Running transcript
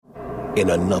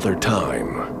In another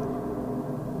time,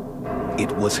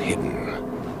 it was hidden.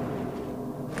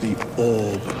 The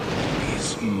orb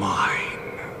is mine.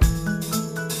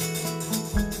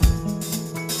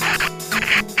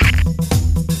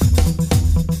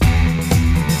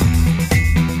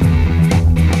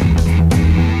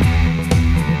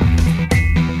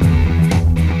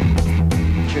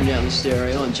 Turn down the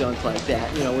stereo and junk like that,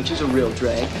 which is a real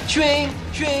drag. Swing,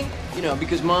 swing,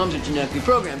 because moms are genetically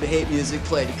programmed to hate music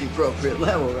played at the appropriate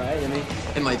level, right?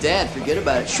 And my dad, forget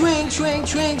about it. Swing, swing,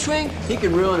 swing, swing. He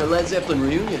can ruin a Led Zeppelin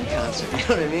reunion concert, you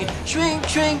know what I mean? Swing,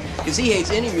 swing, because he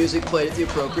hates any music played at the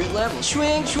appropriate level.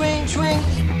 Swing, swing, swing.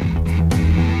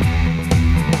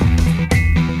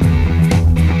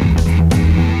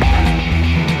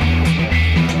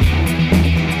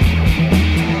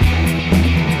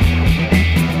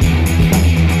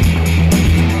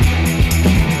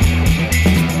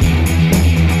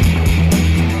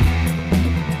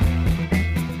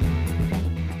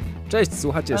 Cześć,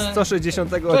 słuchacie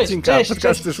 160 odcinka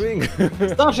podcastu Swing.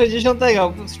 160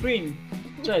 Swing.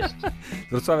 Cześć. Z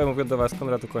Wrocławia mówią do was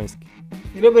Konrad Okoński.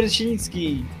 I Robert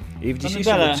Sinicki. I w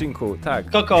dzisiejszym odcinku,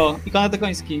 tak. Koko i Konrad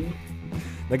Okoński.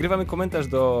 Nagrywamy komentarz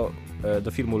do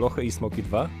filmu Lochy i Smoki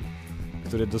 2,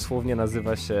 który dosłownie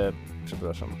nazywa się,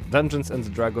 Dungeons and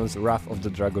Dragons Wrath of the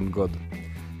Dragon God.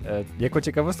 Jako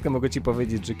ciekawostkę mogę ci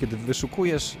powiedzieć, że kiedy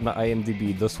wyszukujesz na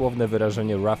IMDb dosłowne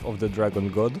wyrażenie Wrath of the Dragon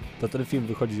God, to ten film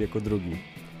wychodzi jako drugi.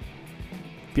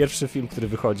 Pierwszy film, który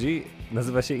wychodzi,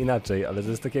 nazywa się inaczej, ale to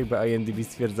jest tak jakby IMDb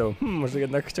stwierdzał, może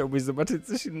jednak chciałbyś zobaczyć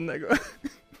coś innego.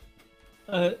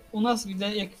 U nas,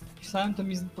 jak pisałem, to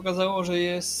mi pokazało, że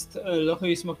jest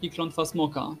Lochy i Smoki Klątwa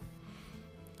Smoka.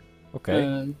 Okej.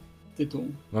 Tytuł.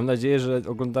 Mam nadzieję, że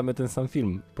oglądamy ten sam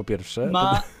film, po pierwsze.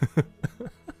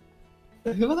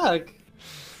 Chyba tak.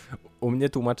 U mnie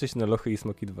tłumaczy się na Lochy i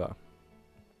Smoki 2.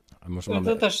 A może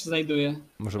to też znajduję.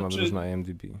 Może mamy już na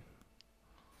IMDb.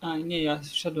 A nie, ja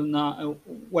wszedłem na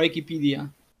Wikipedia.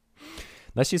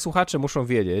 Nasi słuchacze muszą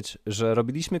wiedzieć, że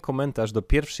robiliśmy komentarz do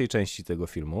pierwszej części tego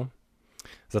filmu.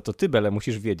 Za to ty, Bele,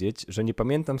 musisz wiedzieć, że nie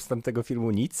pamiętam z tamtego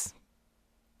filmu nic.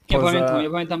 Ja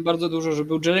pamiętam bardzo dużo, że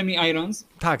był Jeremy Irons.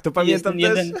 Tak, to pamiętam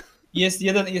też. Jest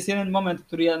jeden moment,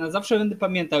 który ja na zawsze będę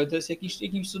pamiętał. To jest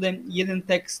jakimś cudem jeden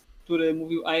tekst, który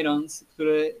mówił Irons,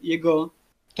 który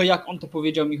to jak on to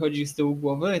powiedział mi chodzi z tyłu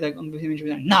głowy. I tak on będzie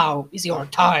powiedział, now is your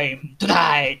time to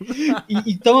die.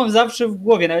 I to mam zawsze w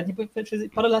głowie. Nawet przez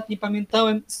parę lat nie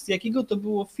pamiętałem, z jakiego to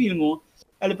było filmu,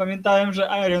 ale pamiętałem, że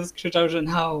Irons krzyczał, że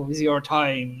now is your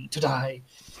time to die.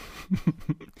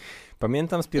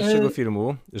 Pamiętam z pierwszego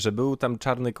filmu, że był tam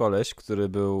czarny koleś, który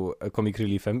był comic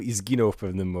reliefem i zginął w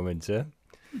pewnym momencie.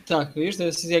 Tak, wiesz, to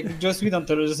jest jak Joss Whedon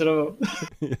to reżyserował.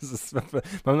 Jezus,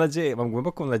 mam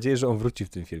głęboką nadzieję, że on wróci w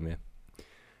tym filmie.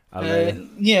 Ale...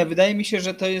 Nie, wydaje mi się,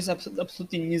 że to jest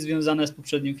absolutnie niezwiązane z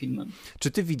poprzednim filmem.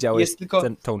 Czy ty widziałeś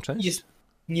tą część?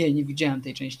 Nie widziałem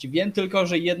tej części. Wiem tylko,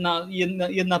 że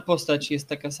jedna postać jest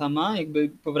taka sama, jakby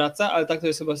powraca, ale tak to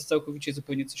jest chyba całkowicie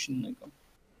zupełnie coś innego.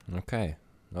 Okej.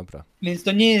 Dobra. Więc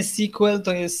to nie jest sequel,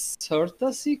 to jest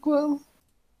sorta sequel?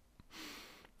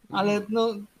 Ale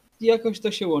jakoś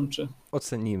to się łączy.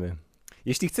 Ocenimy.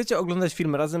 Jeśli chcecie oglądać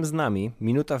film razem z nami,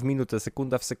 minuta w minutę,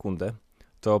 sekunda w sekundę,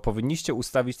 to powinniście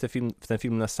ustawić ten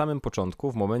film na samym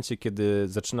początku, w momencie, kiedy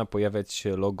zaczyna pojawiać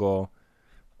się logo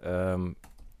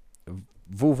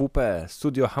WWP,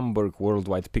 Studio Hamburg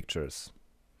Worldwide Pictures.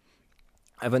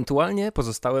 Ewentualnie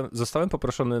zostałem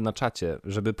poproszony na czacie,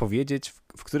 żeby powiedzieć,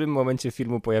 w którym momencie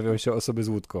filmu pojawią się osoby z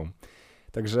łódką.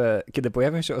 Także kiedy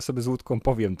pojawią się osoby z łódką,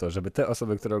 powiem to, żeby te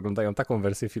osoby, które oglądają taką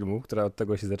wersję filmu, która od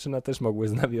tego się zaczyna, też mogły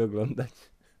z nami oglądać.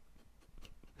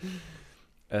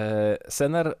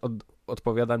 Senar,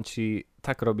 odpowiadam ci,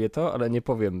 tak robię to, ale nie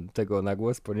powiem tego na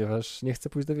głos, ponieważ nie chcę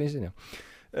pójść do więzienia.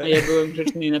 A ja byłem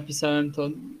grzeczny i napisałem to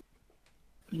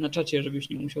na czacie, żebyś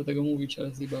nie musiał tego mówić,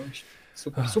 ale zjebałeś.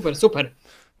 Super.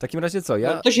 W takim razie co?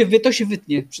 To się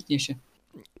przytnie się.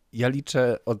 Ja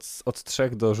liczę od 3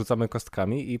 do rzucamy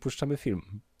kostkami i puszczamy film.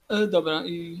 Dobra,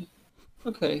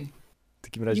 okej. W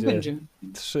takim razie nie będzie.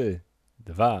 3,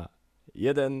 2,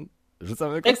 1,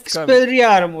 rzucamy kostkami.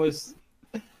 Expelliarmus!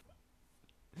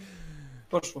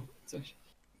 Poszło coś.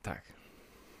 Tak.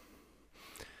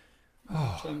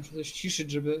 Chciałem się coś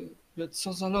ciszyć, żeby...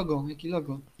 Co za logo? Jaki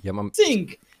logo? Ja mam... Think!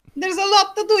 There's a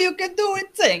lot to do, you can do it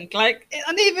think, like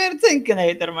an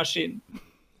Everthinkinator machine.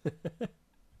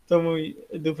 To mój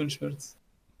Doofenshmirtz.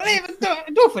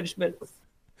 Doofenshmirtz.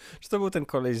 Czy to był ten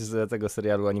koleś z tego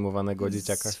serialu animowanego o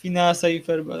dzieciakach? Z Finasa i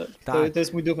Ferba. Tak. To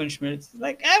jest mój Doofenshmirtz.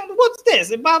 Like, what's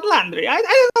this about laundry? I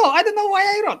don't know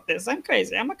why I wrote this. I'm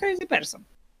crazy. I'm a crazy person.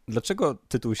 Dlaczego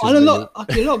tytuł się Ale zmienił?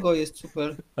 jakie logo jest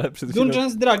super. Ale przed chwilą...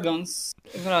 Dungeons Dragons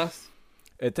wraz.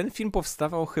 Ten film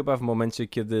powstawał chyba w momencie,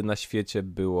 kiedy na świecie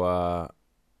było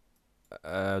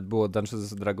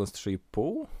Dungeons Dragons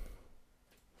 3,5?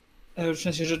 W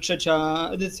sensie, że trzecia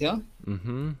edycja.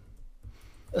 Mhm.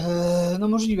 No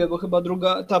możliwe, bo chyba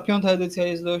ta piąta edycja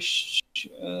jest dość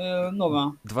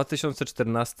nowa. W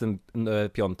 2014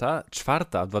 piąta,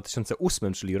 czwarta w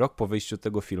 2008, czyli rok po wyjściu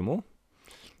tego filmu.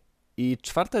 I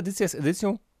czwarta edycja jest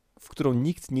edycją, w którą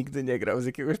nikt nigdy nie grał z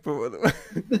jakiegoś powodu.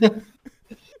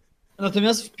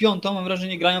 Natomiast w piątą mam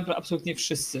wrażenie grają absolutnie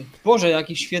wszyscy. Boże,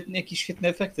 jakie świetne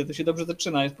efekty, to się dobrze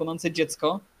zaczyna. Jest płonące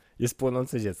dziecko. Jest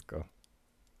płonące dziecko.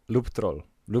 Lub troll.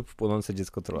 Lub płonące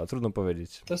dziecko trolla. Trudno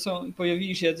powiedzieć.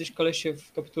 Pojawili się jacyś kolesie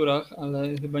w kapturach,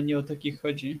 ale chyba nie o takich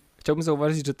chodzi. Chciałbym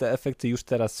zauważyć, że te efekty już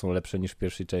teraz są lepsze niż w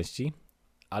pierwszej części,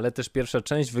 ale też pierwsza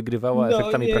część wygrywała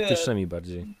efektami praktycznymi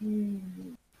bardziej.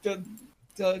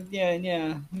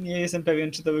 Nie jestem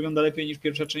pewien, czy to wygląda lepiej niż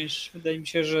pierwsza część. Wydaje mi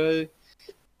się, że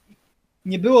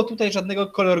nie było tutaj żadnego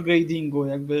color gradingu,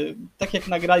 jakby tak jak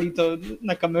nagrali to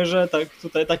na kamerze, tak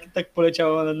tutaj tak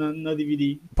poleciało na DVD.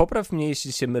 Popraw mnie,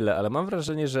 jeśli się mylę, ale mam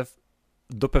wrażenie, że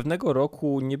do pewnego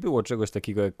roku nie było czegoś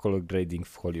takiego jak color grading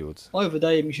w Hollywood. Oj,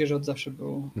 wydaje mi się, że od zawsze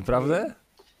było. Naprawdę?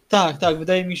 Tak,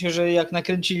 wydaje mi się, że jak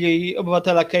nakręcili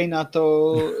Obywatela Kane'a,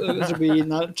 to zrobili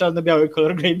na czarno-biały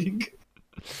color grading.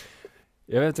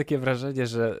 Ja miałem takie wrażenie,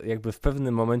 że jakby w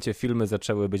pewnym momencie filmy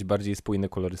zaczęły być bardziej spójne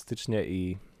kolorystycznie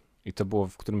i to było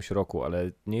w którymś roku,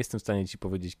 ale nie jestem w stanie ci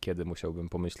powiedzieć kiedy, musiałbym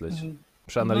pomyśleć,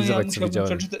 przeanalizować co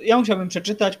widziałem. Ja musiałbym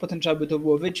przeczytać, potem trzeba by to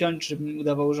było wyciąć, żeby mi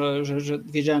udawało, że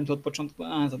wiedziałem to od początku.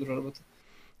 Za dużo roboty.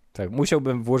 Tak,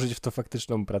 musiałbym włożyć w to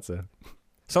faktyczną pracę.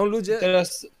 Są ludzie...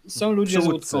 Teraz są ludzie z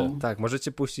łódką. Tak,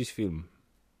 możecie puścić film.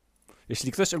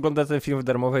 Jeśli ktoś ogląda ten film w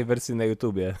darmowej wersji na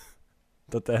YouTubie,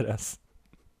 to teraz.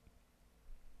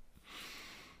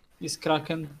 Jest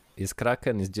Kraken. Jest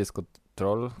Kraken, jest dziecko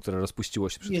troll, które rozpuściło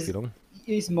się przed chwilą.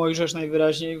 Jest Mojżesz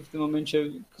najwyraźniej. W tym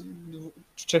momencie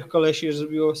 3 kolesi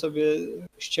zrobiło sobie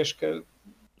ścieżkę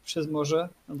przez morze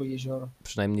albo jezioro.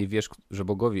 Przynajmniej wiesz, że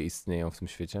bogowie istnieją w tym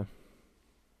świecie.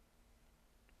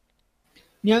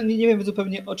 Nie wiem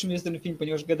zupełnie o czym jest ten film,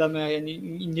 ponieważ gadamy, a ja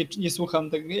nie słucham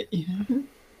tego.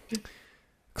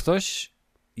 Ktoś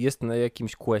jest na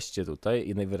jakimś questie tutaj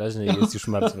i najwyraźniej jest już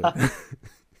martwy.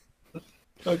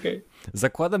 Okay.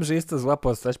 Zakładam, że jest to zła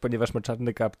postać, ponieważ ma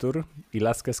czarny kaptur i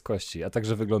laskę z kości, a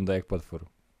także wygląda jak potwór.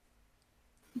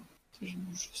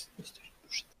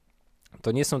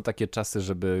 To nie są takie czasy,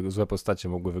 żeby złe postacie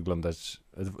mogły wyglądać,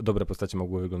 dobre postacie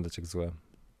mogły wyglądać jak złe.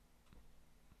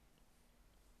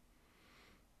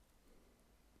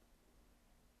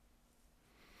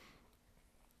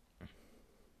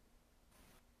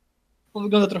 On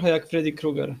wygląda trochę jak Freddy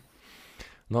Krueger.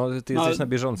 No, ty jesteś na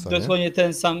bieżąco, dosłownie nie?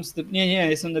 ten sam... Nie,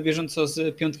 jestem na bieżąco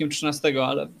z Piątkiem 13,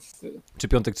 ale... Czy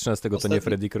Piątek 13 to nie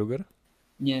Freddy Krueger?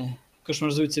 Nie.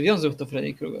 Koszmar z ulicy Wiązów to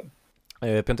Freddy Krueger.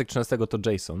 Piątek 13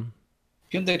 to Jason.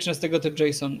 Piątek 13 to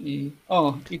Jason i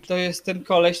to jest ten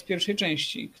koleś z pierwszej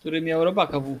części, który miał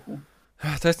robaka w uchu.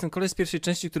 To jest ten koleś z pierwszej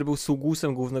części, który był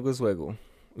sługusem głównego złego.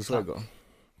 Tak.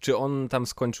 Czy on tam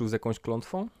skończył z jakąś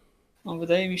klątwą?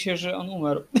 Wydaje mi się, że on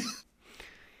umarł.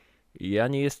 Ja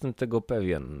nie jestem tego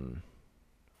pewien.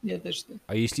 Ja też nie.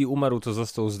 A jeśli umarł, to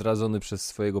został zdradzony przez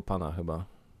swojego pana chyba.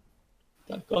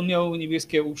 Tak, on miał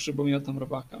niebieskie uszy, bo miał tam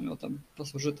robaka, miał tam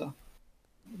pasożyta.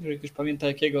 Jeżeli ktoś pamięta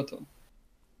jakiego, to...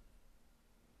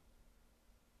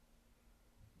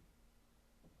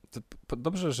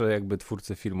 Dobrze, że jakby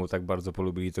twórcy filmu tak bardzo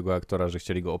polubili tego aktora, że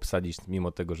chcieli go obsadzić,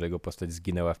 mimo tego, że jego postać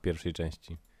zginęła w pierwszej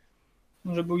części.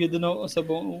 Może był jedyną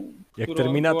osobą, jak która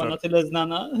Terminator. była na tyle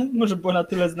znana. Może była na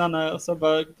tyle znana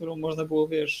osoba, którą można było,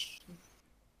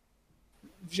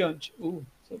 wziąć.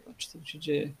 Zobacz, co się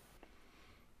dzieje.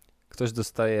 Ktoś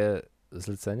dostaje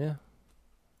zlecenie?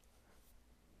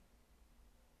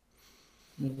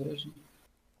 Najwyraźniej.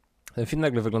 Ten film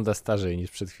nagle wygląda starzej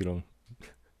niż przed chwilą.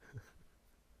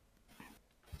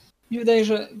 Mi wydaje,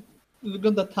 że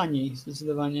wygląda taniej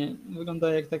zdecydowanie.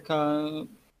 Wygląda jak taka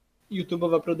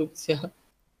YouTube'owa produkcja.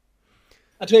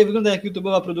 Wygląda jak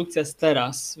YouTube'owa produkcja z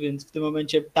teraz, więc w tym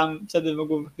momencie wtedy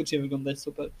mogło faktycznie wyglądać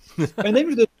super.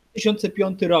 Pamiętajmy, że to jest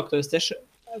 2005 rok, to jest też...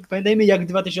 Pamiętajmy, jak w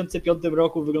 2005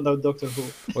 roku wyglądał Doctor Who.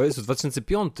 O Jezu,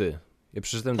 2005. Ja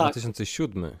przeczytałem tak.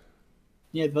 2007.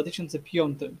 Nie,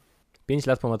 2005. 5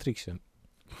 lat po Matrixie.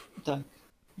 Tak.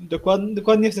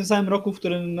 Dokładnie w tym samym roku, w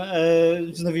którym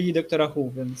wznowili Doktora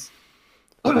Who, więc...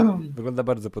 Wygląda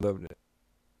bardzo podobnie.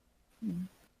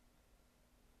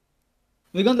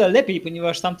 Wygląda lepiej,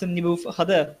 ponieważ tamten nie był w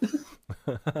HD.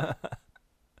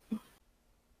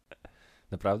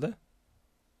 Naprawdę?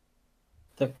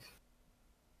 Tak.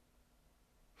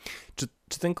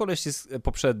 Czy ten koleś jest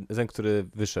poprzedni, ten, który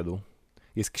wyszedł?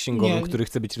 Jest księgowym, Nie. który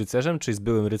chce być rycerzem, czy jest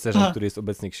byłym rycerzem, który jest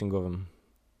obecnie księgowym?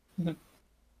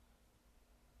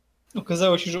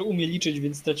 Okazało się, że umie liczyć,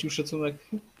 więc stracił szacunek.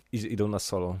 Idą na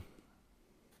solo.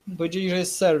 Powiedzieli, że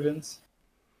jest ser, więc...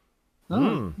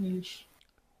 Widzisz.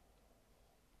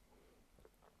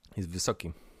 Jest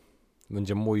wysoki.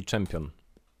 Będzie mój czempion.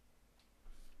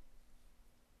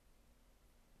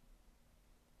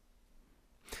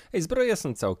 Ej, zbroje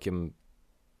są całkiem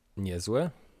niezłe.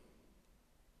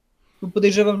 Bo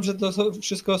podejrzewam, że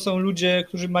wszystko są ludzie,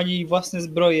 którzy mieli własne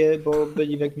zbroje, bo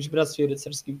byli w jakimś bractwie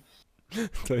rycerskim.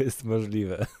 To jest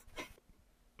możliwe.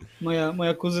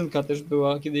 Moja kuzynka też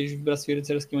była kiedyś w bractwie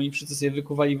rycerskim, oni wszyscy sobie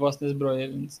wykuwali własne zbroje,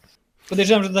 więc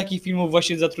podejrzewam, że do takich filmów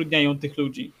właśnie zatrudniają tych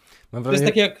ludzi. Mam To jest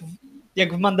wrażenie, tak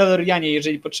jak w Mandalorianie,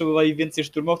 jeżeli potrzebowali więcej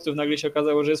szturmowców, nagle się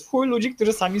okazało, że jest chuj ludzi,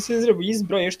 którzy sami sobie zrobili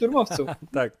zbroje szturmowców.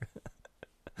 tak.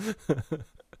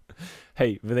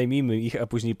 Hej, wynajmijmy ich, a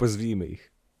później pozwijmy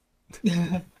ich.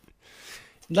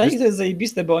 Dla nich to jest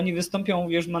zajebiste, bo oni wystąpią,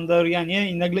 wiesz, w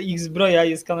Mandalorianie i nagle ich zbroja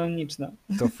jest kanoniczna.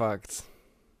 To fakt.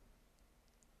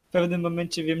 W pewnym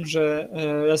momencie wiem, że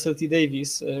Russell T.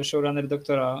 Davies, showrunner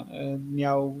Doktora,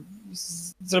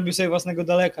 zrobił sobie własnego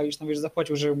Daleka, już tam, wiesz,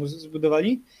 zapłacił, żeby mu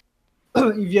zbudowali.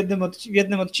 I w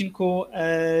jednym odcinku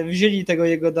wzięli tego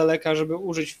jego Daleka, żeby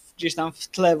użyć gdzieś tam w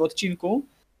tle w odcinku,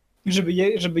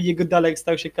 żeby jego Dalek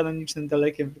stał się kanonicznym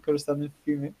Dalekiem wykorzystanym w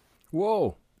filmie.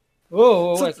 Wow.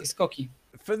 Jakie skoki.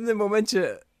 W pewnym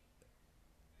momencie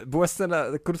była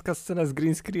krótka scena z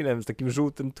green screenem, z takim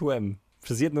żółtym tłem.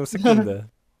 Przez 1 sekundę.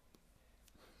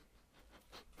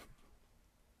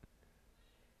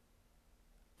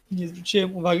 Nie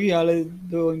zwróciłem uwagi, ale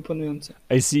było imponujące.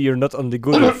 I see you're not only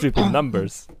good at flipping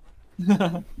numbers.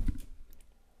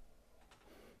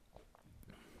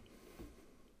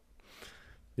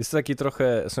 Jest to takie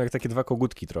trochę, są jak takie 2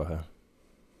 kogutki trochę.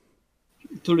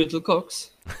 Two Little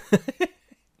Cocks.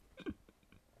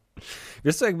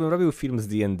 Wiesz co, jakbym robił film z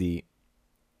D&D,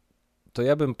 to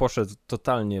ja bym poszedł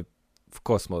totalnie w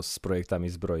kosmos z projektami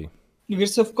zbroi.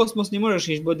 Wiesz co, w kosmos nie możesz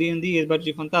iść, bo D&D jest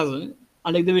bardziej fantazy,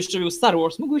 ale gdybyś robił Star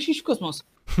Wars, mógłbyś iść w kosmos.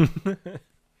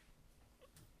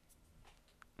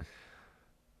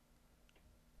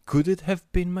 Could it have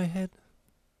been my head?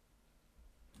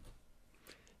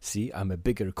 See, I'm a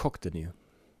bigger cock than you.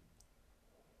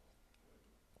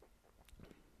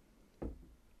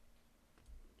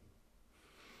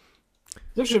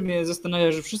 Zawsze mnie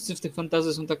zastanawia, że wszyscy w tych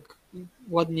fantazy są tak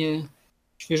ładnie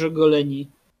świeżo goleni.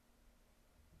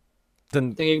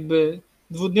 Tak jakby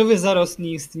dwudniowy zarost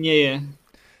nie istnieje.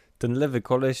 Ten lewy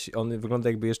koleś, on wygląda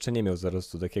jakby jeszcze nie miał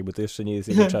zarostu, tak jakby to jeszcze nie jest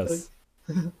jego czas.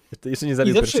 To jeszcze nie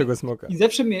zabił pierwszego smoka. I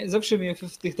zawsze mnie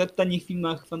w tych tanich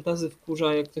filmach fantazy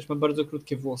wkurza, jak ktoś ma bardzo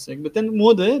krótkie włosy. Jakby ten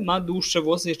młody ma dłuższe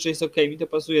włosy, jeszcze jest okej, mi to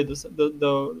pasuje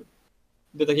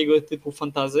do takiego typu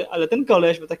fantazy, ale ten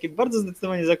koleś ma takie bardzo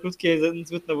zdecydowanie za krótkie,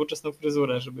 zbyt nowoczesną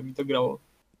fryzurę, żeby mi to grało.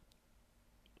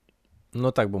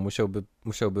 No tak, bo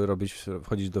musiałby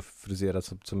wchodzić do fryzjera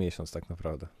co miesiąc tak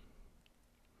naprawdę.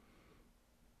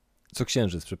 Co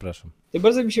księżyc, przepraszam. To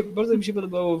bardzo mi się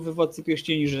podobało we Władcy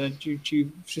Pierścieni, że ci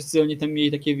wszyscy oni tam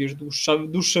mieli takie, wiesz,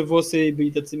 dłuższe włosy i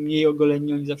byli tacy mniej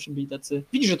ogoleni, oni zawsze byli tacy.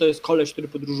 Widzisz, że to jest koleś, który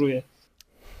podróżuje.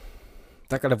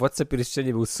 Tak, ale Władca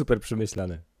Pierścieni był super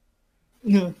przemyślany.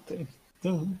 No,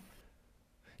 to.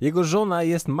 Jego żona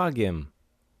jest magiem.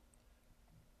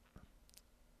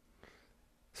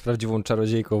 Z prawdziwą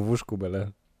czarodziejką w łóżku,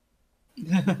 bele.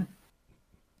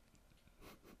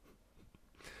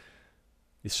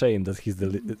 It's shame that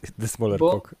he's the smaller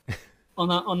cock.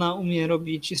 Ona umie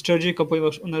robić, z czarodziejką,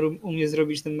 ponieważ ona umie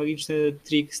zrobić ten magiczny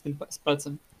trik z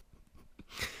palcem.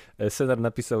 Senar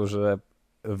napisał, że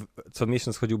co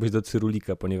miesiąc chodziłbyś do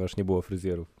Cyrulika, ponieważ nie było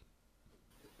fryzjerów.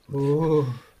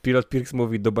 Pilot Pirks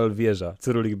mówi do Balwierza.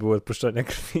 Cyrulik był odpuszczania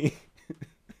krwi.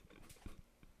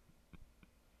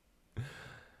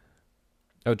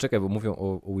 Ale czekaj, bo mówią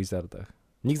o Wizardach.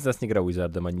 Nikt z nas nie grał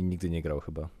Wizardem, ani nigdy nie grał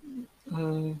chyba.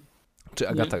 Czy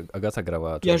Agata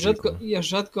grała? Ja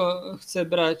rzadko chcę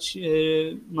brać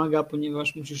maga,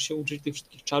 ponieważ musisz się uczyć tych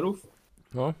wszystkich czarów.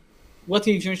 No.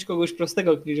 Łatwiej wziąć kogoś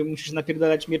prostego, gdzie musisz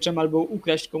napierdalać mieczem albo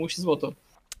ukraść komuś złoto.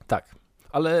 Tak.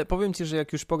 Ale powiem ci, że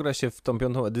jak już pogra się w tą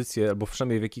 5. edycję, albo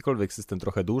przynajmniej w jakikolwiek system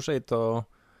trochę dłużej, to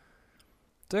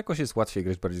jakoś jest łatwiej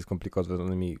grać bardziej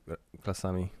skomplikowanymi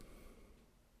klasami.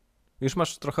 Już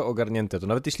masz trochę ogarnięte to.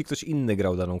 Nawet jeśli ktoś inny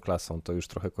grał daną klasą, to już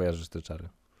trochę kojarzysz te czary.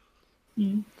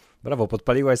 Brawo,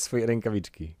 podpaliłaś swoje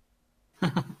rękawiczki.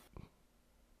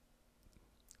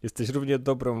 Jesteś równie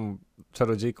dobrą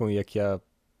czarodziejką, jak ja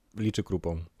liczy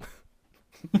krupą.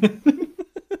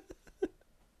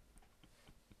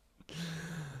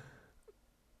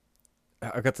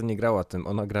 Agata nie grała tym,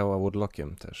 ona grała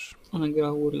Warlockiem też. Ona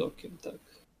grała Warlockiem, tak.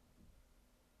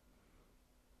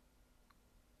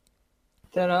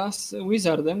 Teraz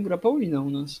Wizardem gra Paulina u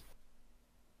nas.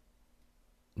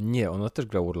 Nie, ona też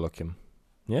gra Warlockiem.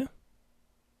 Nie?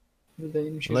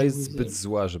 Wydaje mi się, Ona że jest Wizard. zbyt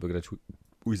zła, żeby grać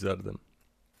Wizardem.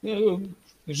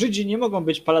 Żydzi nie mogą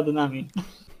być paladynami.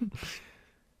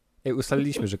 Ej,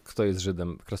 ustaliliśmy, że kto jest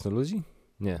Żydem? Krasnoludzi?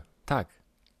 Nie. Tak.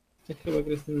 Tak chyba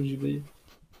krasnoludzi byli.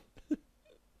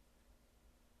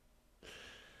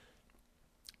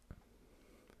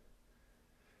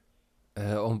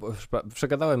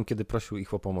 Przegadałem, kiedy prosił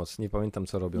ich o pomoc. Nie pamiętam,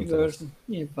 co robią teraz.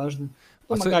 Nieważne.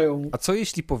 Pomagają. A co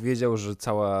jeśli powiedział, że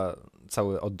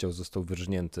cały oddział został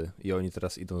wyrżnięty i oni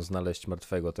teraz idą znaleźć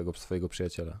martwego tego swojego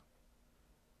przyjaciela?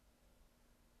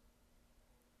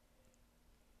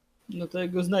 No to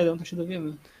jak go znajdą, to się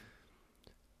dowiemy.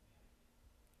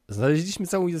 Znaleźliśmy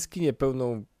całą jaskinię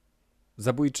pełną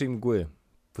zabójczej mgły.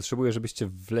 Potrzebuję, żebyście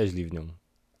wleźli w nią.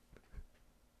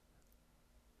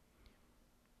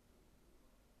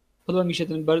 Podoba mi się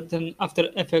ten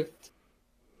After Effect,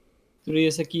 który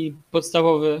jest taki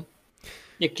podstawowy.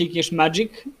 Jak klikniesz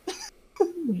Magic,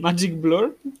 Magic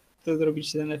Blur, to zrobi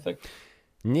się ten efekt.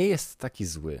 Nie jest taki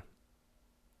zły.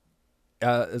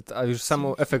 A już sam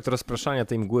efekt rozpraszania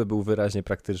tej mgły był wyraźnie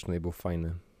praktyczny i był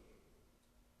fajny.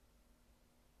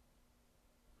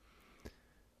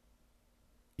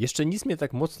 Jeszcze nic mnie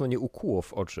tak mocno nie ukuło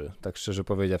w oczy, tak szczerze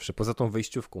powiedziawszy, poza tą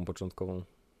wejściówką początkową.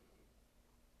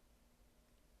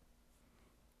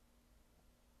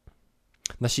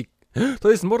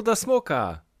 To jest morda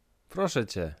smoka! Proszę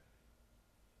cię.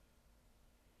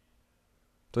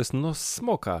 To jest nos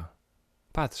smoka.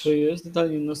 Patrz. To jest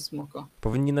totalnie nos smoka.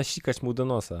 Powinni nasikać mu do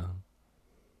nosa.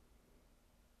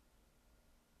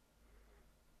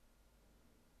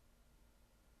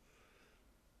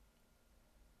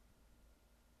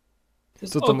 To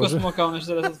jest Co to oko może? smoka, ona się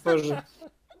zaraz otworzy.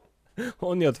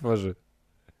 On nie otworzy.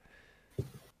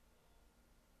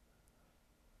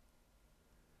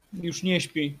 Już nie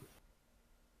śpi.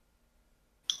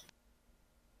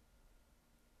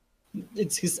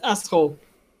 It's his asshole.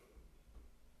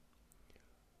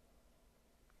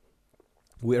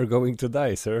 We are going to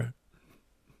die, sir.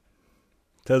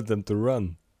 Tell them to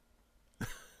run.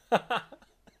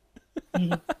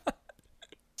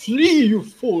 Flee, you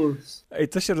fools! Ej,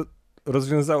 to się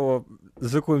rozwiązało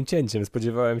zwykłym cięciem.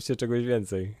 Spodziewałem się czegoś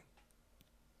więcej.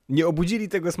 Nie obudzili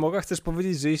tego smoka? Chcesz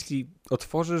powiedzieć, że jeśli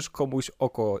otworzysz komuś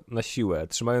oko na siłę,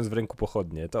 trzymając w ręku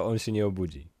pochodnie, to on się nie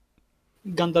obudzi.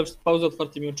 Gandalf spał z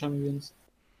otwartymi oczami, więc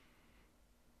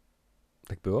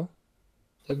Tak było?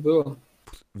 tak było.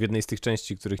 W jednej z tych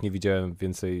części, których nie widziałem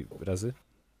więcej razy?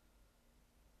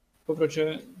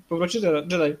 Powrocie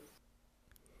Jedi.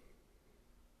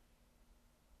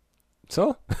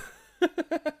 Co?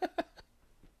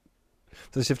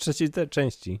 To się w trzeciej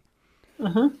części.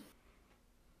 Aha.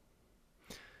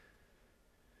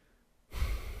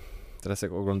 Teraz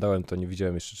jak oglądałem, to nie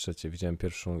widziałem jeszcze trzeciej. Widziałem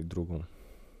pierwszą i drugą.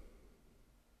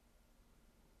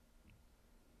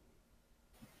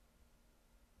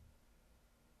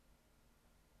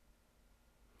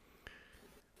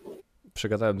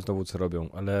 Przegadałem znowu, co robią,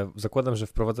 ale zakładam, że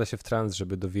wprowadza się w trans,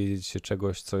 żeby dowiedzieć się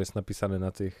czegoś, co jest napisane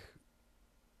na tych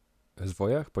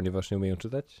zwojach, ponieważ nie umieją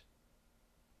czytać.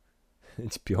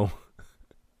 Ćpią.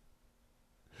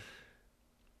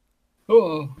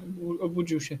 O,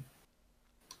 obudził się.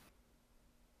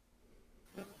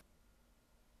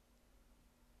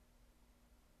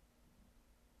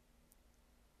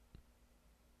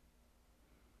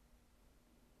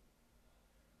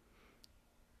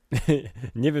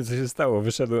 Nie wiem, co się stało.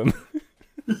 Wyszedłem.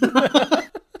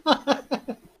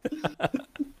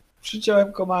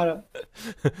 Przyciąłem komara.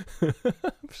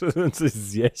 Przyszedłem coś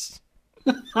zjeść.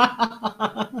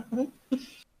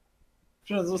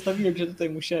 Zostawiłem cię tutaj,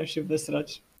 musiałem się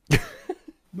wysrać.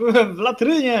 Byłem w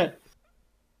latrynie!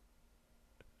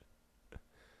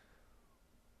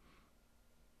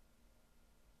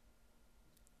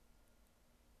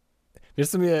 Wiesz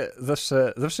co mnie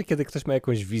zawsze kiedy ktoś ma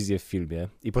jakąś wizję w filmie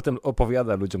i potem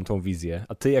opowiada ludziom tą wizję,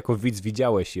 a ty jako widz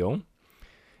widziałeś ją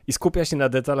i skupia się na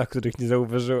detalach, których nie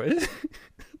zauważyłeś,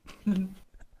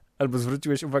 albo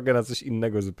zwróciłeś uwagę na coś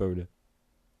innego zupełnie.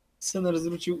 Scener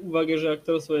zwrócił uwagę, że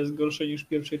aktorstwo jest gorsze niż w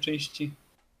pierwszej części.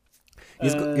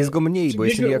 Jest go mniej, bo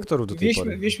jest mniej aktorów do tej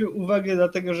pory. Wieśmy uwagę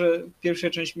dlatego, że pierwsza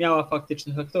część miała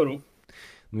faktycznych aktorów.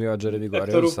 Miała Jeremy'ego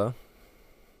Ironsa.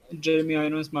 Jeremy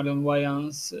Irons, Marion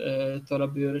Wayans, Thora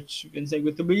Birch, więc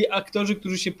jakby to byli aktorzy,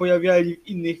 którzy się pojawiali w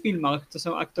innych filmach. To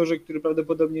są aktorzy, którzy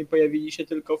prawdopodobnie pojawili się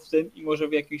tylko w tym i może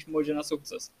w jakimś modzie na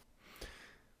sukces.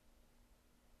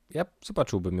 Ja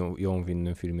zobaczyłbym ją w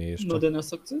innym filmie jeszcze. Modę na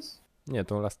sukces? Nie,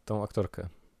 tą aktorkę.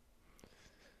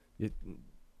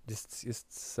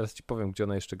 Zaraz ci powiem, gdzie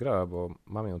ona jeszcze grała, bo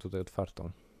mam ją tutaj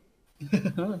otwartą.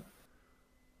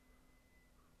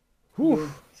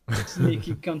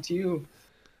 Sneaky come to you.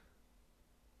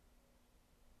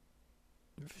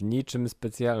 W niczym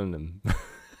specjalnym.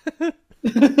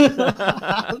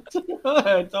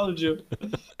 I told you.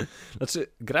 Znaczy,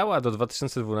 grała do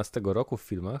 2012 roku w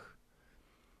filmach.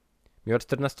 Miała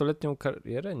 14-letnią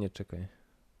karierę? Nie, czekaj.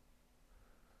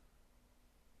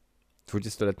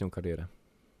 20-letnią karierę.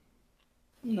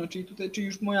 No, czyli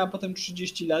już moja potem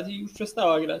 30 lat i już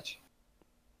przestała grać.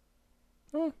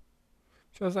 No,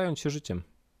 chciała zająć się życiem.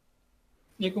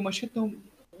 Jaką ma świetną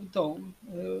tą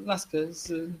laskę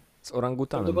z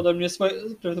orangutanem.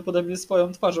 prawdopodobnie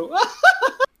swoją twarzą.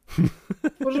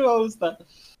 Tworzyła usta.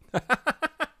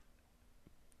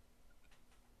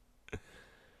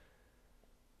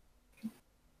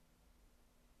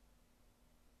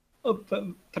 O,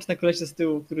 patrz na kolesia z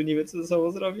tyłu, który nie wie, co ze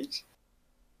sobą zrobić.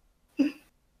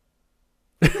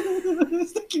 To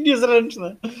jest takie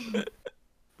niezręczne.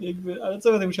 Ale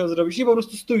co będę musiał zrobić? Nie, po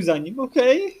prostu stój za nim,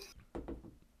 okej?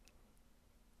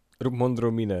 Rób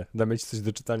mądrą minę. Damy ci coś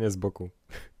do czytania z boku.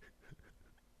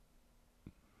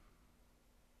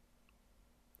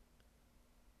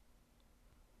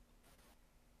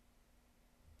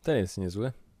 Ten jest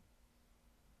niezły.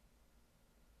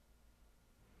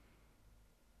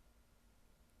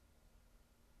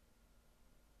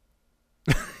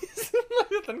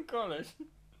 Ten koleś.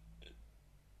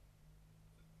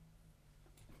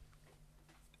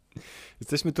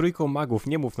 Jesteśmy trójką magów,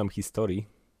 nie mów nam historii.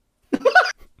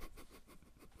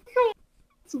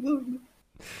 Cudownie.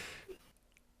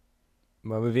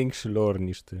 Mamy większy lore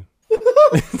niż ty.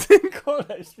 Ten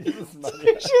koleś, Jezus Maria.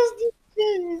 Co się z nim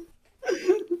dzieje?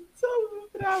 Co on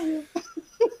wyprawia?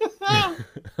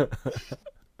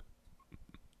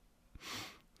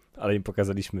 Ale im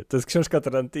pokazaliśmy. To jest książka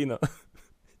Tarantino.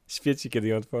 Świeci, kiedy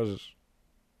ją otworzysz.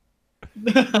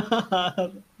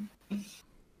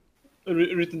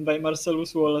 Written by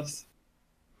Marcellus Wallace.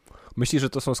 Myślisz, że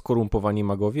to są skorumpowani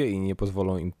magowie i nie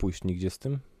pozwolą im pójść nigdzie z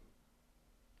tym?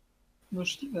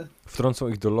 Możliwe. Wtrącą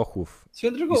ich do lochów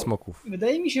Swoją drogą, i smoków.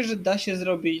 wydaje mi się, że da się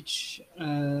zrobić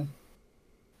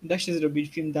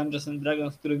film Dungeons and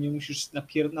Dragons, w którym nie musisz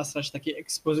nasrać takiej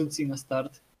ekspozycji na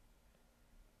start.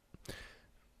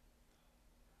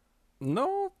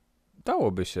 No,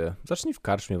 dałoby się. Zacznij w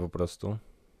karczmie po prostu.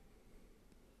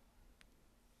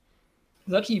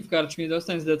 Zacznij w karczmie,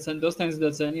 dostań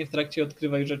zlecenie, w trakcie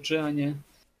odkrywaj rzeczy, a nie...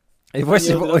 Ej,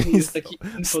 właśnie, bo oni jest taki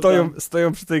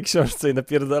stoją przy tej książce i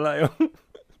napierdalają.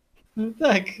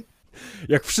 Tak.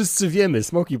 Jak wszyscy wiemy,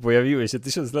 smoki pojawiły się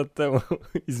 1000 lat temu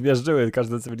i zmiażdżyły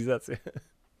każdą cywilizację.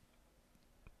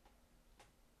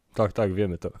 Tak,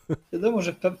 wiemy to. Wiadomo,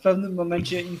 że w pewnym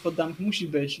momencie infodump musi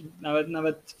być.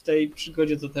 Nawet w tej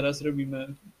przygodzie, co teraz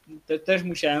robimy. Też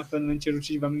musiałem w pewnym momencie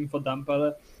rzucić wam infodump,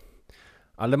 ale...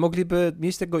 Ale mogliby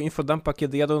mieć tego infodumpa,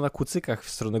 kiedy jadą na kucykach w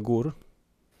stronę gór.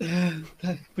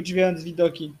 Tak, podziwiając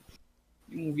widoki.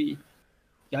 I mówi: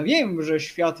 ja wiem, że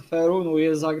świat Ferunu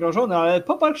jest zagrożony, ale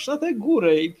popatrz na te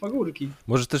góry i pagórki.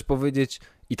 Możesz też powiedzieć,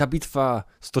 i ta bitwa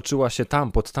stoczyła się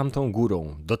tam, pod tamtą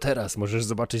górą. Do teraz możesz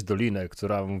zobaczyć dolinę,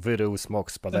 którą wyrył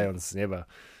smok spadając z nieba.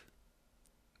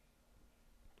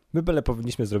 My byle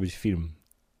powinniśmy zrobić film.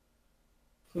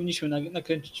 Powinniśmy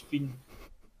nakręcić film.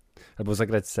 Albo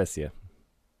zagrać sesję.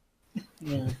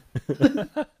 Nie.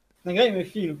 Nagrajmy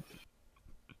film.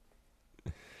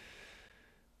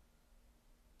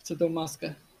 Chcę tą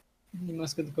maskę. Nie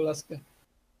maskę, tylko laskę.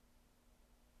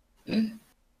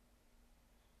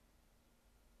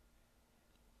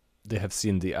 They have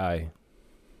seen the eye.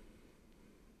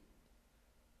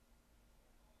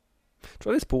 Czy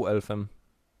on jest półelfem?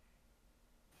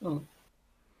 O.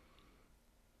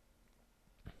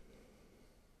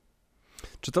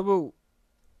 Czy to był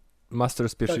Master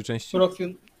z pierwszej Tak, części?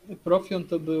 Profion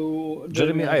to był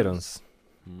Jeremy Irons.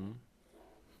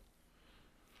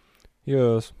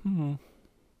 Yes.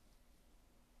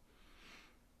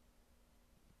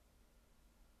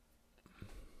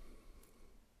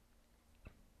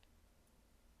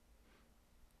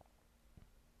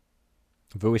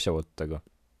 Wyłysiał od tego.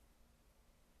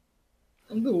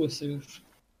 On był łysy już.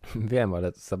 Wiem,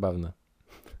 ale to zabawne.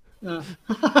 A.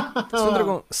 Swoją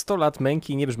drogą, 100 lat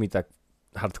męki nie brzmi tak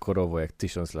hardkorowo jak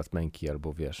 1000 lat męki,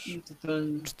 albo wiesz,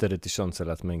 Totalnie. 4000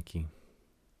 lat męki.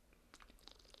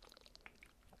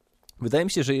 Wydaje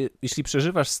mi się, że jeśli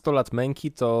przeżywasz 100 lat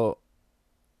męki, to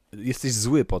jesteś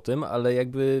zły po tym, ale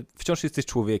jakby wciąż jesteś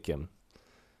człowiekiem.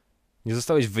 Nie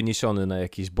zostałeś wyniesiony na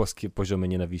jakieś boskie poziomy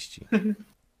nienawiści.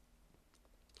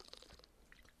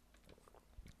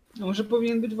 No może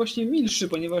powinien być właśnie milszy,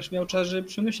 ponieważ miał czas, żeby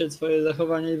przemyśleć swoje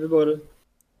zachowania i wybory.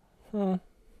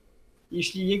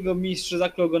 Jeśli jego mistrz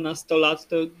zaklął go na 100 lat,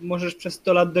 to możesz przez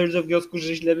 100 lat dojść do wniosku,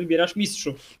 że źle wybierasz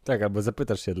mistrzów. Tak, albo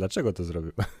zapytasz się, dlaczego to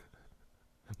zrobił.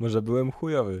 Może byłem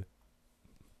chujowy.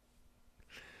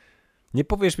 Nie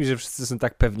powiesz mi, że wszyscy są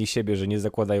tak pewni siebie, że nie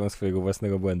zakładają swojego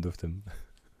własnego błędu w tym.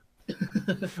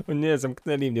 O nie,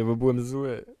 zamknęli mnie, bo byłem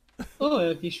zły. O,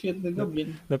 jaki świetny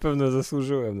goblin. Na pewno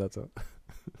zasłużyłem na to.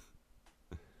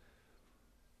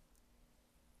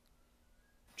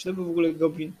 Czy to był w ogóle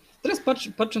goblin? Teraz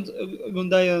patrząc,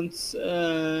 oglądając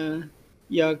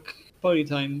jak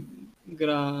Polytime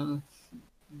gra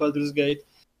w Baldur's Gate,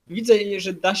 widzę,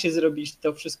 że da się zrobić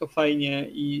to wszystko fajnie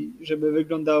i żeby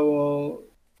wyglądało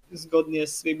zgodnie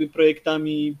z jakby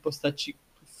projektami postaci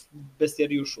w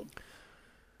bestiariuszu.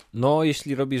 No,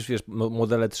 jeśli robisz, wiesz,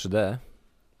 modele 3D.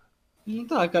 No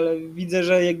tak, ale widzę,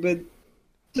 że jakby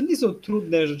to nie są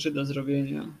trudne rzeczy do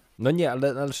zrobienia. No nie,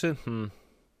 ale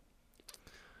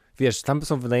wiesz, tam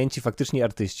są wynajęci faktycznie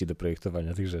artyści do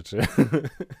projektowania tych rzeczy.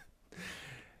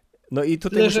 No i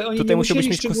tutaj, Tyle, że oni tutaj nie musiałbyś musieli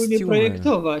mieć szczególnie kostiumy.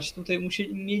 projektować. Tutaj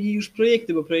mieli już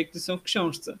projekty, bo projekty są w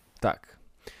książce. Tak.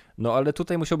 No ale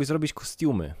tutaj musiałbyś zrobić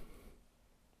kostiumy.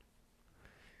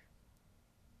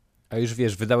 A już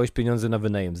wiesz, wydałeś pieniądze na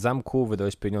wynajem zamku,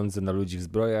 wydałeś pieniądze na ludzi w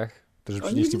zbrojach, którzy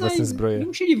przynieśli własne zbroje. Nie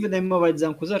musieli wynajmować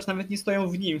zamku, zobacz, nawet nie stoją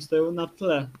w nim, stoją na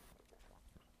tle.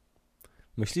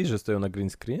 Myślisz, że stoją na green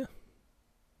screenie?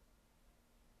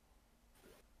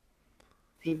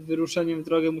 Przed wyruszeniem w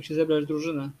drogę musi zebrać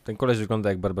drużynę. Ten koleś wygląda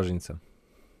jak barbarzyńca.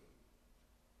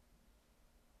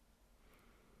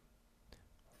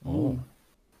 O,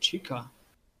 Chica.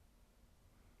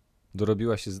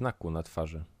 dorobiła się znaku na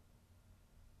twarzy.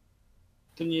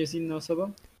 To nie jest inna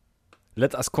osoba?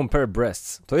 Let us compare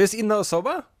breasts. To jest inna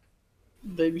osoba?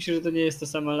 Wydaje mi się, że to nie jest ta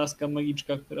sama laska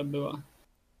magiczka, która była.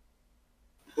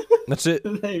 Znaczy,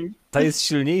 Wydaje mi ta jest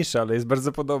silniejsza, ale jest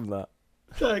bardzo podobna.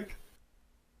 Tak.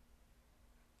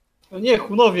 O nie,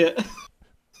 Hunowie.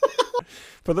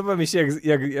 Podoba mi się,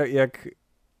 jak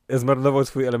zmarnował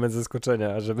swój element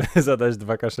zaskoczenia, żeby zadać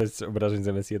 2K6 obrażeń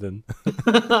zamiast 1.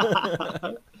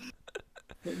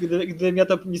 Gdybym ja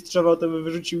to mistrzował, to bym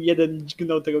wyrzucił jeden i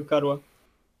dźgnął tego karła.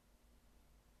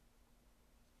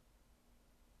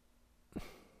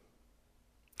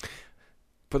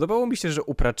 Podobało mi się, że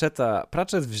u Pratchetta,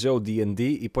 Pratchett wziął D&D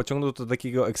i pociągnął to do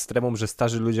takiego ekstremum, że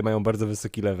starzy ludzie mają bardzo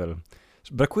wysoki level.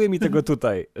 Brakuje mi tego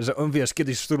tutaj, że on, wiesz,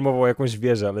 kiedyś szturmował jakąś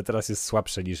wieżę, ale teraz jest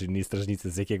słabszy niż inni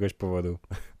strażnicy z jakiegoś powodu.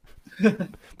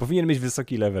 Powinien mieć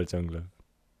wysoki level ciągle.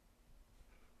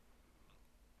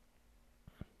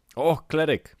 O,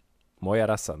 kleryk. Moja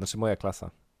rasa, znaczy moja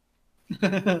klasa.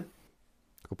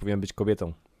 Tylko powinien być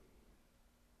kobietą.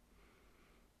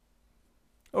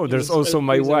 Oh, there's also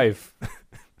my wife.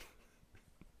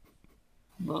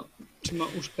 Czy ma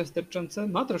uszka sterczące?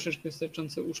 Ma troszeczkę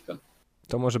sterczące uszka.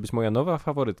 To może być moja nowa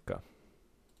faworytka.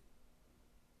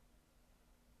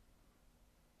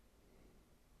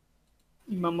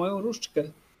 I ma moją różdżkę.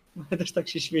 Ona też tak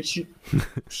się świeci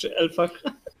przy elfach.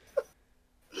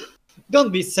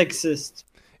 Don't be sexist.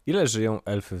 Ile żyją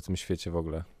elfy w tym świecie w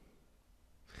ogóle?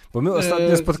 Bo my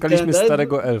ostatnio spotkaliśmy D&D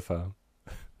starego elfa.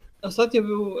 Ostatnio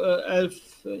był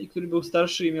elf, który był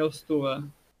starszy i miał 100.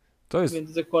 To jest Więc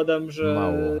zakładam, że...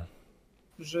 mało.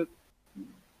 Że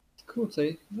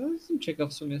krócej. No jestem ciekaw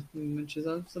w sumie w tym momencie.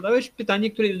 Zadałeś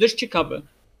pytanie, które jest dość ciekawe.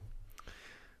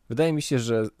 Wydaje mi się,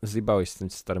 że zjebałeś z tym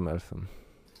starym elfem.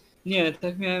 Nie,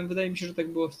 tak miałem, wydaje mi się, że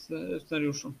tak było w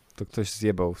scenariuszu. To ktoś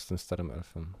zjebał z tym starym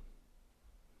elfem.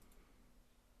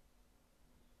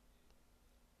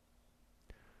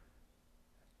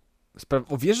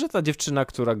 Wiesz, że ta dziewczyna,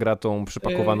 która gra tą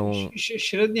przypakowaną...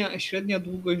 Średnia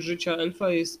długość życia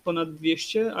elfa jest ponad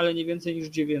 200, ale nie więcej niż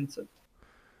 900.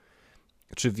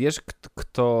 Czy wiesz,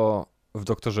 kto w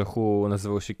Doktorze Who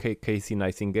nazywał się Casey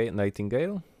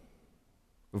Nightingale?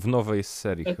 W nowej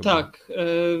serii chyba. Tak,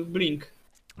 Blink.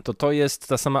 To jest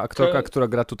ta sama aktorka, która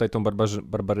gra tutaj tą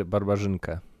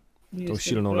barbarzynkę. Nie Tą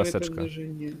jestem silną prawie laseczkę. pewny, że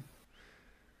nie.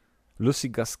 Lucy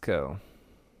Gaskell.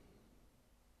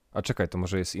 A czekaj, to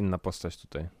może jest inna postać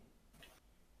tutaj.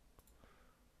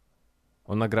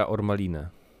 Ona gra Ormalinę.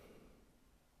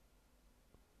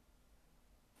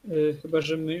 Chyba,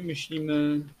 że my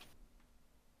myślimy...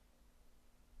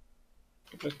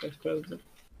 Czekaj, sprawdzę.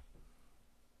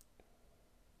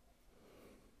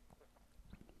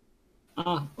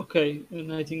 A, okej.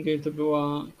 Nightingale to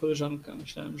była koleżanka.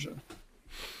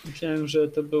 Myślałem, że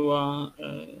to była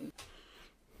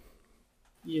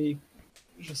jej,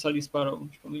 że Sally Sparrow,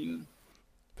 pomyliłem.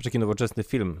 Patrz, jaki nowoczesny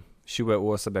film. Siłę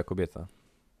uosabia kobieta.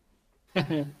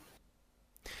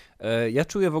 Ja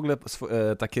czuję w ogóle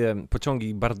takie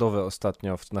pociągi bardowe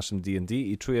ostatnio w naszym D&D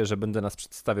i czuję, że będę nas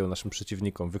przedstawiał naszym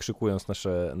przeciwnikom, wykrzykując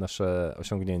nasze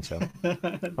osiągnięcia.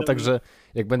 A także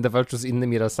jak będę walczył z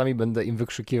innymi rasami, będę im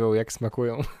wykrzykiwał, jak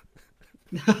smakują.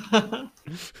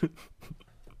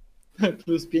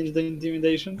 Plus 5 do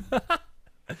Intimidation.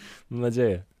 Mam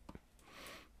nadzieję.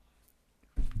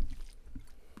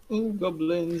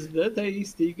 Goblins, the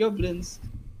tasty goblins.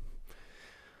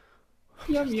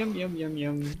 Yum, yum, yum, yum,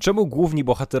 yum. Czemu główni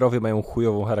bohaterowie mają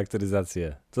chujową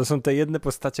charakteryzację? To są te jedne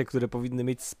postacie, które powinny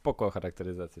mieć spoko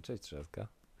charakteryzację. Cześć, Trzaska.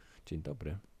 Dzień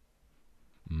dobry.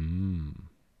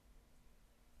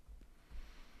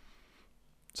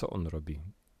 Co on robi?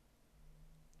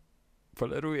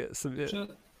 Poleruje sobie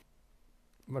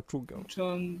maczugę. Czy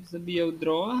on zabijał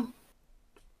droła?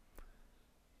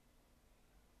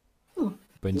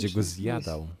 Będzie go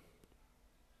zjadał.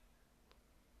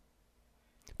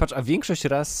 Patrz, a większość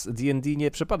raz D&D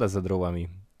nie przepada za drołami.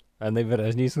 A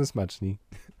najwyraźniej są smaczni.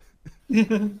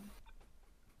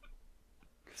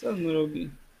 Co on robi?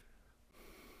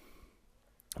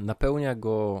 Napełnia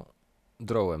go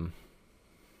drołem.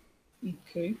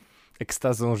 Okej.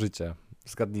 Ekstazą życia.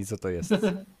 Zgadnij, co to jest.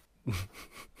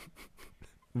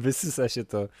 Wysysa się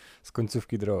to z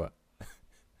końcówki droła.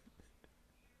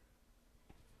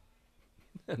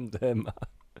 MDMA.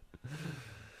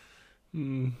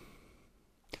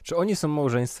 Czy oni są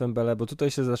małżeństwem, Bele? Bo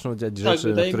tutaj się zaczną dziać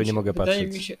rzeczy, na które nie mogę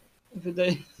patrzeć.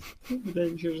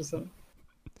 Wydaje mi się, że są.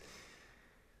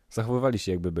 Zachowywali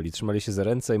się jakby byli. Trzymali się za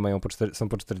ręce i są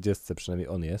po 40, przynajmniej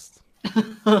on jest.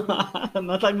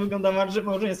 No tak wygląda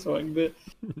małżeństwo. Jakby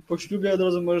po ślubie od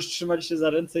razu możesz trzymać się za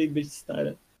ręce i być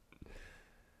stary.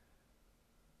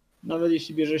 Nawet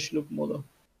jeśli bierzesz ślub młodo.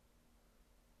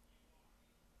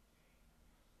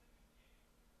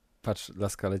 Patrz,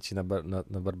 laska leci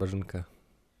na barbarzynkę.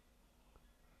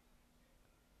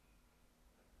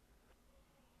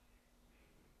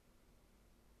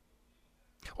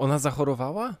 Ona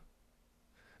zachorowała?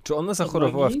 Czy ona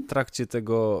zachorowała w trakcie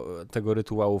tego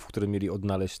rytuału, w którym mieli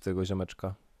odnaleźć tego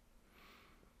ziomeczka?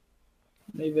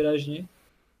 Najwyraźniej.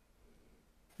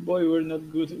 Boy, we're not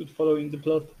good at following the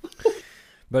plot.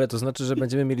 Bele, to znaczy, że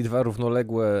będziemy mieli dwie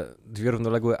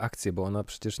równoległe akcje, bo ona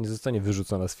przecież nie zostanie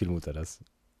wyrzucona z filmu teraz.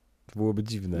 To byłoby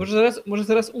dziwne. Może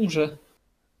zaraz umrze.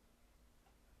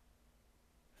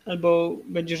 Albo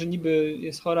będzie, że niby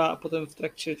jest chora, a potem w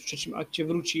trzecim akcie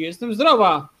wróci. Jestem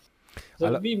zdrowa!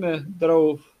 Zabijmy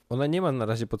drołów. Ona nie ma na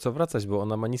razie po co wracać, bo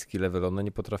ona ma niski level. Ona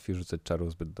nie potrafi rzucać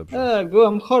czarów zbyt dobrze.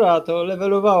 Byłam chora, to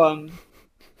levelowałam.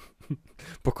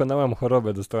 Pokonałam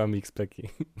chorobę, dostałam XP-ki.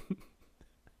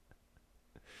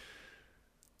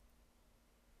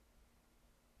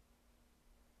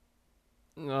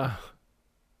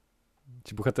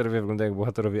 Ci bohaterowie wyglądają jak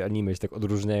bohaterowie anime, się tak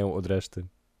odróżniają od reszty.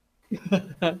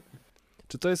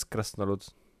 Czy to jest krasnolud?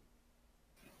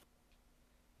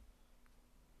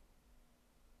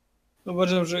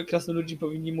 Uważam, że krasnoludzi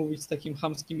powinni mówić z takim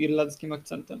chamskim irlandzkim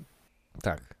akcentem.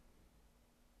 Tak.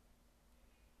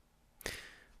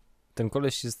 Ten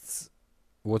koleś jest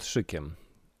łotrzykiem,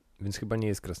 więc chyba nie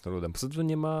jest krasnoludem. Poza tym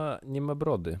nie ma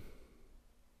brody.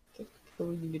 Tak,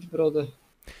 powinni mieć brodę.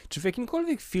 Czy w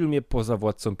jakimkolwiek filmie poza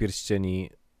Władcą Pierścieni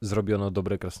zrobiono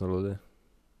dobre krasnoludy?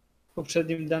 W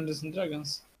poprzednim Dungeons and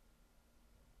Dragons.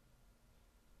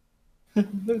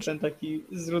 Był ten taki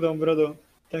z rudą brodą.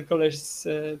 Ten koleś z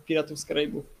Piratów z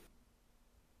Karaibów.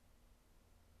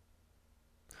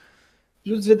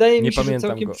 Plus wydaje mi się, że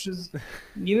całkiem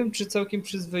nie wiem, czy całkiem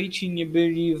przyzwoici nie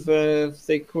byli w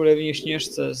tej Królewnie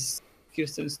Śnieżce z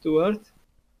Kirsten Stewart.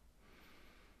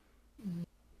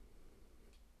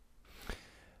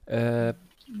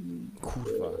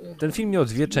 Kurwa. Ten film miał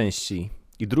 2 części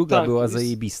i druga była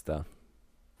zajebista.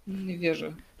 Nie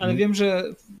wierzę. Ale wiem, że...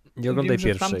 Nie oglądaj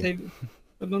pierwszej.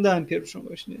 Oglądałem pierwszą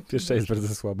właśnie. Pierwsza jest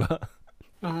bardzo słaba.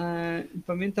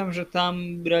 Pamiętam, że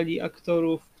tam brali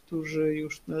aktorów, którzy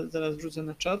już zaraz wrzucę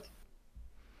na czat.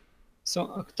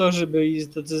 Są aktorzy, byli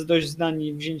dość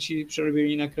znani, wzięci,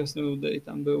 przerobili na krasnoludy i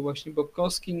tam był właśnie Bob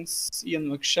Hoskins, Ian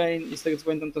McShane i z tego co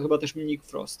pamiętam to chyba też Nick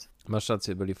Frost. Masz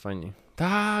rację, byli fajni.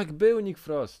 Tak, był Nick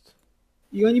Frost.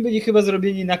 I oni byli chyba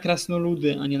zrobieni na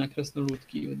krasnoludy, a nie na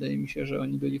krasnoludki. Wydaje mi się, że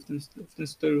oni byli w tym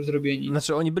stylu zrobieni.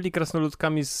 Znaczy oni byli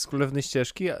krasnoludkami z Królewnej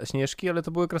Śnieżki, ale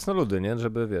to były krasnoludy, nie?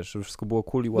 Żeby wiesz, żeby wszystko było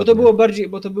cool i ładne.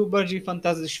 Bo to był bardziej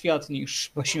fantasy świat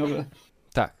niż baśniowy.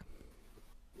 Tak.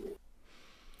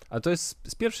 A to jest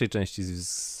z pierwszej części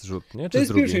zrzut, nie? Czy to jest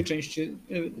z drugiej? pierwszej części.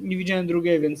 Nie widziałem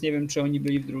drugiej, więc nie wiem, czy oni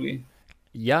byli w drugiej.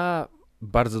 Ja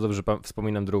bardzo dobrze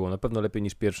wspominam drugą, na pewno lepiej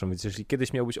niż pierwszą, więc jeśli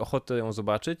kiedyś miałbyś ochotę ją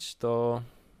zobaczyć, to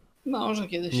Może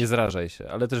kiedyś. Nie zrażaj się,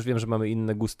 ale też wiem, że mamy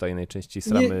inne gusta i najczęściej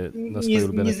sramy na swoje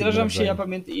ulubione nie filmy zrażam się,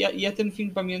 nawzajem. ja ten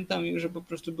film pamiętam, że po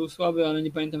prostu był słaby, ale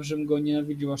nie pamiętam, żebym go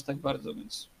nienawidził aż tak bardzo,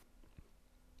 więc...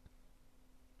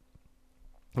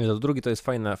 Nie, to drugi to jest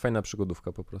fajna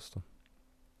przygodówka po prostu.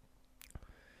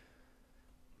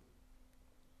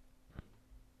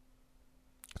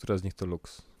 Która z nich to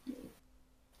Lux?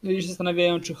 Ludzie się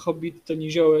zastanawiają, czy Hobbit to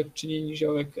niziołek, czy nie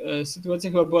niziołek.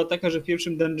 Sytuacja chyba była taka, że w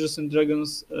pierwszym Dungeons and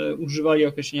Dragons używali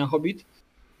określenia Hobbit,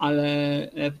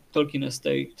 ale Tolkien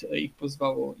Estate ich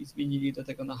pozwało i zmienili do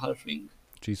tego na Halfling.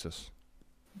 Jesus.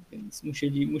 Więc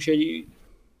musieli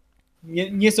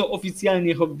nie są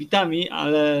oficjalnie hobbitami,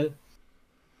 ale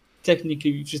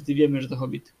technically wszyscy wiemy, że to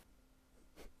hobbit.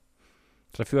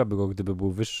 Trafiłaby go, gdyby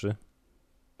był wyższy.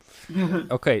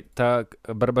 Okej, ta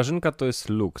barbarzynka to jest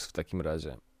Lux w takim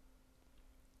razie.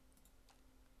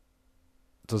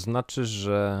 To znaczy,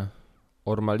 że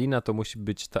Ormalina to musi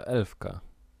być ta elfka.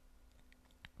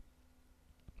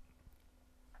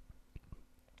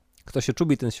 Kto się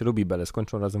czubi, ten się lubi, Bele.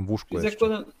 Skończą razem w łóżku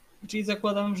jeszcze. Czyli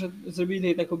zakładam, że zrobili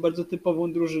tutaj taką bardzo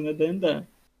typową drużynę D&D.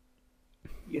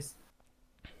 Jest.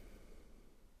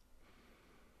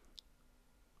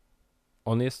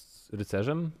 On jest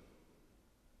rycerzem?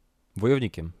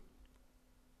 Wojownikiem.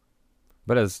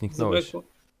 Bele, zniknąłeś.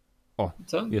 Zabrakło. O,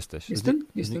 Co? jesteś. Jestem?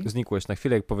 Znikłeś na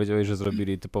chwilę, jak powiedziałeś, że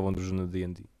zrobili typową drużynę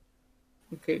D&D.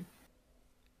 Okej.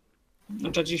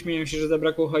 Na czacie śmieją się, że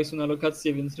zabrakło hajsu na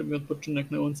lokację, więc robią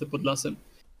odpoczynek na łące pod lasem.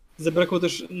 Zabrakło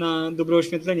też na dobre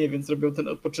oświetlenie, więc robią ten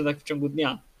odpoczynek w ciągu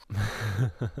dnia.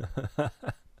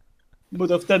 Bo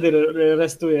to wtedy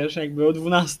restujesz jakby o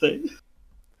 12.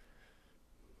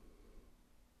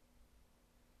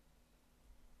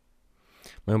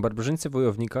 Mają barbarzyńcę,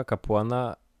 wojownika,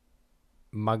 kapłana,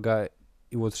 maga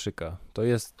i łotrzyka. To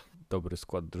jest dobry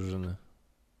skład drużyny.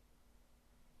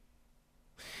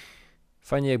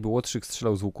 Fajnie, jakby łotrzyk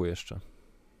strzelał z łuku jeszcze.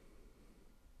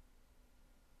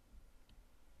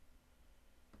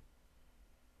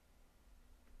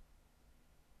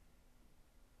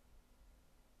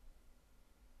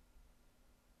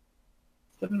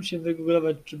 Staram się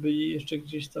wygooglować, czy byli jeszcze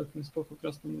gdzieś całkiem spoko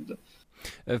krasnoludy.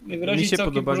 Mi się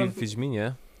podobali w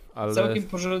Wiedźminie, ale... Całkiem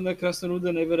porządne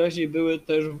krasnoludy najwyraźniej były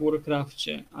też w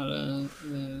Warcrafcie, ale...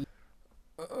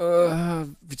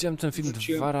 Widziałem ten film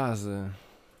Wrzuciłem. 2 razy.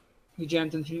 Widziałem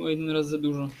ten film o jeden raz za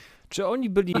dużo. Czy oni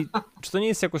byli... Czy to nie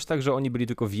jest jakoś tak, że oni byli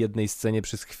tylko w jednej scenie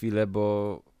przez chwilę,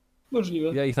 bo...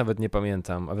 Możliwe. Ja ich nawet nie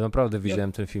pamiętam, ale naprawdę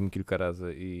widziałem ten film kilka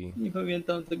razy i... Nie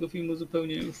pamiętam tego filmu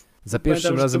zupełnie już. Za pierwszym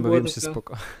Pamiętam, że razem to była bawiłem się taka-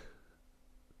 spoko.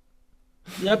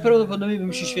 Ja prawdopodobnie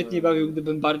bym się świetnie bawił,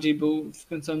 gdybym bardziej był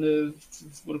wkręcony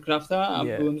w Warcrafta, a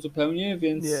Nie. byłem zupełnie,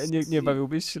 więc... Nie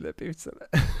bawiłbyś się lepiej wcale.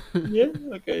 Nie?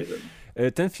 Okej.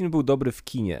 Ten film był dobry w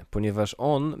kinie, ponieważ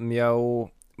on miał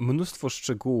mnóstwo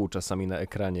szczegółów czasami na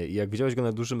ekranie i jak widziałeś go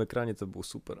na dużym ekranie, to było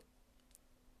super.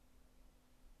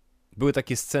 Były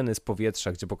takie sceny z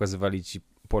powietrza, gdzie pokazywali ci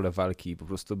pole walki i po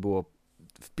prostu było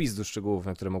wpis do szczegółów,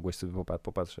 na które mogłeś sobie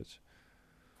popatrzeć.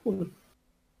 Cool.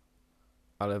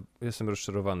 Ale jestem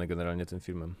rozczarowany generalnie tym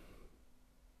filmem.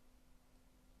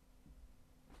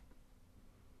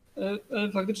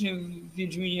 Ale faktycznie w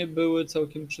Wiedźminie były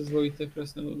całkiem przyzwoite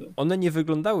krasnoludy. One nie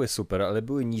wyglądały super, ale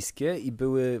były niskie i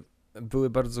były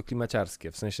bardzo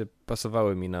klimaciarskie, w sensie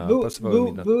pasowały mi na...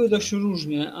 Były dość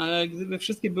różnie, ale gdyby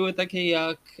wszystkie były takie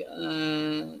jak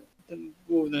ten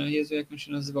główny, Jezu, jak on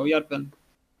się nazywał, Jarpen.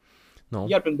 No.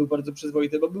 Jarpen był bardzo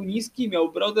przyzwoity, bo był niski,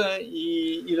 miał brodę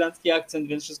i irlandzki akcent,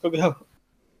 więc wszystko grało.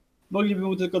 Mogliby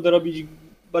mu tylko dorobić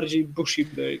bardziej bushy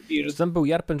beard. Czy tam był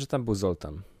Jarpen, czy tam był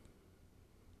Zoltan?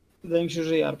 Wydaje mi się,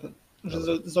 że Jarpen. Że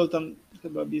Dobra. Zoltan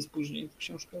chyba jest później w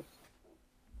książkach.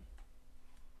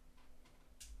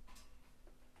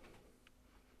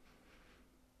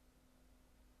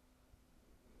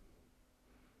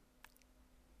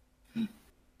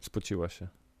 Spociła się.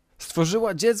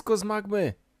 Stworzyła dziecko z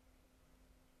magmy!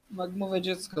 Magmowe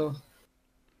dziecko.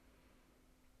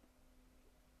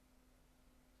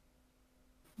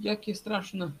 Jakie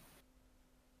straszne.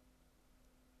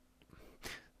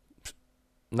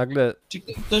 Nagle Czy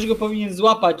ktoś go powinien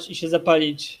złapać i się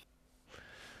zapalić?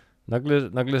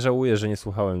 Nagle żałuję, że nie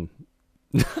słuchałem.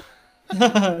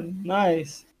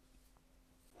 Nice.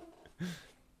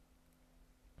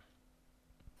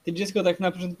 Ty dziecko tak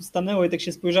na początku stanęło i tak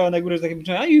się spojrzało na górę, że tak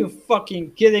myślałem, are you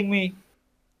fucking kidding me?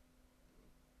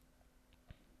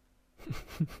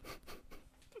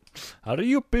 Are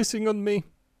you pissing on me?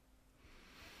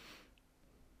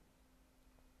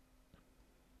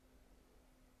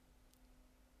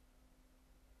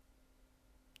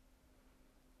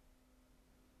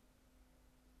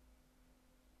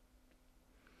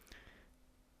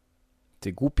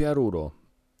 Ty głupia ruro.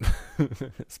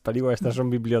 Spaliłaś naszą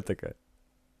bibliotekę.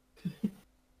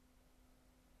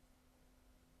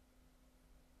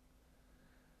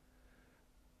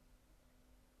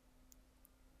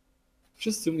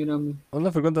 Wszyscy umieramy.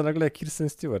 Ona wygląda nagle jak Kirsten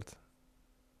Stewart.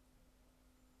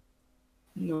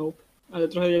 Nope. Ale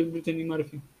trochę jak Brittany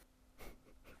Murphy.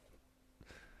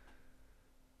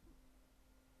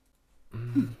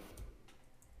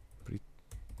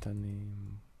 Brittany...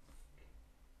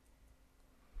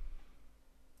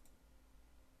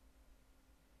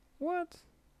 What?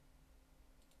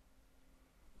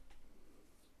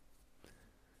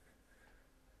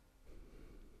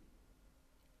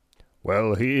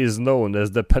 Well, he is known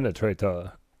as the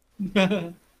Penetrator.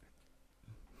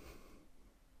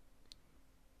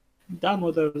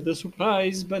 Damodar, the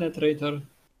surprise penetrator.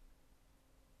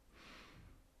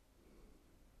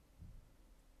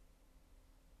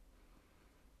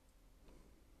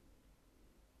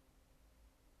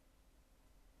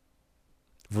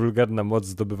 Wulgarna moc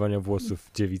zdobywania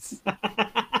włosów dziewic.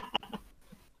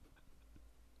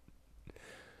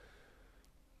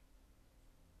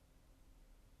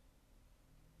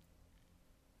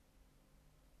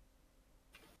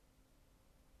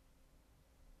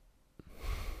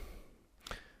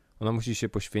 Ona musi się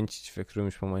poświęcić w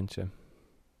którymś momencie.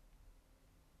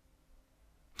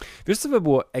 Wiesz, co by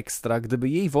było ekstra, gdyby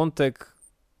jej wątek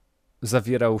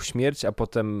zawierał śmierć, a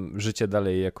potem życie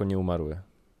dalej jako nieumarły?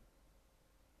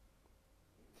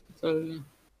 Totalnie.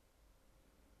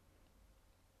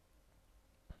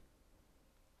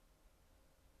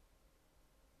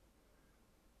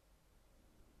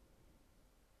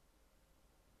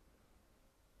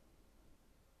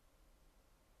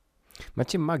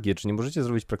 Macie magię, czy nie możecie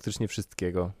zrobić praktycznie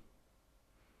wszystkiego?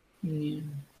 Nie.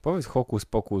 Powiedz hokus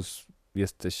pokus,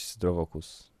 jesteś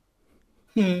zdrowokus.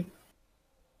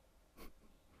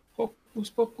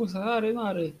 Hokus pokus, Harry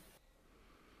Mary.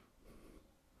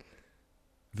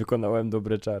 Wykonałem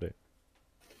dobre czary.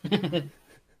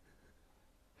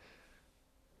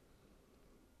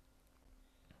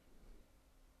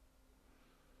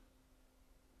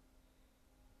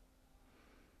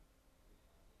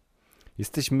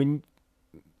 Jesteś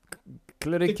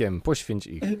klerykiem, poświęć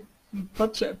ich.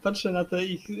 Patrzę na te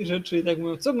ich rzeczy i tak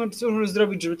mówię, co możemy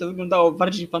zrobić, żeby to wyglądało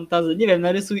bardziej fantazy? Nie wiem,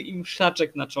 narysuj im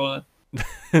szaczek na czole.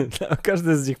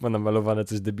 Każdy z nich ma namalowane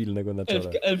coś debilnego na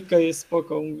czole. Elfka jest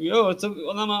spoko, mówi, o, co,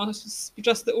 ona ma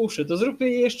spiczaste uszy, to zróbmy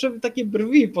jej jeszcze takie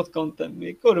brwi pod kątem.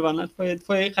 Mówię, kurwa,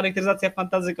 twoja charakteryzacja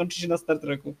fantazy kończy się na Star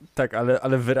Treku. Tak,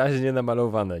 ale wyraźnie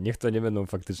namalowane. Niech to nie będą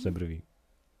faktyczne brwi.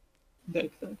 Tak.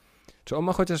 Czy on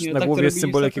ma chociaż Nie, na tak to głowie robili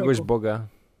symbol w Star jakiegoś Treku. boga?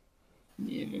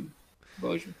 Nie wiem.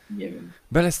 Boziu, nie wiem.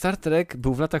 Bele Star Trek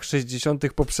był w latach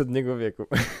 60. poprzedniego wieku.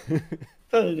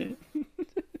 Totalnie.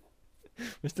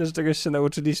 Myślę, że czegoś się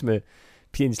nauczyliśmy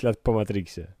 5 lat po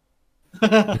Matrixie.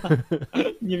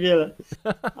 Niewiele.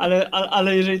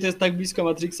 Ale jeżeli to jest tak blisko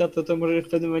Matrixa, to może w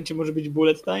pewnym momencie może być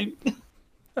bullet time.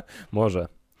 Może.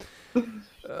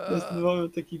 To jest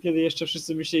moment taki, kiedy jeszcze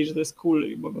wszyscy myśleli, że to jest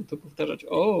cool i mogą to powtarzać.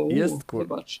 O, Jest cool.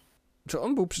 Zobacz. Czy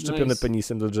on był przyczepiony Nice.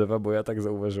 penisem do drzewa, bo ja tak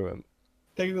zauważyłem.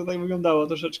 Tak to tak wyglądało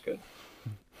troszeczkę.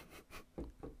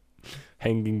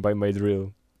 Hanging by my drill.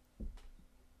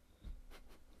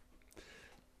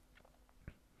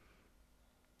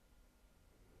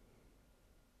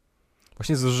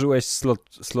 Właśnie zużyłeś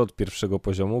slot pierwszego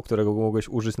poziomu, którego mogłeś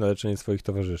użyć na leczenie swoich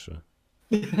towarzyszy.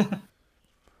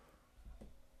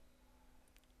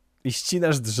 I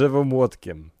ścinasz drzewo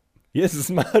młotkiem. Jezus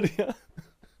Maria!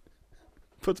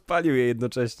 Podpalił je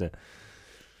jednocześnie.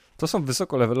 To są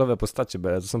wysokolevelowe postacie,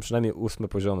 to są przynajmniej 8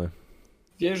 poziomy.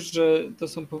 Wiesz, że to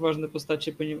są poważne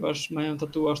postacie, ponieważ mają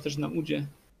tatuaż też na udzie.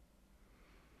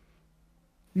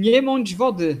 Nie mądź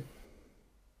wody!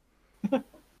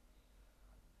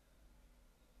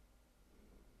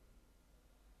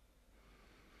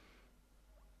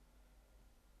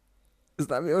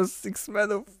 Znam ją z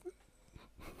X-Menów.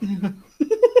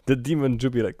 The Demon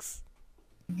Jubilex.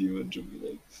 Demon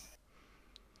Jubilex.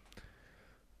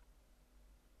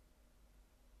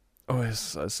 O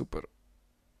Jezus, ale super.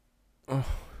 O.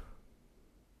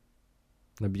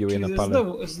 Nabiją je na Czyli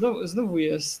pale. Znowu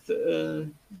jest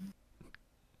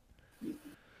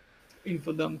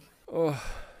infodump. O.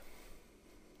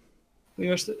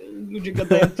 Ponieważ ludzie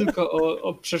gadają tylko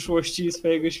o przeszłości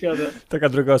swojego świata. Taka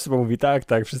druga osoba mówi,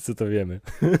 tak, wszyscy to wiemy.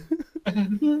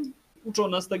 Uczą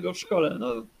nas tego w szkole.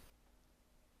 No,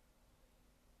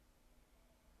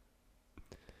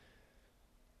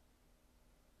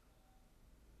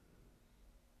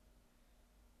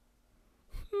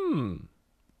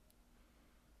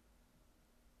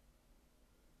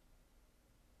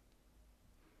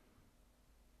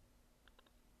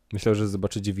 Myślał, że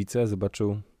zobaczy dziewicę, a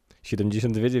zobaczył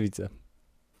 72 dziewice.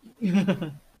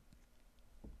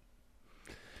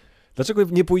 Dlaczego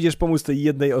nie pójdziesz pomóc tej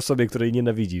jednej osobie, której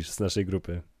nienawidzisz z naszej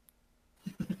grupy?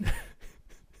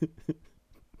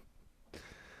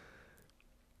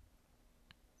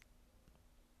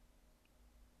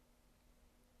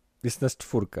 Jest nas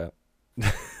 4.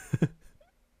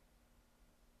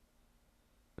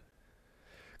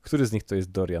 Który z nich to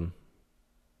jest Dorian?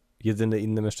 Jedyny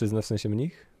inny mężczyzna, w sensie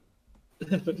mnich?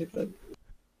 Pewnie tak.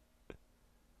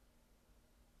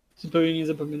 Zupełnie nie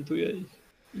zapamiętuję ich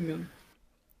imion.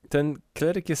 Ten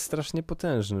kleryk jest strasznie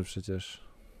potężny przecież.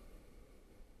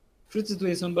 Wszyscy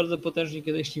tutaj są bardzo potężni,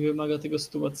 kiedy jeśli wymaga tego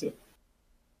sytuacja.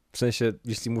 W sensie,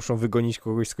 jeśli muszą wygonić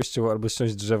kogoś z kościoła albo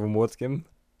ściąć drzewo młotkiem.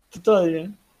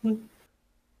 Totalnie.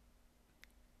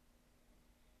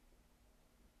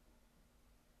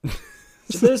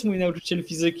 Czy to jest mój nauczyciel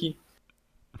fizyki?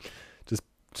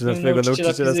 Czy na Miałem twojego nauczyciela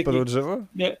nauczyciela fizyki. spadło drzewo?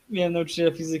 Miałem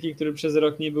nauczyciela fizyki, który przez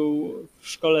rok nie był w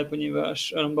szkole,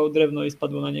 ponieważ rąbał drewno i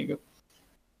spadło na niego.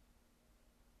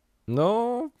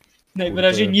 No,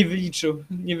 Najwyraźniej Kurde.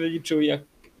 nie wyliczył jak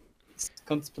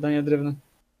skąd spadania drewna.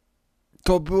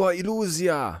 to była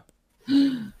iluzja!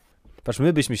 Patrz,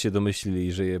 my byśmy się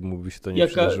domyślili, że mu by się to nie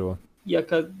przydarzyło.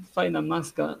 Jaka fajna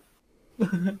maska.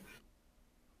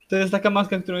 To jest taka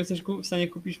maska, którą jesteś w stanie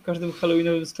kupić w każdym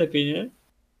halloweenowym sklepie, nie?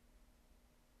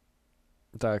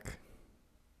 Tak.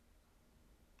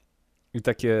 I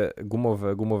takie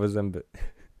gumowe zęby.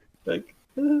 Tak.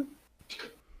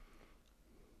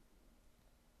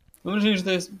 Mam wrażenie, że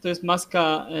to jest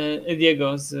maska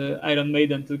Ediego z Iron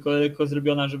Maiden, tylko lekko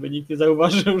zrobiona, żeby nikt nie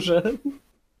zauważył, że...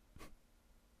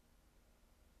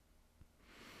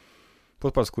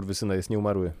 Podpal skurwysyna, jest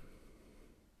nieumarły.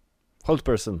 Hold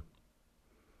person.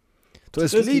 To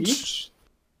jest To jest licz!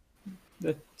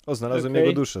 O, znalazłem Okej.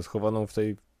 jego duszę schowaną w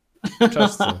tej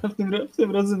czaszce. w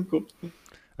tym rodzynku.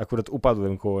 Akurat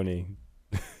upadłem koło niej.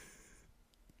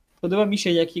 Podoba mi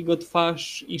się, jak jego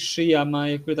twarz i szyja ma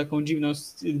jakby taką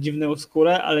dziwną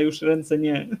skórę, ale już ręce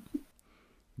nie.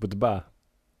 Bo dba.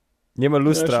 Nie ma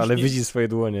lustra, Teraz już ale nie- widzi swoje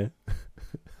dłonie.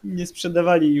 Nie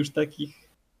sprzedawali już takich.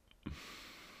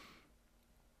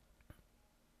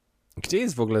 Gdzie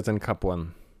jest w ogóle ten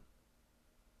kapłan?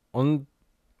 On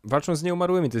walczą z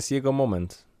nieumarłymi, to jest jego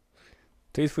moment.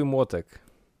 To jest twój młotek.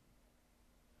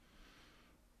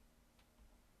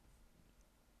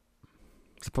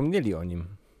 Zapomnieli o nim.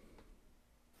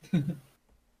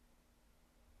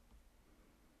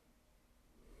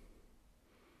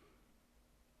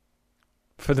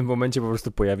 W pewnym momencie po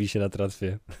prostu pojawi się na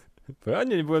tratwie. A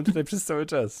nie byłem tutaj przez cały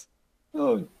czas.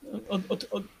 O,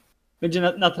 będzie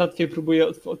na tratwie, próbuje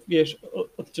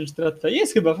odciąć tratwę.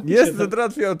 Jest chyba. faktycznie Jest tam. na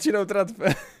tratwie, odcinał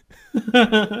tratwę.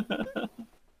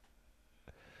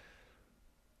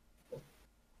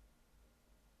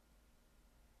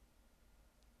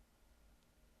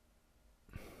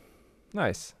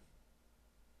 Nice.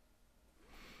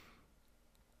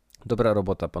 Dobra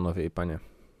robota, panowie i panie.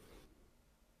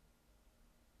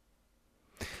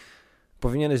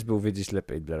 Powinieneś był wiedzieć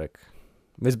lepiej, Blerek.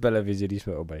 My z Bele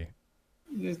wiedzieliśmy obaj.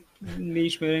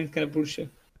 Mieliśmy rękę na pulsie.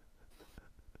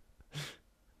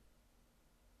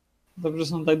 Dobrze,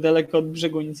 są tak daleko od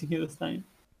brzegu, nic ich nie dostanie.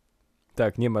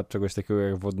 Tak, nie ma czegoś takiego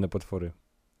jak wodne potwory.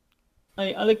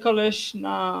 Ej, ale koleś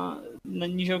na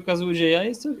niziołka złodzieja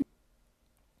jest całkiem...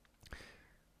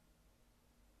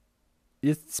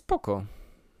 Jest spoko.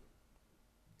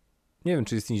 Nie wiem,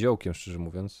 czy jest niziołkiem, szczerze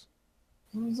mówiąc.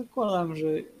 No, zakładam,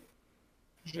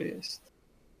 że jest.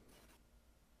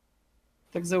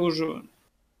 Tak założyłem.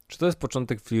 Czy to jest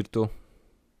początek flirtu?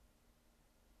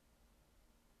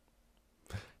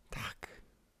 Tak.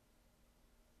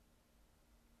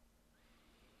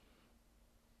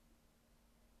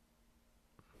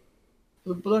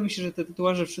 Podoba mi się, że te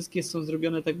tatuaże wszystkie są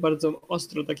zrobione tak bardzo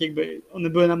ostro, tak jakby one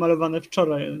były namalowane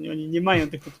wczoraj. Oni nie mają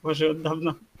tych tatuaży od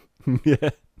dawna. Nie.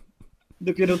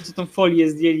 Dopiero co tą folię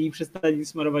zdjęli i przestali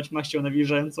smarować maścią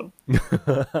nawilżającą.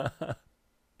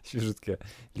 Świeżutkie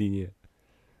linie.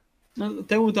 No,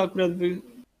 temu to akurat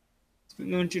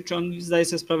no, czy on zdaje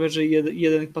sobie sprawę, że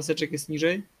jeden paseczek jest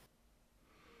niżej?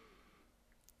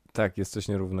 Tak, jest coś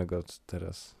nierównego od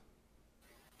teraz.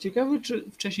 Ciekawe,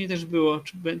 czy wcześniej też było,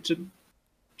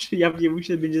 czy jawnie mu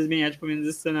się będzie zmieniać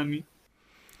pomiędzy scenami.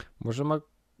 Może ma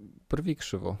brwi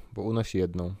krzywo, bo unosi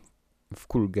jedną. W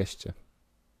cool geście.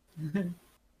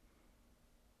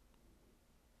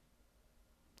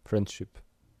 Friendship.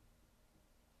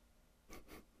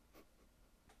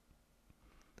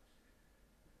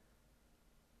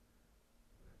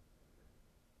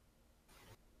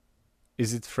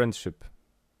 Is it friendship?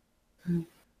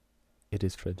 It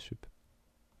is friendship.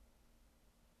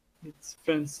 It's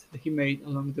friends that he made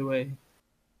along the way.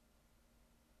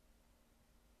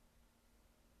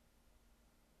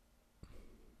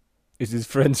 It is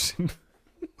friendship.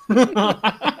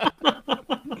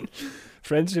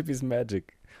 Friendship is magic.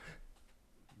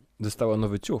 Dostała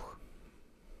nowy ciuch.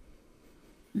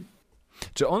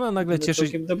 Czy ona nagle cieszy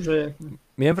się... Dobrze, jak...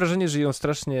 Miałem wrażenie, że ją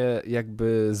strasznie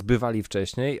jakby zbywali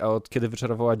wcześniej, a od kiedy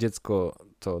wyczarowała dziecko,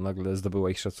 to nagle zdobyła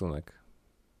ich szacunek.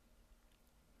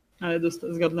 Ale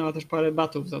zgarnęła też parę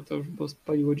batów za to, bo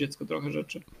spaliło dziecko trochę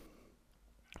rzeczy.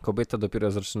 Kobieta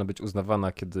dopiero zaczyna być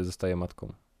uznawana, kiedy zostaje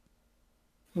matką.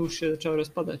 Już się zaczęła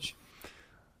rozpadać.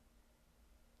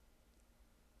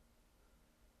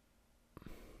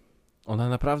 Ona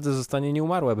naprawdę zostanie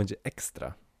nieumarła, będzie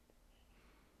ekstra.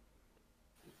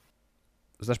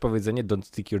 Znasz powiedzenie don't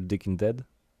stick your dick in dead?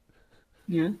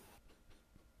 Nie?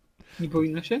 Nie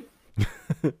powinno się?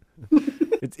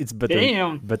 It's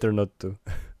better not to.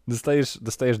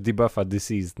 Dostajesz debuffa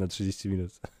deceased na 30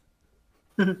 minut.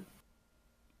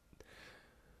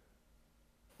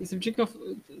 Jestem ciekaw,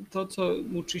 to co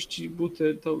mu czyści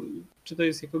buty, to czy to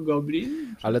jest jako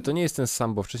goblin? Ale to nie jest ten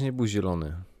sam, bo wcześniej był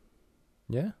zielony.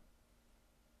 Nie?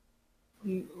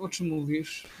 O czym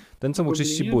mówisz? Ten, co mu Goblinie,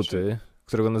 czyści buty,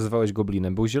 którego nazywałeś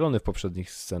goblinem, był zielony w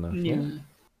poprzednich scenach. Nie.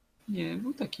 Nie,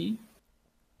 był taki.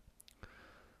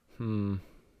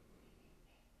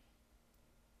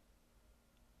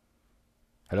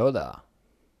 Hello da.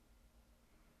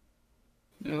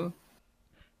 No.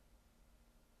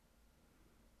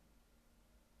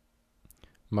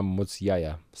 Mam moc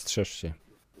jaja. Strzeż się.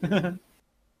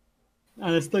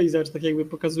 Ale stoi zobacz, tak jakby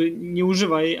pokazuje, nie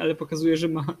używa jej, ale pokazuje, że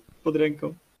ma pod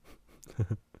ręką.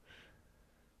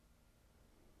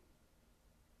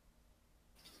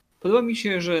 Podoba mi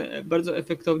się, że bardzo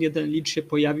efektownie ten licz się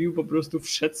pojawił, po prostu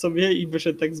wszedł sobie i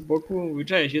wyszedł tak z boku. Mówi,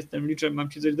 cześć, jestem liczem, mam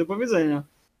ci coś do powiedzenia.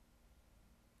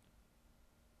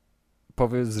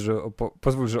 Powiedz, że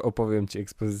pozwól, że opowiem ci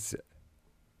ekspozycję.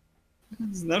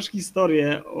 Znasz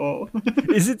historię o...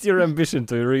 Is it your ambition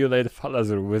to reunite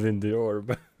Falazur within the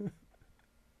orb?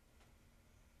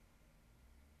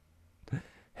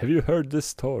 Have you heard this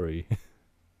story?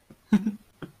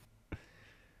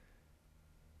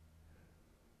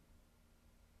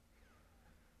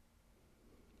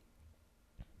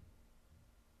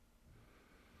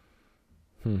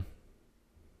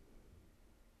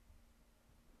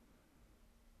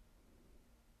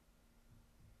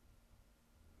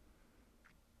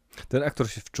 Ten aktor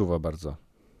się wczuwa bardzo.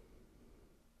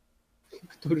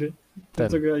 Który? Ten. Ten,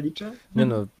 co gra licza? Nie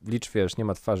no, licz wiesz, nie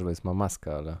ma twarzy, więc ma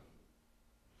maskę, ale...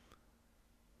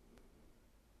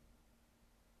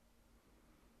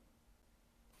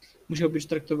 Musiał być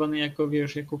traktowany jako,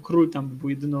 wiesz, jako król tam, był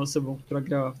jedyną osobą, która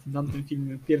grała w tym tamtym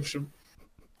filmie, pierwszym.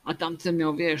 A tamten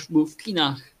miał, wiesz, był w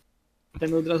kinach.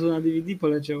 Ten od razu na DVD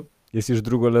poleciał. Jest już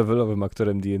drugolevelowym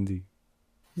aktorem D&D.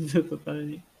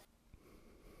 Totalnie.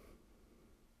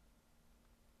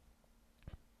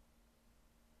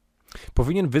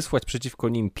 Powinien wysłać przeciwko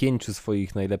nim 5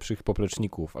 swoich najlepszych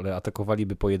popleczników, ale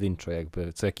atakowaliby pojedynczo,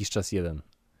 jakby co jakiś czas jeden.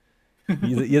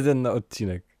 Jeden na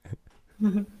odcinek.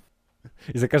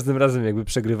 I za każdym razem jakby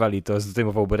przegrywali, to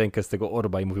zdejmowałby rękę z tego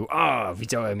orba i mówił: a,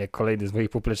 widziałem jak kolejny z moich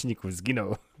popleczników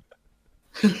zginął.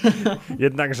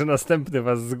 Jednakże następny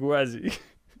was zgładzi.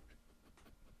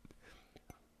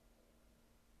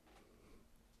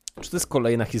 Czy to jest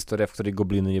kolejna historia, w której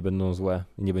gobliny nie będą złe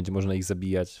i nie będzie można ich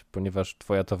zabijać, ponieważ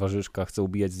twoja towarzyszka chce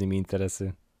ubijać z nimi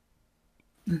interesy?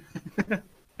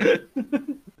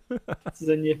 Co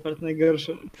za niefart,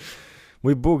 najgorsze.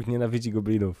 Mój Bóg nienawidzi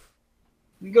goblinów.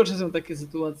 Najgorsze są takie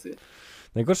sytuacje.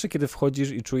 Najgorsze, kiedy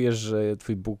wchodzisz i czujesz, że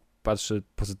twój Bóg patrzy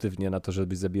pozytywnie na to,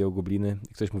 żebyś zabijał gobliny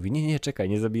i ktoś mówi: nie, czekaj,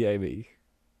 nie zabijajmy ich.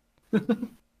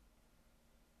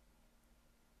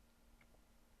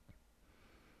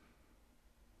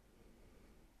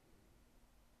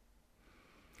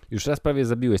 Już raz prawie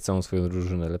zabiłeś całą swoją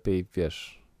drużynę. Lepiej,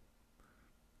 wiesz,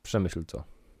 przemyśl to.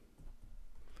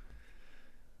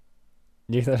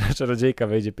 Niech nasza czarodziejka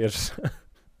wejdzie pierwsza.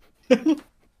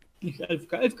 Niech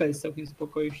Elfka jest całkiem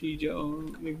spoko, jeśli idzie o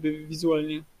jakby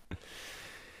wizualnie.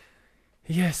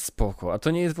 Jest spoko. A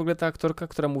to nie jest w ogóle ta aktorka,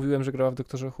 która mówiłem, że grała w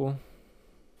Doktorze Who?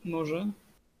 Może?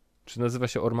 Czy nazywa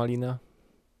się Ormalina?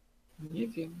 Nie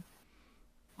wiem.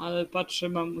 Ale patrzę,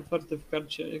 mam otwarte w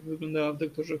karcie, jak wyglądała w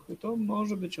Doktorze Who, to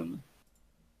może być ona.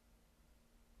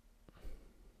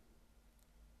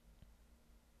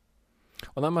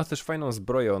 Ona ma też fajną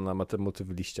zbroję, ona ma te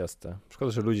motywy liściaste.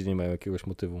 Szkoda, że ludzie nie mają jakiegoś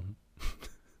motywu.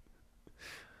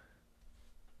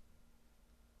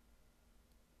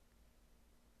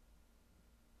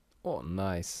 O,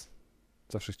 nice.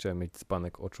 Zawsze chciałem mieć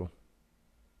dzbanek oczu.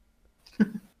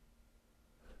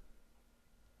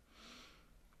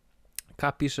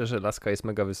 K pisze, że laska jest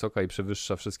mega wysoka i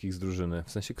przewyższa wszystkich z drużyny.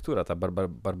 W sensie, która? Ta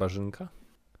barbarzynka?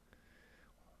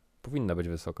 Powinna być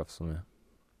wysoka w sumie.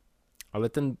 Ale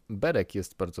ten Berek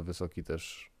jest bardzo wysoki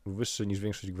też. Wyższy niż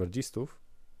większość gwardzistów.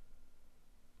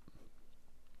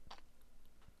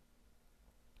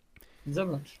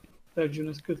 Zobacz,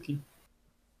 prawdziwe skrótki.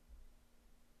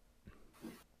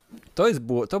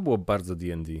 To było bardzo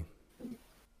D&D.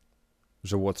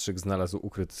 Że Łotrzyk znalazł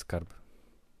ukryty skarb.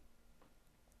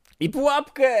 I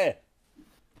pułapkę!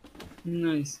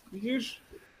 Nice. Widzisz?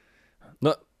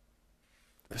 No,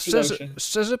 Przydał się.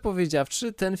 szczerze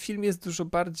powiedziawszy, ten film jest dużo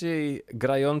bardziej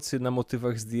grający na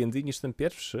motywach z D&D niż ten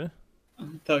pierwszy.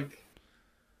 Tak.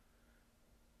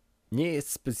 Nie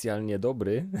jest specjalnie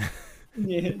dobry,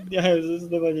 Nie,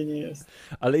 zdecydowanie nie jest.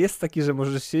 ale jest taki, że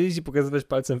możesz siedzieć i pokazywać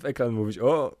palcem w ekran i mówić: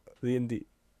 o, D&D.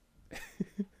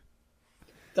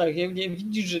 Tak, nie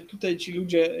widzisz, że tutaj ci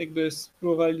ludzie jakby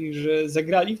spróbowali, że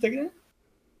zagrali w tę grę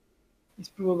i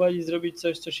spróbowali zrobić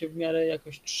coś, co się w miarę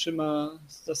jakoś trzyma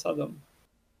z zasadą.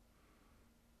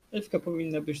 Elfka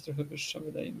powinna być trochę wyższa,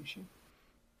 wydaje mi się.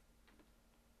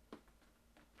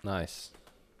 Nice.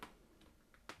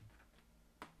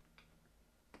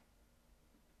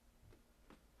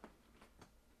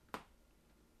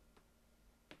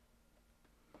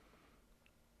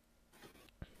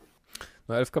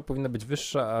 No, elfka powinna być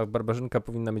wyższa, a barbarzynka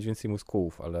powinna mieć więcej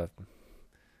muskułów, ale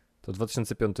to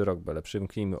 2005 rok, bele,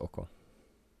 przymknijmy oko.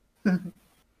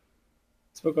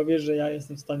 Spoko, wiesz, że ja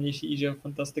jestem w stanie, jeśli idzie o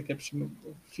fantastykę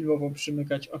filmową,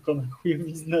 przymykać oko na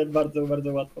chujowiznę bardzo,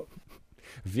 bardzo łatwo.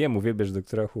 Wiem, uwielbiasz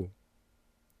Doktora Who.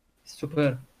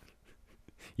 Super.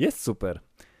 Jest super,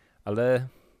 ale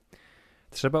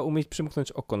trzeba umieć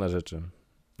przymknąć oko na rzeczy.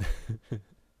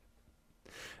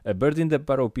 Bird in the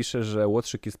Barrow pisze, że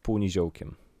Łotrzyk jest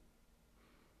półniziołkiem.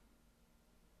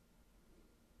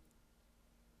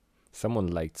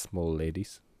 Someone liked small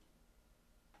ladies.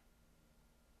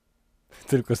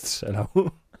 Tylko strzelał.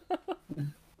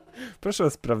 Proszę o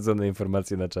sprawdzone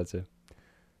informacje na czacie.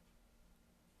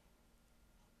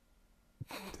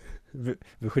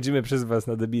 Wychodzimy przez was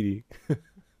na debili.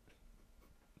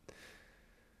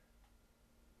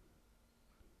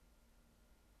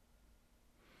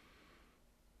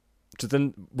 Czy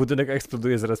ten budynek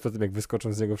eksploduje zaraz po tym, jak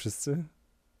wyskoczą z niego wszyscy?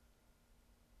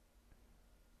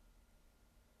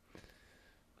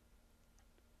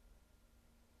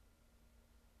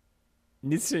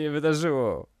 Nic się nie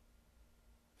wydarzyło.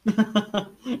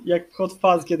 Jak Hot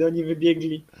Fuzz, kiedy oni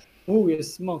wybiegli.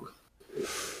 Jest smok.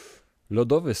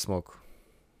 Lodowy smok.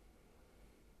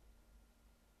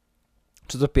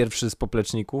 Czy to pierwszy z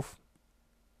popleczników?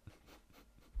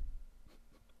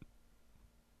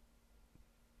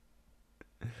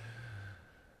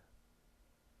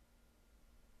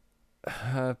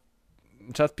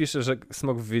 Czat pisze, że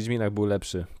smok w Wiedźminach był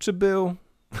lepszy. Czy był?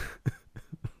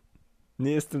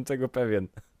 Nie jestem tego pewien.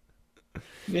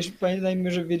 Wiesz,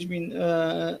 pamiętajmy, że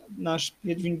nasz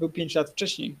Wiedźmin był 5 lat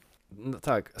wcześniej. No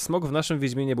tak, smok w naszym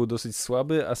Wiedźminie był dosyć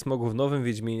słaby, a smok w nowym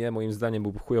Wiedźminie moim zdaniem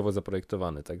był chujowo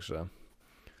zaprojektowany, także...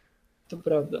 To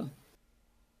prawda.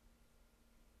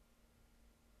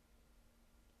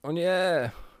 O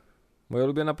nie! Moja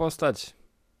ulubiona postać.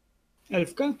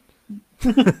 Elfka?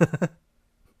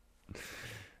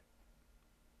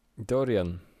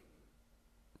 Dorian.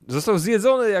 Został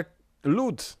zjedzony jak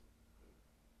lód.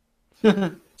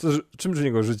 Czym w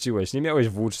niego rzuciłeś? Nie miałeś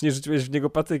włóczni, rzuciłeś w niego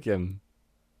patykiem.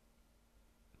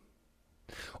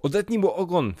 Odetnij mu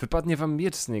ogon, wypadnie wam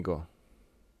miecz z niego.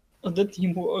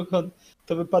 Odetnij mu ogon,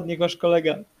 to wypadnie wasz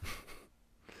kolega.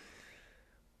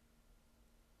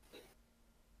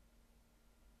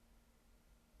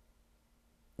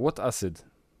 What acid?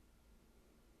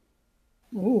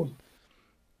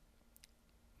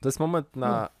 To jest moment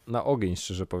na ogień,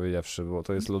 szczerze powiedziawszy, bo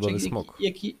to jest lodowy smok.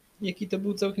 Jaki to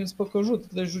był całkiem spoko rzut.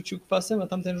 Ktoś rzucił kwasem, a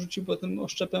tamten rzucił potem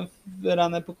oszczepem w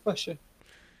ranę po kwasie.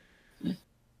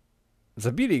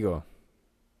 Zabili go.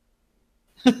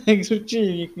 Jak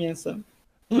rzucili w nich mięsem.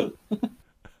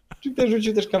 Czy ktoś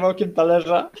rzucił też kawałkiem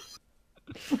talerza?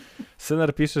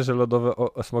 Synar pisze, że lodowe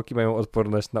smoki mają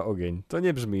odporność na ogień. To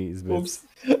nie brzmi zbyt. Ups.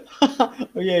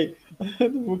 Ojej, to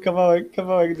był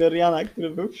kawałek Doriana, który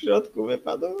był w środku,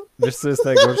 wypadł. Wiesz, co jest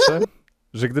najgorsze?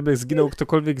 Że gdyby zginął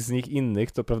ktokolwiek z nich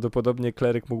innych, to prawdopodobnie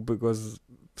kleryk mógłby go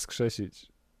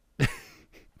wskrzesić.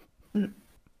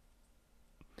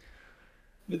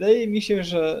 Wydaje mi się,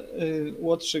 że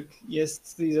Łotrzyk jest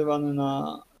stylizowany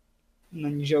na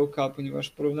niziołka, ponieważ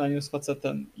w porównaniu z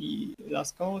facetem i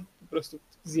laską po prostu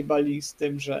zjebali z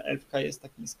tym, że elfka jest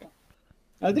tak niska.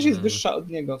 Ale też jest wyższa od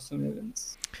niego w sumie,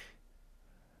 więc...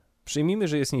 Przyjmijmy,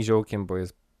 że jest niziołkiem, bo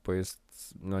jest,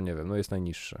 no nie wiem, no jest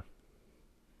najniższy.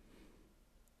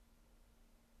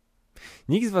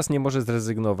 Nikt z was nie może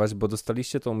zrezygnować, bo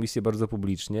dostaliście tą misję bardzo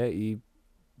publicznie i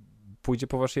pójdzie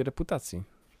po waszej reputacji.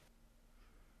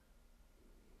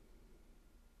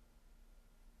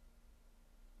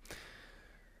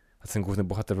 A ten główny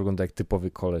bohater wygląda jak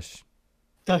typowy koleś.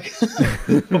 Tak,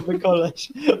 typowy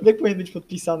koleś. Jak powinien być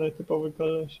podpisany typowy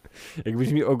koleś?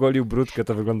 Jakbyś mi ogolił brudkę,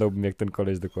 to wyglądałbym jak ten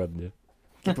koleś dokładnie.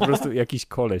 To po prostu jakiś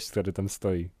koleś, który tam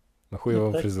stoi. Ma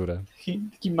chujową Tak. fryzurę.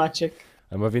 Taki Maciek.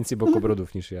 A ma więcej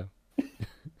bokobrodów niż ja.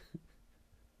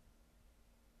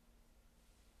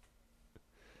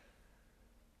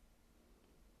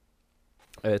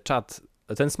 Czad.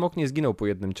 Ten smok nie zginął po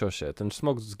jednym ciosie. Ten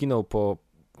smok zginął po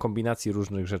kombinacji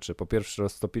różnych rzeczy. Po pierwsze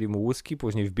roztopili mu łuski,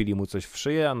 później wbili mu coś w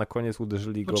szyję, a na koniec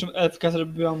uderzyli Po go... czym Ewka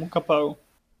zrobiła mu kapał.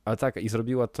 A tak, i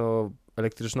zrobiła to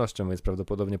elektrycznością, więc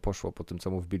prawdopodobnie poszło po tym,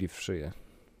 co mu wbili w szyję.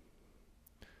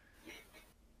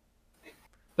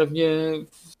 Pewnie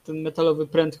w ten metalowy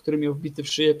pręt, który miał wbity w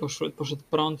szyję, poszedł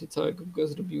prąd i całego go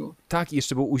zrobiło. Tak, i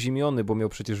jeszcze był uziemiony, bo miał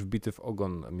przecież wbity w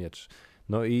ogon miecz.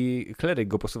 No i kleryk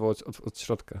go posuwał od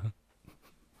środka.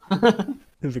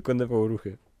 Wykonywał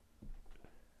ruchy.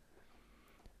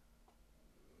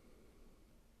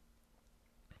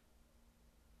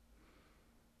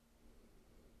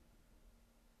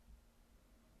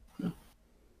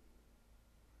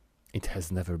 It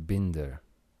has never been there.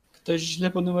 Ktoś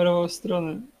źle ponumerował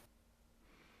stronę.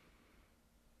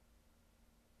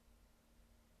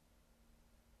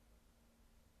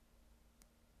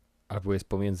 Albo jest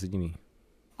pomiędzy nimi.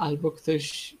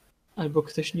 Albo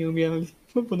ktoś nie umiał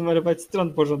ponumerować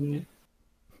stron porządnie.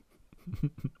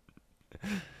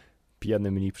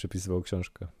 Pijany mnich przepisywał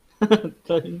książkę.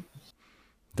 Tak.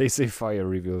 They say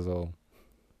fire reveals all.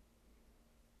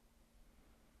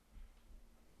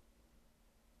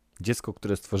 Dziecko,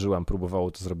 które stworzyłam,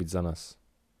 próbowało to zrobić za nas.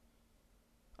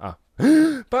 A.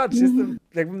 Patrz, jestem,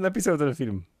 jakbym napisał ten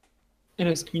film.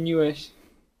 Rozkminiłeś.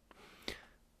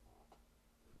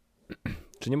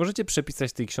 Czy nie możecie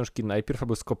przepisać tej książki najpierw,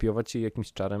 albo skopiować jej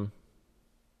jakimś czarem?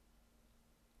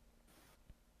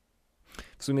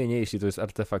 W sumie nie, jeśli to jest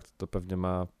artefakt, to pewnie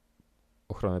ma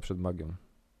ochronę przed magią.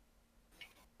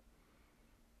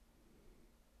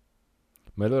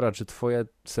 Melora, czy twoje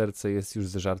serce jest już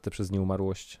zeżarte przez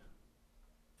nieumarłość?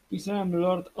 Pisałem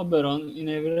Lord Oberon i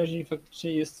najwyraźniej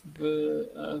faktycznie jest w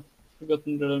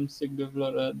Forgotten Realms, jakby w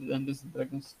lore Dungeons and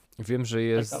Dragons. Wiem, że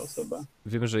jest. Taka osoba.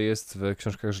 Wiem, że jest w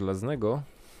książkach Żelaznego.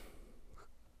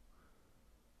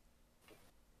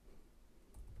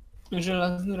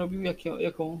 Żelazny robił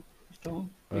jaką? Tą?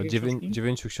 Jakie książki?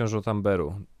 9 książąt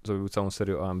Amberu. Zrobił całą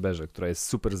serię o Amberze, która jest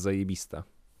super zajebista.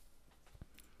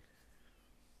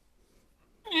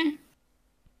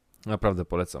 Naprawdę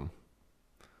polecam.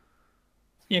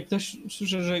 Jak ktoś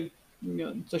słyszy, że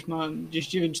coś ma gdzieś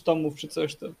 9 tomów czy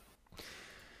coś, to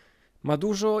Ma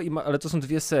dużo, ale to są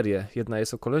dwie serie. Jedna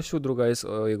jest o kolesiu, druga jest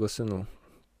o jego synu.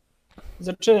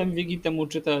 zacząłem wieki temu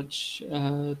czytać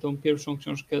tą pierwszą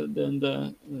książkę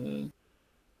D&D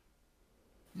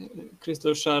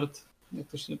Crystal Shard, jak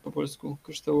to się po polsku,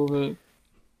 kryształowy.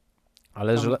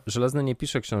 Ale Tam. Żelazny nie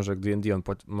pisze książek D&D, on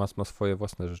ma swoje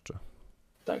własne rzeczy.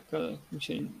 Tak, ale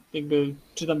dzisiaj jakby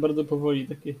czytam bardzo powoli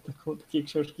takie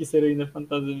książki seryjne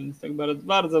fantasy, więc tak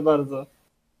bardzo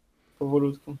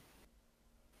powolutku.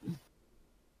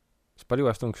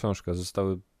 Spaliłaś tą książkę,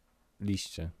 zostały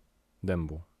liście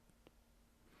dębu.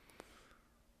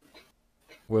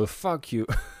 Well, fuck you.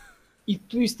 I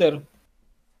Twister.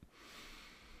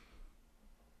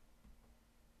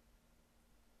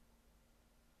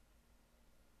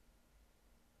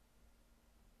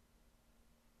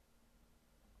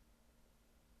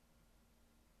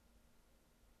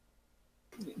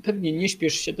 Pewnie nie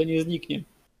śpiesz się, to nie zniknie.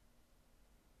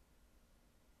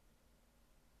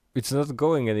 It's not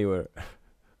going anywhere.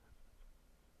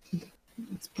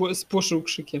 Spłoszył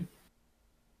krzykiem.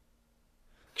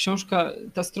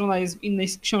 Ta strona jest w innej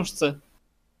książce.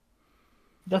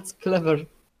 That's clever.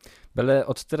 Bele,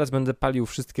 od teraz będę palił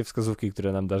wszystkie wskazówki,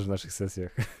 które nam dasz w naszych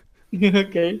sesjach.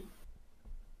 Okej.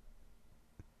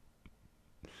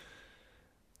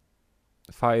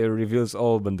 Fire reveals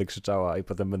all, będę krzyczała i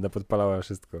potem będę podpalała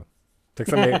wszystko. Tak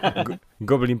samo jak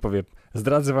Goblin powie,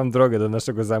 zdradzę wam drogę do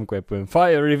naszego zamku, ja powiem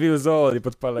Fire reveals all i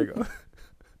podpalę go.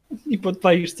 I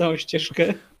podpalisz całą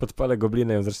ścieżkę. Podpalę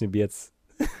Goblina i on zacznie biec.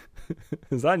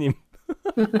 Za nim.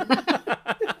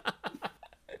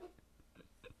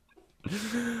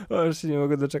 O, już się nie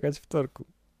mogę doczekać wtorku.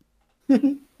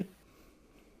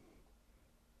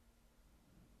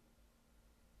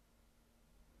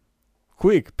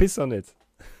 Quick, piss on it.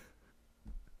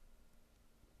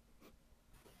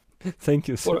 Thank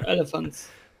you, sir. For elephants.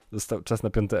 Został czas na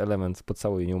 5. element.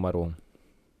 Pocałuj nieumarłą.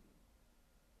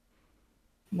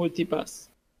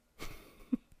 Multipass.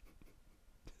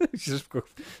 się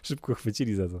szybko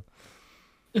chwycili za to.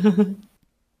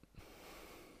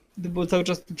 To było cały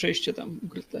czas tu przejście tam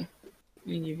ukryte.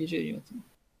 I nie wiedzieli o tym.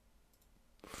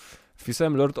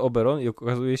 Wpisałem Lord Oberon i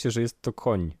okazuje się, że jest to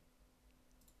koń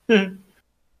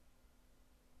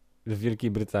w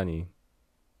Wielkiej Brytanii.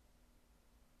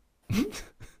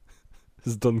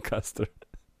 Z Doncaster.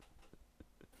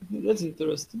 That's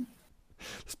interesting.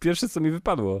 To jest pierwsze, co mi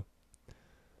wypadło.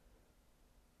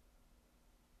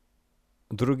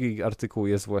 Drugi artykuł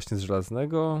jest właśnie z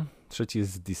Żelaznego. Trzeci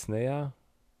jest z Disneya.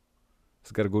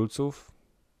 Z Gargulców.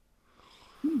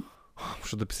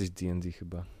 Muszę dopisać D&D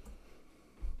chyba.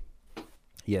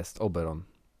 Jest, Oberon.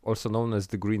 Also known as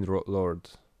the Green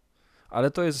Lord.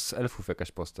 Ale to jest z elfów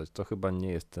jakaś postać. To chyba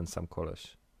nie jest ten sam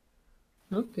koleś.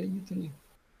 Okej, nie to nie.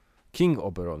 King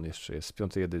Oberon jeszcze jest z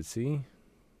 5. edycji.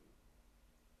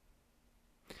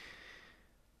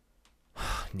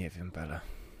 Nie wiem, Bele.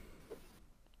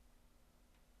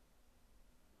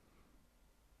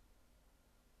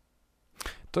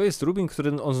 To jest rubin,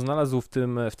 który on znalazł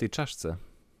w tej czaszce.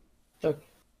 Tak.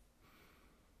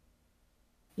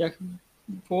 Jak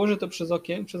położę to przez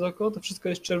oko, to wszystko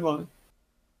jest czerwone.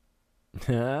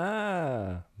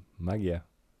 Magia.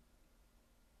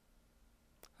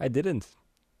 I didn't.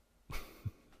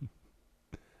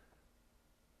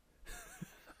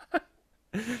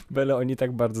 Bele, oni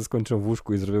tak bardzo skończą w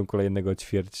łóżku i zrobią kolejnego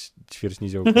ćwierć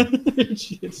niziołka.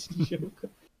 Ćwierć niziołka.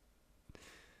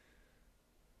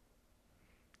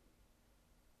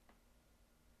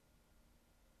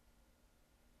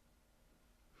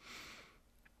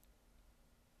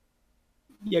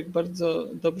 Jak bardzo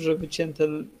dobrze wycięte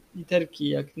literki,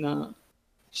 jak na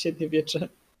średniowiecze.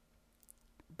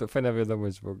 To fajna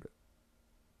wiadomość w ogóle.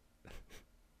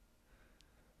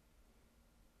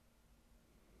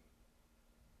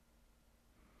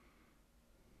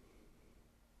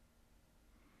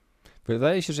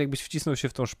 Wydaje się, że jakbyś wcisnął się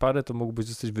w tą szparę, to mógłbyś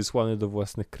zostać wysłany do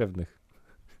własnych krewnych.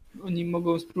 Oni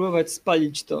mogą spróbować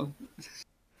spalić to.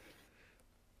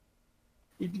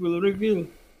 It will reveal.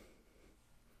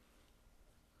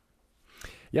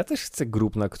 Ja też chcę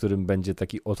grób, na którym będzie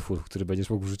taki otwór, w który będziesz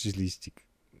mógł wrzucić liścik.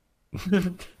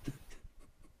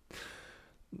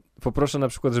 Poproszę na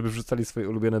przykład, żeby wrzucali swoje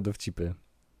ulubione dowcipy.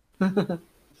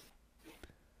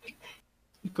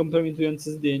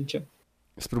 Kompromitujące zdjęcia.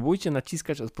 Spróbujcie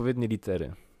naciskać odpowiednie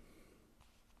litery.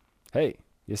 Hej,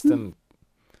 jestem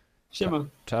Siema.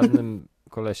 czarnym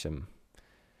kolesiem.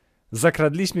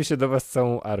 Zakradliśmy się do was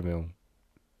całą armią.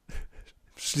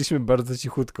 Przyszliśmy bardzo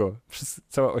cichutko.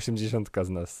 Cała 80 z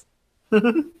nas.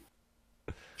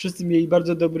 Wszyscy mieli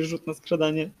bardzo dobry rzut na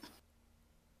skradanie.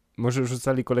 Może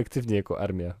rzucali kolektywnie jako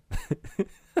armia.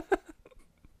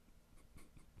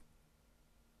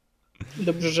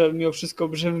 Dobrze, że mimo wszystko,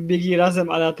 że wybiegli razem,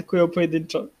 ale atakują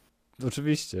pojedynczo.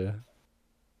 Oczywiście.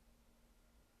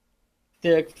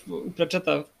 Tak jak u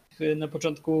Pratchetta na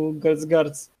początku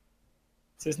Guards,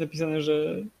 co jest napisane,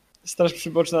 że Straż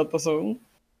Przyboczna to są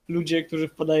ludzie, którzy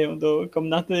wpadają do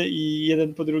komnaty i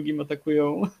jeden po drugim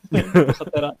atakują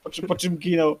bohatera, po czym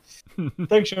giną.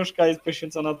 Ta książka jest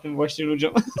poświęcona tym właśnie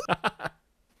ludziom.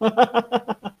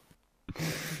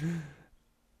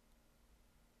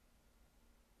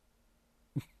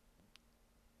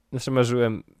 Znaczy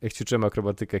marzyłem, jak ćwiczyłem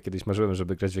akrobatykę, kiedyś marzyłem,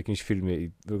 żeby grać w jakimś filmie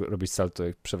i robić salto,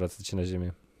 jak przewracać się na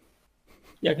ziemię.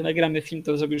 Jak nagramy film,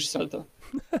 to zrobisz salto.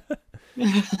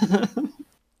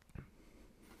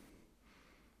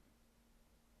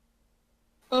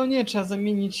 O nie, trzeba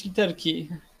zamienić literki.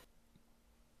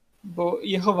 Bo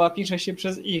Jehowa pisze się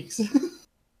przez X.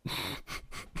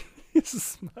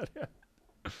 Jezus Maria.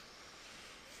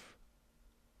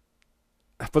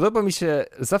 Podoba mi się,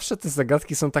 zawsze te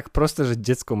zagadki są tak proste, że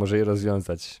dziecko może je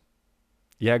rozwiązać.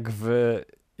 Jak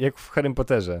w Harrym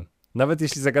Potterze. Nawet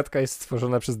jeśli zagadka jest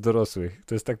stworzona przez dorosłych,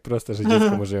 to jest tak proste, że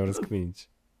dziecko może ją rozkminić.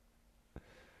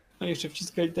 No jeszcze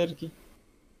wciska literki.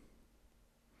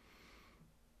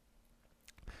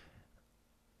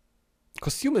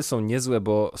 Kostiumy są niezłe,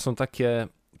 bo są takie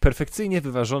perfekcyjnie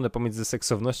wyważone pomiędzy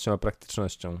seksownością a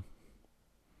praktycznością.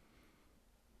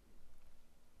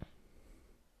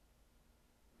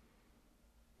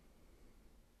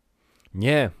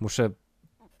 Nie, muszę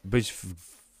być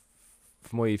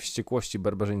w mojej wściekłości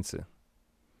barbarzyńcy.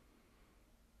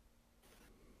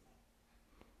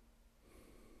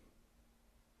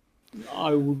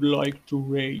 I would like to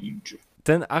rage.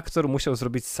 Ten aktor musiał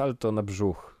zrobić salto na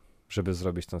brzuch, żeby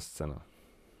zrobić tę scenę.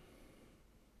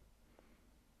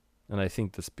 And I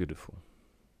think that's beautiful.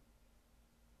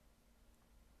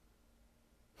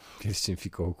 Pierścień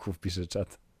fikołków, pisze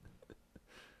czat.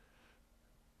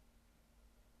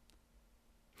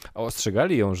 A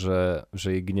ostrzegali ją, że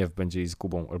jej gniew będzie jej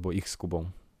zgubą, albo ich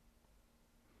zgubą.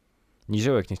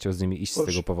 Niziołek nie chciał z nimi iść z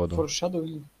tego powodu.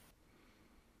 Foreshadowing.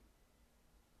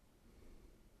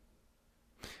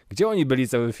 Gdzie oni byli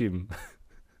cały film?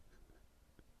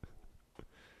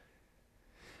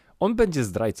 On będzie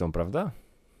zdrajcą, prawda?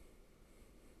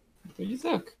 To nie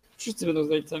tak. Wszyscy będą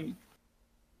zdrajcami.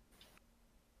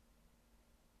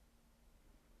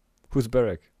 Who's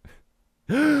Berek?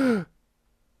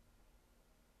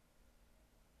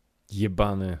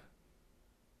 Jebany.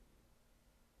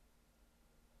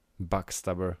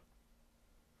 Backstabber.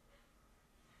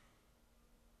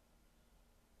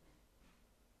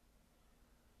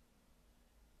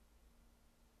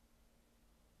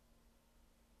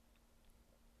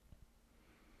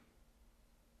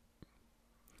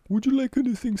 Would you like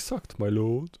anything sucked, my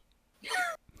lord?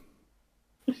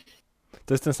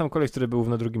 To jest ten sam koleś, który był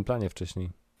na drugim planie wcześniej.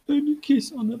 Any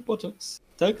kiss on the buttocks.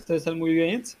 Tak? To jest ten mój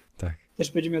ulubieniec? Tak.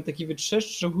 Też będzie miał taki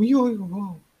wytrzeszcz, że ujoj,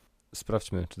 wow.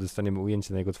 Sprawdźmy, czy dostaniemy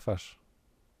ujęcie na jego twarz.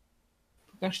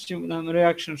 Pokażcie nam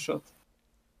reaction shot.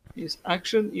 Jest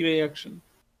action i reaction.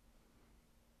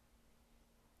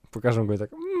 Pokażę go i tak.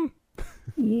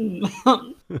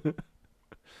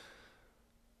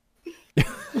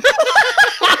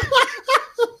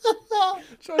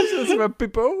 Czy on się nazywa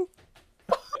Pipo?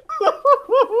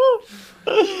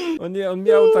 O nie, on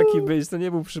miał taki być, to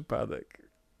nie był przypadek.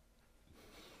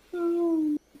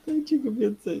 Dajcie go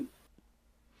więcej.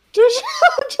 Cześć,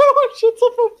 czemu on się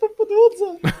cofał po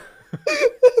podłodze?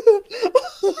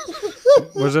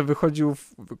 Może wychodził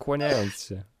kłaniając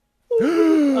się.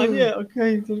 A nie,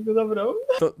 okej, ktoś go zabrał.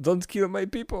 Don't kill my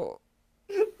people.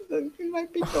 My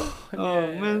Pico. O,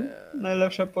 man,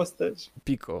 najlepsza postać.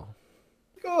 Pico.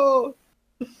 Go!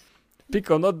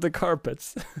 Pico, not the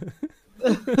carpets.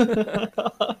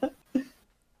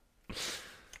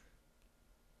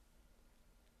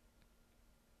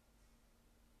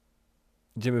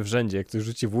 Idziemy w rzędzie, jak ktoś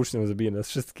rzuci włócznią, zabije nas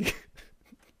wszystkich.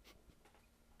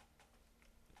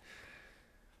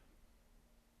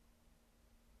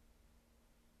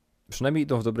 Przynajmniej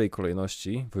idą w dobrej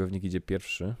kolejności. Wojownik idzie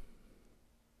pierwszy.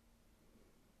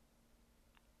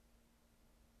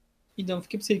 Idą w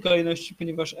kiepskiej kolejności,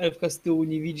 ponieważ elfka z tyłu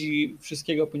nie widzi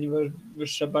wszystkiego, ponieważ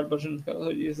wyższa barbarzynka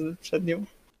jest przed nią.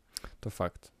 To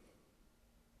fakt.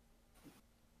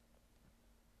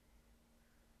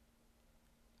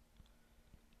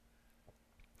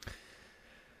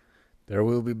 There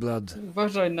will be blood.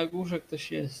 Uważaj, na górze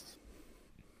ktoś jest.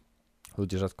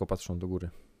 Ludzie rzadko patrzą do góry.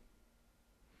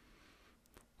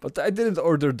 But I didn't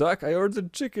order duck, I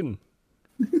ordered chicken.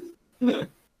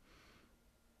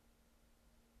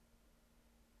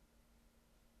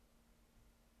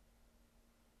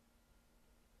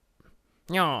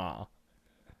 No.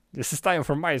 This is time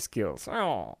for my skills.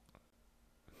 No.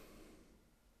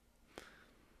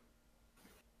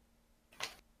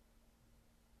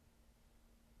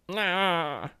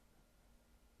 No.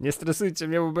 Nie stresujcie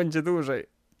mnie, bo będzie dłużej.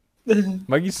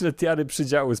 Magiczne tiary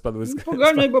przydziały spadły z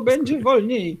Pogadaj, bo będzie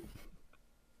wolniej.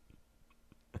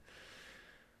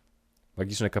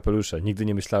 Magiczne kapelusze. Nigdy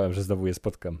nie myślałem, że znowu je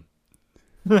spotkam.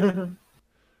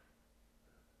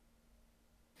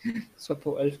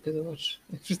 Złapał elfkę, zobacz.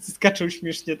 Jak wszyscy skaczą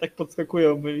śmiesznie, tak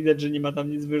podskakują, bo widać, że nie ma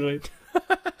tam nic wyżej.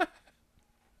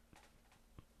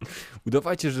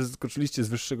 Udawajcie, że skoczyliście z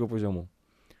wyższego poziomu.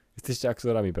 Jesteście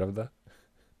aktorami, prawda?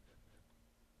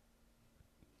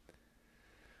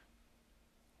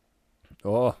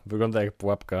 O, wygląda jak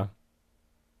pułapka.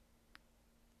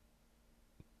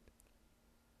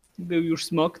 Był już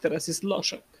smok, teraz jest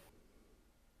loszek.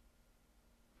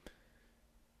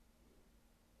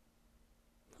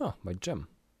 O, my gem.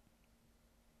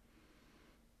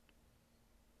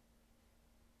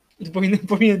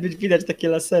 Powinien być widać takie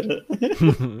lasery.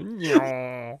 Nie.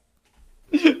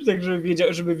 Tak,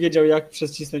 żeby wiedział, jak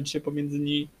przecisnąć się pomiędzy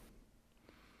nimi.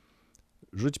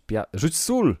 Rzuć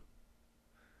sól!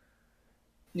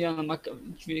 Ja mam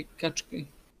dwie kaczki.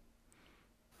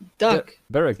 Tak.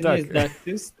 Berek, To tak. nie jest tak, to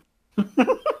jest...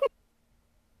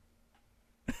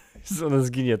 Ona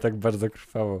zginie tak bardzo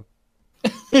krwawo.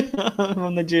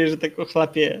 Mam nadzieję, że tak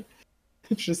ochlapie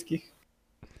wszystkich.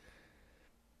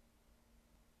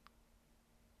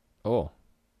 O.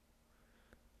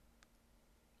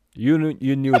 You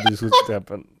knew this would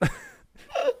happen.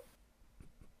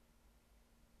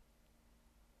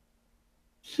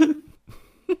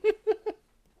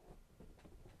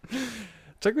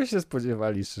 Czego się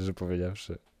spodziewali, szczerze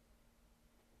powiedziawszy?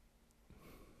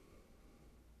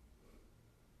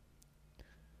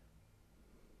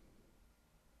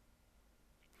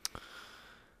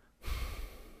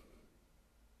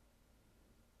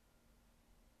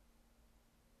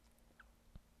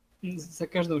 Za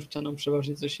każdą ścianą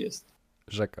przeważnie coś jest.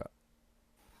 Rzeka.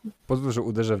 Pozwól, że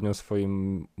uderzę w nią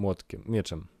swoim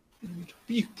mieczem.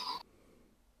 Pich.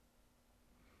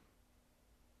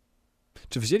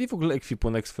 Czy wzięli w ogóle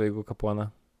ekwipunek swojego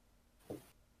kapłana?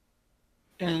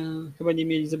 Chyba nie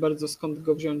mieli za bardzo skąd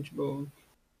go wziąć, bo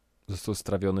Został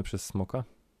strawiony przez smoka?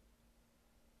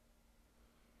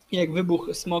 jak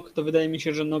wybuchł smok, to wydaje mi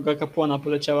się, że noga kapłana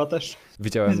poleciała też.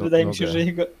 Widziałem Więc wydaje mi nogę. się, że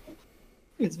jego...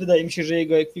 Więc wydaje mi się, że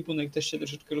jego ekwipunek też się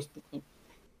troszeczkę rozpuknął.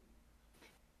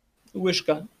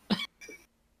 Łyżka.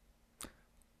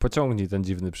 Pociągnij ten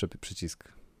dziwny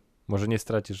przycisk. Może nie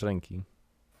stracisz ręki.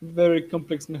 Very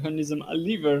complex mechanism. A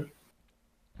lever.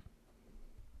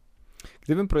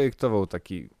 Gdybym projektował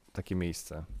takie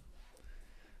miejsce,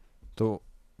 to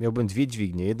miałbym dwie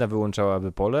dźwignie. Jedna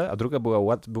wyłączałaby pole, a druga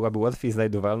byłaby łatwiej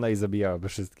znajdowalna i zabijałaby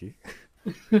wszystkich.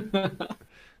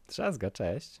 Trzazga,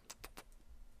 cześć.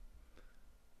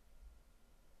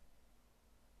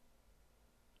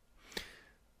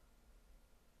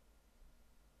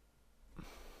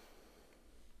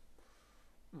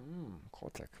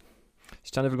 Kotek.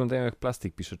 Ściany wyglądają jak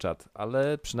plastik, pisze czat,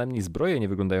 ale przynajmniej zbroje nie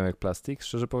wyglądają jak plastik.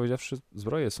 Szczerze powiedziawszy,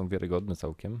 zbroje są wiarygodne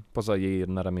całkiem, poza jej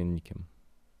naramiennikiem.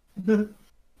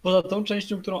 Poza tą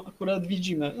częścią, którą akurat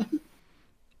widzimy.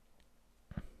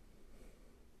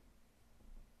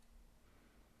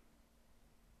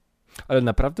 Ale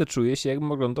naprawdę czuję się,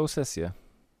 jakbym oglądał sesję.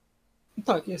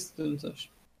 Tak, jest w tym coś.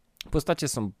 Postacie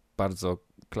są bardzo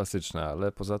klasyczne,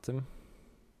 ale poza tym...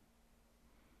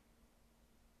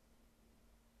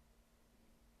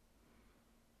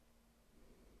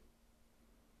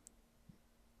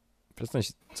 Przestań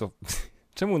się... Co?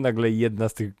 Czemu nagle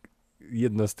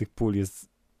jedna z tych pól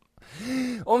jest...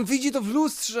 On widzi to w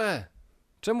lustrze!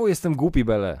 Czemu jestem głupi,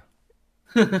 Bele?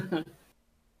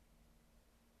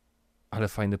 Ale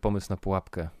fajny pomysł na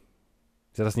pułapkę.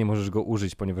 Zaraz nie możesz go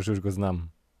użyć, ponieważ już go znam.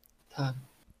 Tak.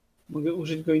 Mogę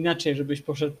użyć go inaczej, żebyś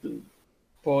poszedł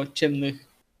po ciemnych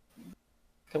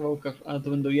kawałkach, a to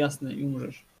będą jasne i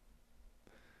umrzesz.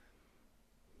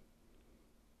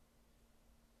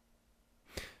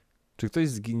 Czy ktoś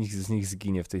z nich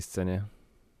zginie w tej scenie?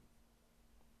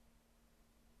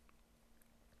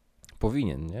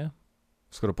 Powinien, nie?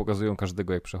 Skoro pokazują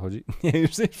każdego, jak przechodzi. Nie,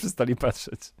 już nie przestali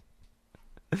patrzeć.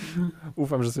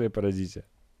 Ufam, że sobie poradzicie.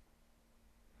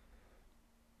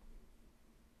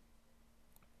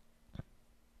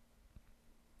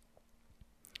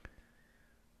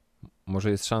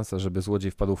 Może jest szansa, żeby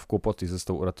złodziej wpadł w kłopoty i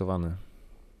został uratowany.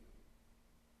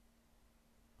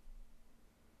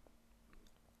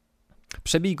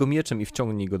 Przebij go mieczem i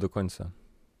wciągnij go do końca.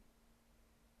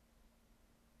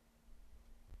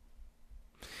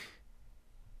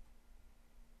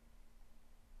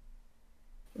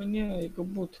 O nie, jego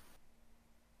but.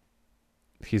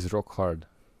 He's rock hard.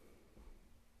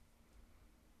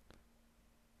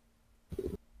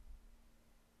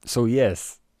 So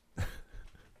yes.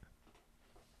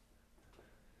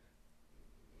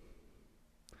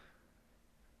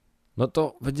 No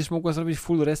to będziesz mogła zrobić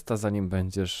full resta, zanim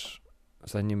będziesz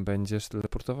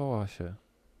teleportowała się.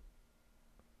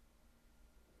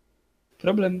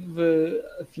 Problem w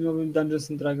filmowym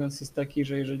Dungeons and Dragons jest taki,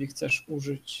 że jeżeli chcesz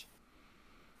użyć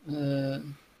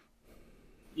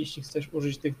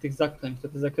tych zaklęć, to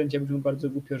te zaklęcia brzmią bardzo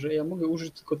głupio, że ja mogę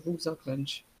użyć tylko 2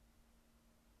 zaklęć.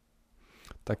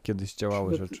 Tak kiedyś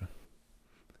działały rzeczy.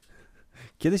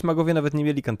 Kiedyś magowie nawet nie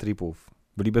mieli cantripów.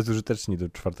 Byli bezużyteczni do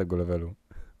 4. levelu.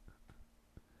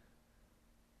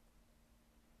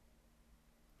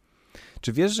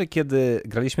 Czy wiesz, że kiedy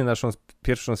graliśmy naszą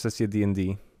pierwszą sesję D&D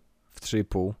w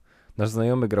 3,5, nasz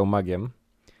znajomy grał magiem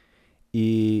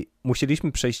i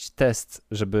musieliśmy przejść test,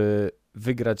 żeby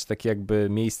wygrać takie jakby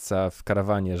miejsca w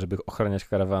karawanie, żeby ochraniać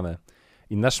karawanę.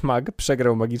 I nasz mag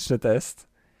przegrał magiczny test,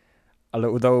 ale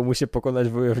udało mu się pokonać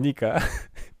wojownika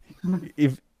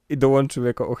i dołączył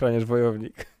jako ochraniacz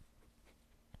wojownik.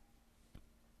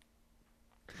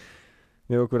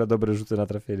 Miał akurat dobre rzuty na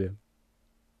trafienie.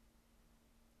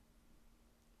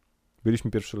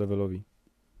 Byliśmy pierwszolevelowi.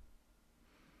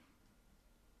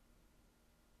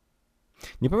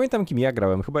 Nie pamiętam, kim ja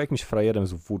grałem. Chyba jakimś frajerem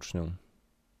z włócznią.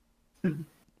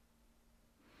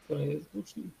 To jest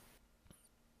włócznią.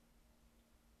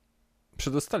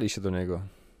 Przedostali się do niego.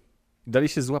 Dali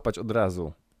się złapać od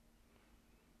razu.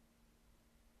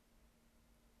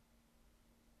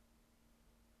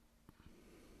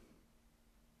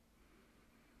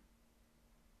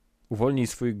 Uwolnij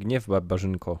swój gniew,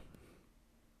 Barzynko.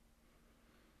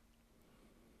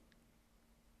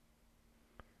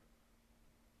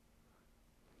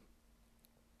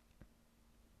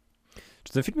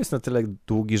 Czy ten film jest na tyle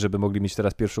długi, żeby mogli mieć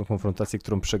teraz pierwszą konfrontację,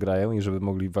 którą przegrają i żeby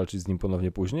mogli walczyć z nim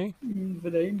ponownie później?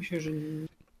 Wydaje mi się, że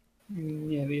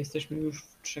nie, jesteśmy już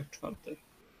w 3/4.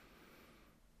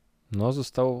 No,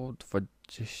 zostało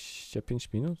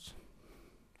 25 minut.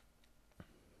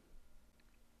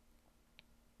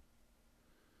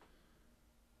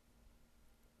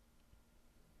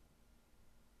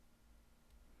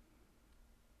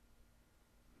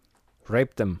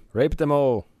 Rape them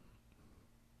all.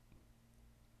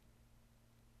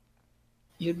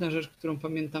 Jedna rzecz, którą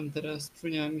pamiętam teraz,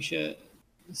 przypomniała mi się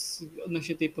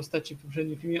odnośnie tej postaci w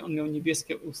poprzednim filmie, on miał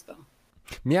niebieskie usta.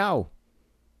 Miał!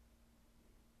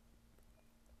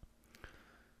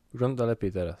 Wygląda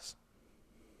lepiej teraz.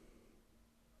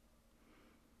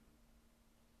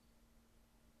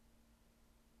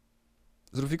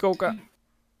 Zrób fikołka.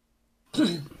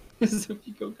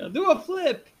 Zofikołka. Do a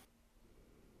flip!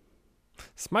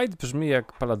 Smite brzmi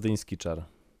jak paladyński czar.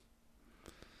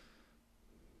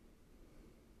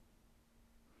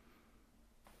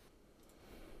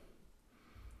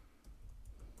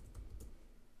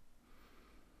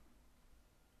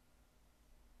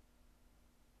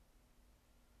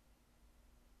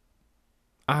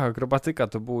 A, akrobatyka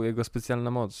to była jego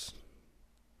specjalna moc.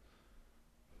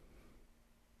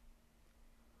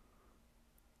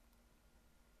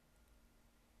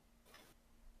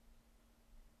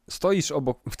 Stoisz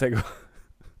obok tego.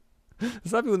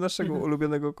 Zabił naszego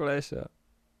ulubionego kolesia.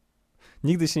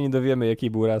 Nigdy się nie dowiemy,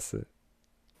 jakiej był rasy.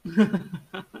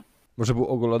 Może był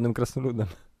ogolonym krasnoludem.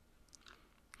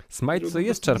 Smite to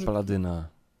jest czar paladyna.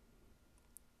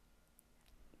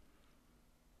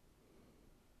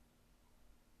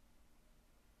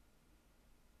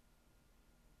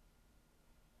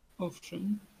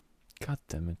 Owszem. God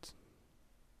damn it.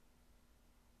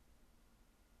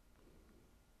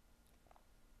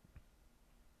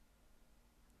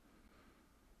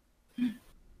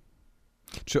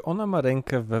 Czy ona ma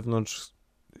rękę wewnątrz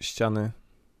ściany?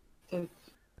 Tak.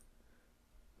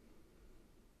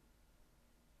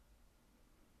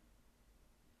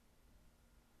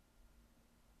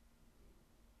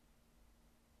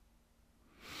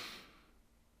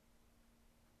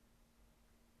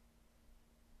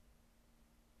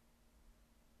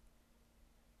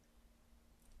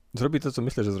 Zrobi to, co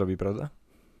myślę, że zrobi, prawda?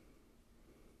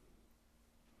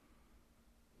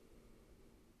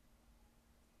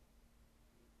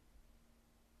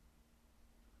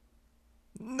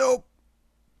 No.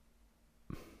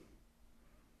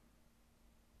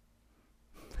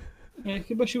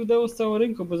 Chyba się udało z całą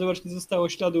ręką, bo zobacz, nie zostało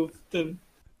śladów w tym.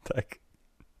 Tak.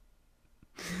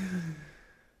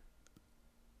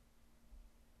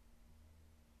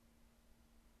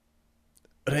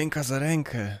 Ręka za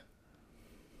rękę.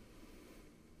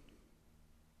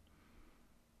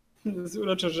 To jest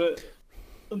urocze, że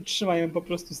trzymają po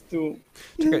prostu z tyłu.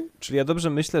 Czekaj, czyli ja dobrze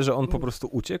myślę, że on po prostu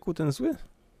uciekł, ten zły?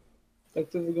 Tak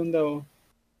to wyglądało.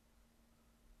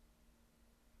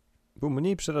 Był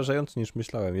mniej przerażający niż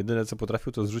myślałem. Jedyne, co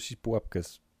potrafił, to zrzucić pułapkę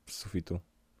z sufitu.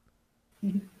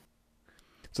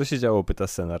 Co się działo, pyta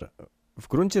Senar. W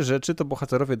gruncie rzeczy to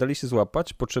bohaterowie dali się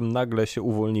złapać, po czym nagle się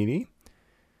uwolnili,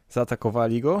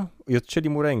 zaatakowali go i odcięli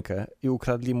mu rękę i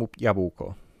ukradli mu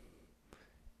jabłko.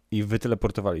 I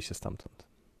wyteleportowali się stamtąd.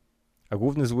 A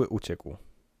główny zły uciekł.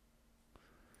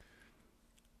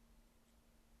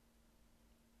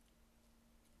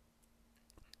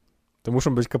 To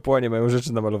muszą być kapłani, mają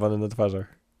rzeczy namalowane na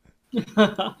twarzach.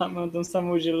 Mam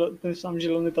ten sam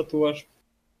zielony tatuaż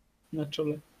na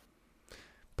czole.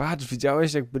 Patrz,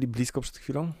 widziałeś, jak byli blisko przed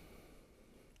chwilą?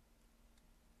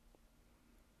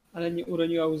 Ale nie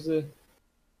uroniła łzy.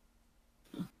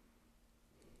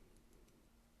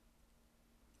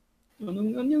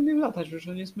 On nie umie latać, wiesz,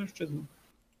 on jest mężczyzną.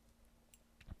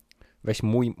 Weź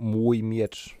mój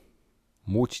miecz.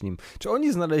 Młóć nim. Czy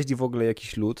oni znaleźli w ogóle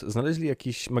jakiś lód? Znaleźli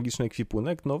jakiś magiczny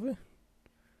ekwipunek nowy?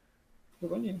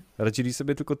 Chyba nie. Radzili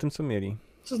sobie tylko tym, co mieli.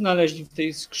 Co znaleźli w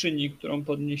tej skrzyni, którą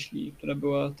podnieśli, która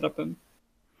była trapem?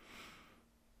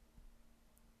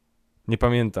 Nie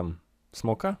pamiętam.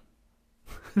 Smoka?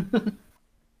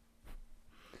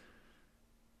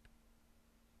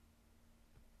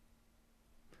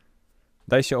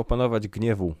 Daj się opanować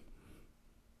gniewu.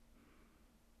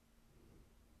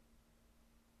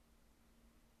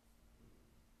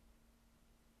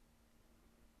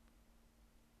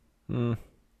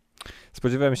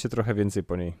 Spodziewałem się trochę więcej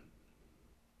po niej.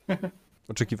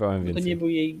 Oczekiwałem To więcej. nie był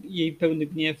jej pełny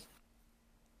gniew.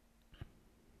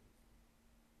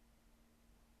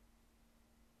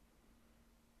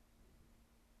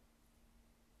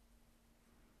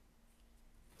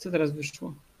 Co teraz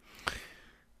wyszło?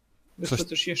 Wyszło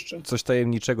coś jeszcze. Coś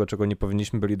tajemniczego, czego nie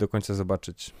powinniśmy byli do końca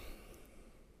zobaczyć.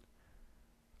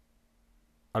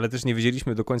 Ale też nie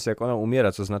wiedzieliśmy do końca, jak ona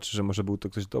umiera, co znaczy, że może był to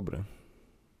ktoś dobry.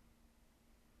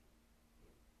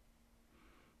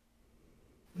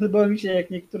 Podobało mi się, jak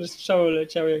niektóre strzały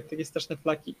leciały, jak takie straszne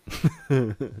flaki.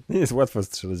 Nie jest łatwo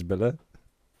strzelać bele.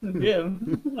 Wiem,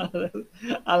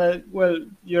 ale well,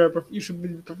 you should be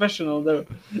professional though.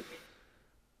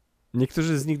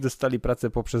 Niektórzy z nich dostali pracę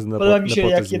poprzez Podoba mi się,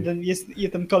 jak nepotyzm.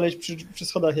 jeden koleś przy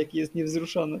schodach, jaki jest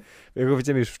niewzruszony. Ja go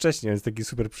widziałem już wcześniej, on jest taki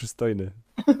super przystojny.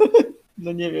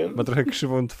 No nie wiem, Ma trochę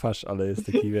krzywą twarz, ale jest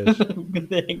taki, wiesz...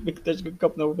 wygląda jakby ktoś go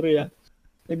kopnął w ryja.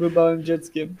 Jak był małym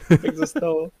dzieckiem, tak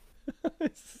zostało.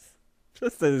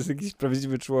 Przestań, jest jakiś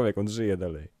prawdziwy człowiek, on żyje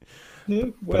dalej.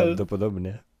 Well,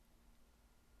 Prawdopodobnie.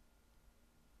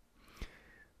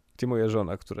 Gdzie moja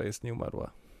żona, która jest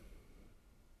nieumarła?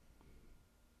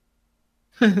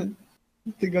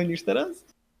 ty gonisz teraz?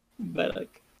 Berek.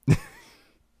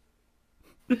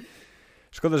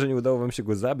 Szkoda, że nie udało wam się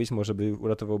go zabić, może by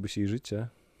uratowałby się jej życie.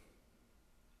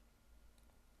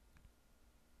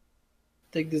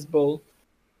 Take this ball.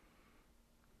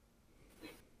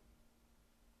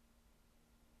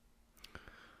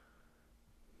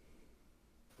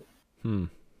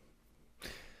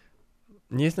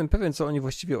 Nie jestem pewien, co oni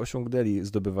właściwie osiągnęli,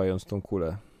 zdobywając tą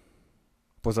kulę.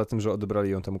 Poza tym, że odebrali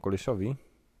ją temu kolesiowi.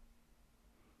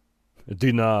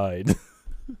 Denied.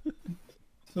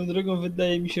 Swoją drogą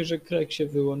wydaje mi się, że Craig się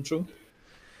wyłączył.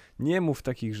 Nie mów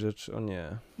takich rzeczy, o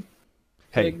nie.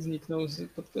 Craig Hej, zniknął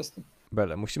z podcastu.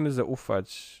 Bele, musimy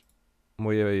zaufać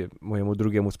mojemu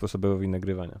drugiemu sposobowi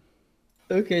nagrywania.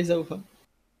 Okej, zaufam.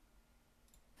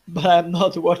 But I'm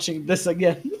not watching this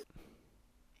again.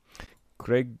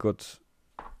 Craig got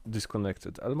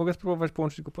disconnected, ale mogę spróbować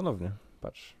połączyć go ponownie.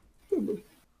 Patrz.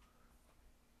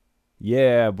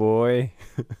 Yeah, boy.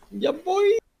 Ja boy!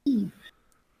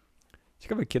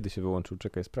 Ciekawe, kiedy się wyłączył.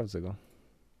 Czekaj, sprawdzę go.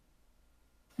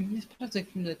 Nie sprawdzę, jak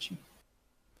film leci.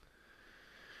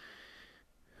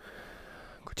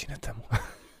 Godzinę temu.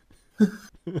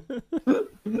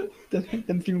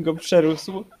 Ten film go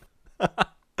przerósł.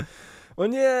 O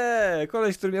nie!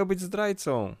 Koleś, który miał być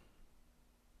zdrajcą.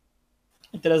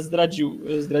 I teraz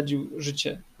zdradził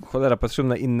życie. Cholera, patrzyłem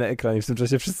na inny ekran i w tym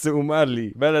czasie wszyscy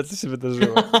umarli. Bele, co się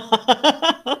wydarzyło?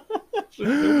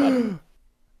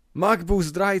 Mac był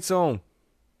zdrajcą!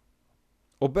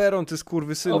 Oberon, ty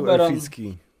skurwysynu Oberon.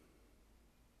 elficki.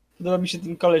 Podoba mi się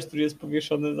ten koleś, który jest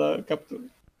powieszony za kaptur.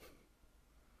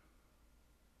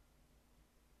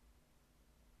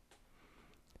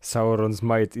 Sauron's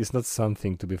might is not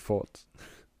something to be fought.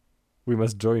 We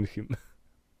must join him.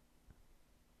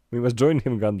 We must join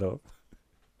him, Gandalf.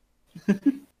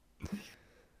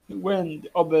 When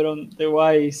Oberon the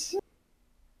Wise.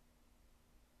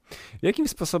 Jakim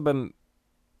sposobem...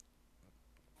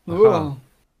 Aha, Wow.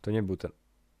 to nie był ten...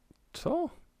 Co?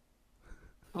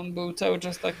 On był cały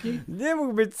czas taki? Nie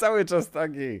mógł być cały czas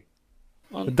taki.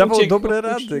 On Dawał uciekł, dobre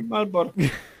opuścił rady. Malbork.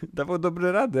 Dawał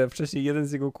dobre rady, a wcześniej jeden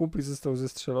z jego kumpli został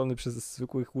zestrzelony przez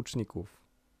zwykłych łuczników.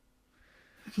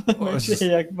 Wiecie,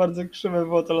 jak bardzo krzywe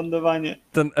było to lądowanie.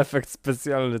 Ten efekt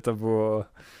specjalny to było...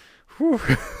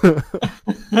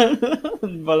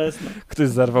 Bolesne. Ktoś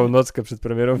zarwał nockę przed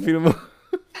premierą filmu.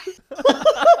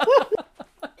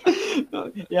 No,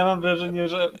 ja mam wrażenie,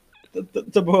 że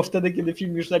to było wtedy, kiedy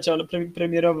film już leciał,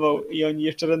 premierował i oni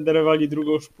jeszcze renderowali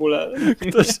drugą szpulę.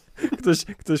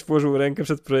 Ktoś włożył rękę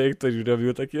przed projektor i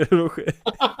robił takie ruchy.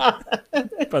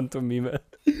 Pantomimę.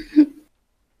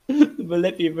 By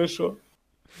lepiej wyszło.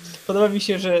 Podoba mi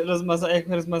się, że jak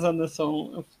rozmazane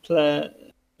są w tle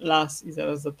las i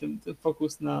zaraz za tym ten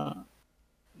fokus na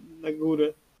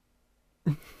góry.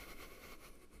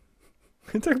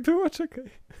 Tak było? Czekaj.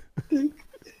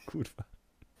 Kurwa.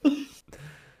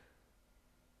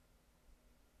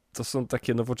 To są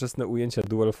takie nowoczesne ujęcia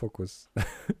dual focus.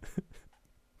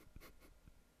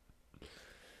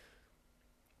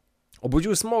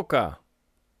 Obudził smoka!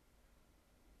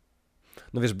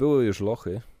 No wiesz, były już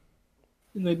lochy.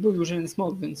 No i był już jeden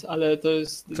smok, więc, ale to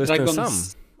jest To jest Dragons, ten sam.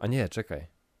 A nie, czekaj.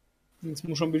 więc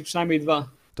muszą być przynajmniej dwa.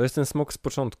 To jest ten smok z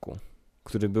początku,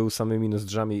 który był samymi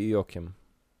nozdrzami i okiem.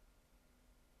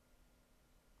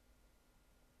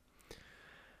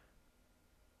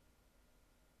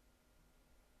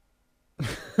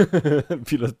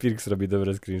 Pilot Pirks robi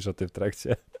dobre screenshoty w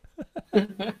trakcie.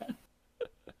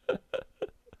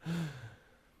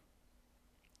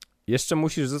 Jeszcze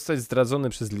musisz zostać zdradzony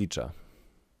przez licza.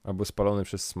 Albo spalony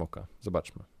przez smoka.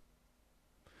 Zobaczmy.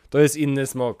 To jest inny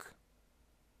smok.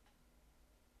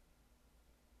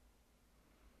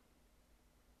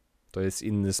 To jest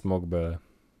inny smok, B.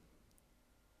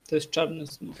 To jest czarny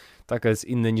smok. Tak, jest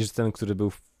inny niż ten, który był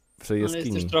w tej Ale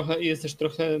jaskini. jest też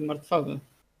trochę martwawy.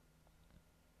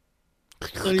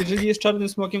 Ale jeżeli jest czarnym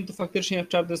smokiem, to faktycznie jak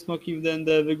czarne smoki w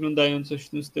D&D wyglądają coś w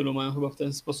tym stylu, mają chyba w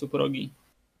ten sposób rogi.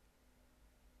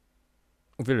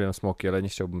 Uwielbiam smoki, ale nie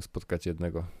chciałbym spotkać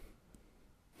jednego.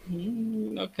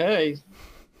 Okej.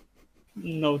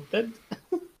 Noted.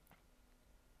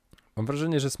 Mam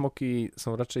wrażenie, że smoki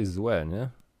są raczej złe, nie?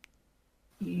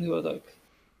 Chyba tak.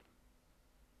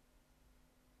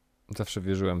 Zawsze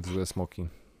wierzyłem w złe smoki.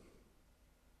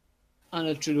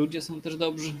 Ale czy ludzie są też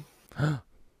dobrzy?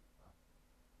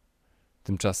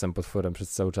 Tymczasem potworem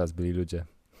przez cały czas byli ludzie.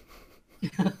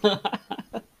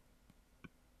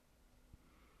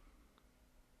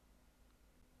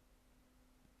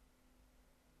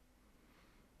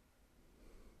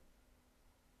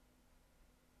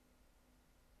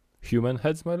 Human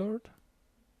heads, my lord?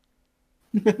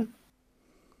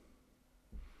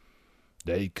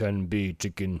 They can be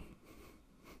chicken.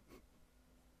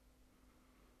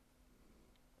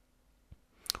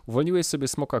 Uwolniłeś sobie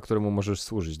smoka, któremu możesz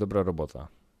służyć. Dobra robota.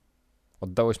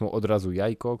 Oddałeś mu od razu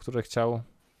jajko, które chciał.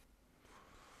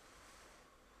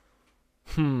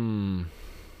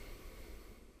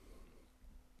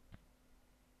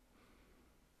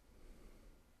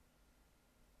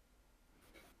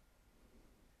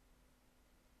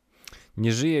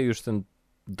 Nie żyje już ten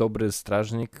dobry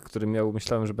strażnik, który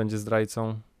myślałem, że będzie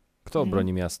zdrajcą. Kto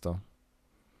obroni miasto?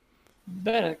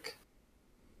 Berek.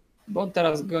 Bo on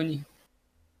teraz goni.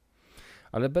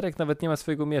 Ale Berek nawet nie ma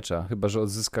swojego miecza, chyba że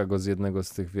odzyska go z jednego z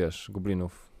tych, wiesz,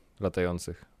 goblinów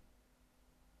latających.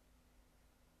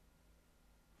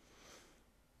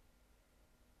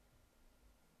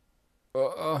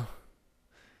 O.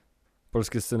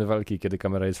 Polskie sceny walki, kiedy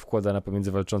kamera jest wkładana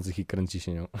pomiędzy walczących i kręci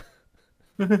się nią.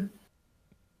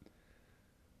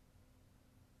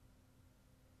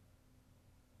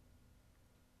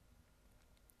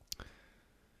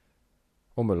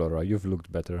 O Melora, you've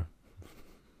looked better.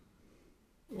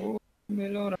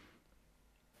 Melora.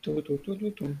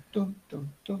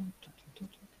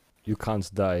 You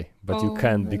can't die, but you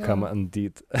can become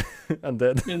undead.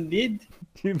 Undead. Indeed.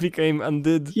 You became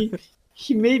undead.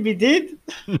 He maybe did.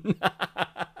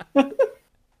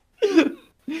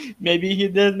 Maybe he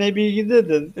did, maybe he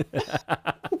didn't.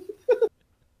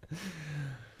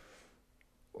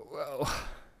 Wow.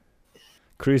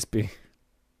 Crispy.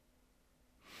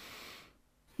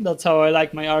 That's how I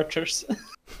like my archers.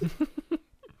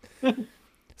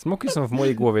 Smoki są w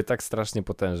mojej głowie tak strasznie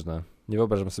potężne. Nie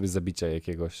wyobrażam sobie zabicia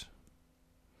jakiegoś.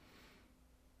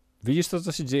 Widzisz to,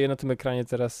 co się dzieje na tym ekranie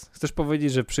teraz? Chcesz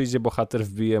powiedzieć, że przyjdzie bohater,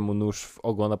 wbije mu nóż w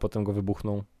ogon, a potem go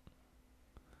wybuchną?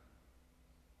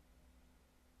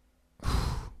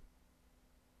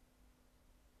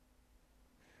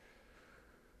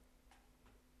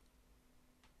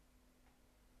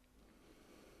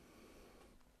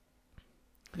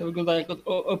 To wygląda jak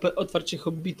otwarcie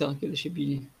Hobbita, kiedy się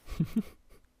bili.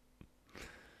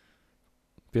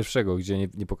 Pierwszego, gdzie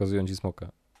nie pokazują ci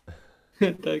smoka.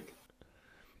 Tak.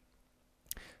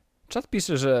 Czat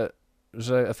pisze,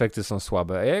 że efekty są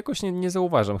słabe, a ja jakoś nie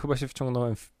zauważam. Chyba się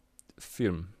wciągnąłem w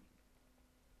film.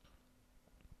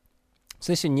 W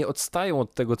sensie nie odstają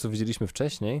od tego, co widzieliśmy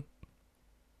wcześniej.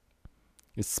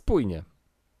 Jest spójnie.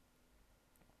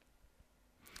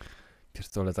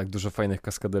 Pierdolę, tak dużo fajnych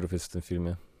kaskaderów jest w tym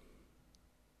filmie.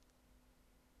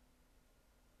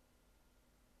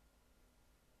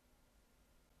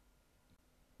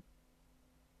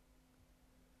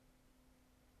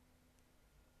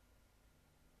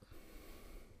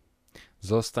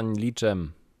 Zostań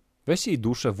liczem. Weź jej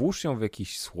duszę, włóż ją w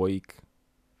jakiś słoik.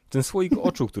 Ten słoik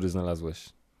oczu, który znalazłeś.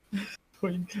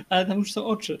 Ale tam już są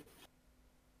oczy.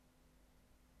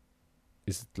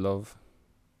 Is it love?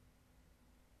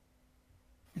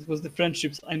 It was the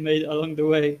friendships I made along the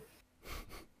way.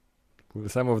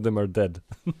 Some of them are dead.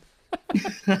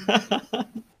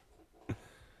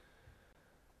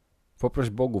 Poproś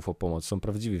bogów o pomoc, są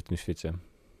prawdziwi w tym świecie.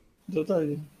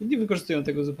 Totalnie. Nie wykorzystują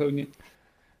tego zupełnie.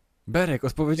 Berek,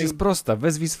 odpowiedź jest prosta.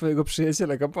 Wezwij swojego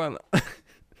przyjaciela kapłana.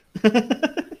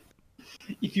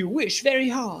 If you wish very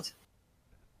hard.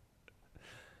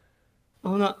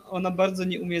 Ona bardzo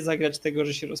nie umie zagrać tego,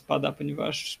 że się rozpada,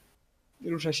 ponieważ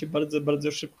rusza się bardzo,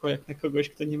 bardzo szybko, jak na kogoś,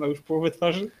 kto nie ma już połowy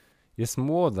twarzy. Jest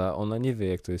młoda, ona nie wie,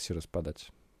 jak to jest się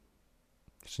rozpadać.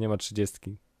 Jeszcze nie ma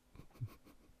 30.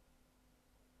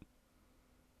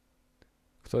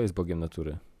 Kto jest Bogiem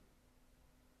natury?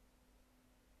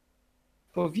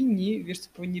 Wiesz co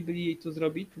powinni byli jej tu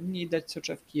zrobić? Powinni jej dać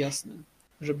soczewki jasne,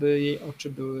 żeby jej oczy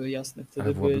były jasne. Wtedy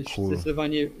Ale byłoby by cool.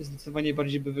 zdecydowanie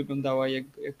bardziej by wyglądała jak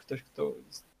ktoś, kto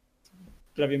jest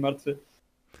prawie martwy.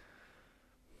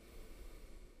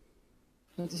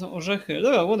 No to są orzechy.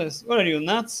 Dobra, what are you,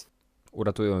 nuts?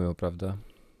 Uratują ją, prawda?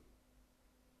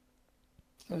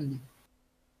 Totalnie.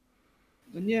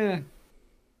 No nie.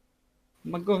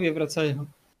 Magowie wracają.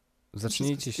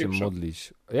 Zacznijcie się spieprzą.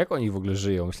 modlić. A jak oni w ogóle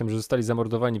żyją? Myślałem, że zostali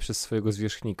zamordowani przez swojego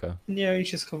zwierzchnika. Nie, oni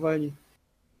się schowali.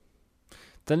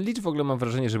 Ten Lich w ogóle mam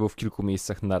wrażenie, że był w kilku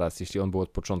miejscach naraz, jeśli on był od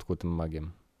początku tym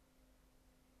magiem.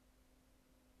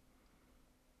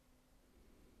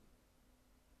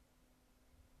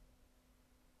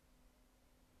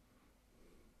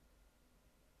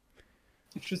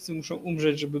 Wszyscy muszą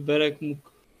umrzeć, żeby Berek mógł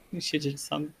siedzieć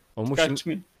sam On w musi,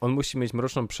 karczmie. on musi mieć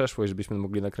mroczną przeszłość, żebyśmy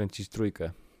mogli nakręcić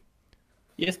trójkę.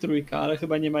 Jest trójka, ale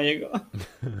chyba nie ma jego.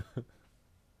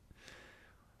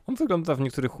 On wygląda w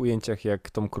niektórych ujęciach jak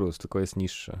Tom Cruise, tylko jest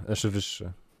niższy, znaczy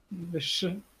wyższy.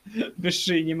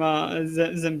 Wyższy i nie ma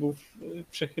zębów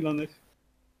przechylonych.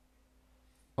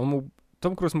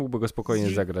 Tom Cruise mógłby go spokojnie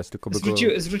zagrać, tylko by go...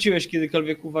 Zwróciłeś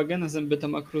kiedykolwiek uwagę na zęby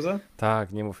Toma Cruza?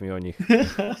 Tak, nie mów mi o nich.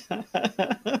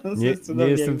 No, Nie, cudownie,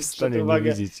 nie jestem jakby w stanie nie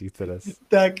uwagę. widzieć ich teraz.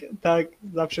 Tak, tak.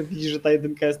 Zawsze widzisz, że ta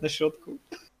jedynka jest na środku.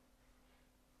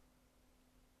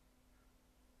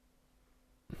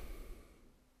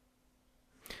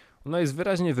 Ona jest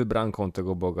wyraźnie wybranką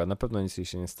tego Boga, na pewno nic jej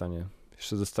się nie stanie.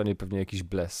 Jeszcze dostanie pewnie jakiś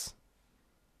bless.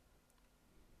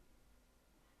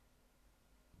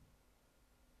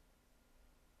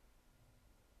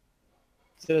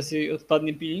 Teraz jej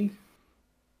odpadnie peeling.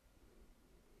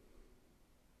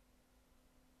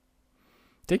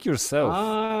 Take yourself.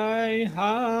 I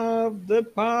have the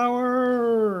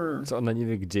power. Co ona nie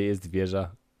wie, gdzie jest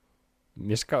wieża?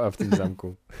 Mieszkała w tym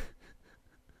zamku.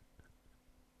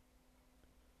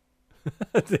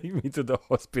 Take me to the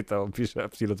hospital, pisze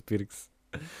Absolute Pirks.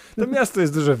 To miasto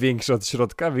jest dużo większe od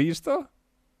środka, widzisz to?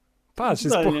 Patrz,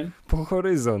 jest Totalnie. po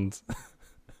horyzont.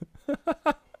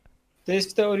 To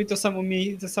jest w teorii to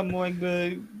samo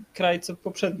jakby kraj co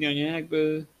poprzednio, nie?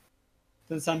 Jakby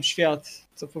ten sam świat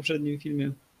co w poprzednim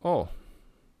filmie. O,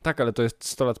 tak, ale to jest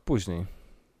 100 lat później.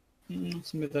 W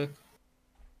sumie tak.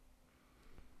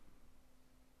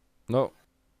 No,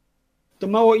 To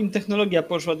mało im technologia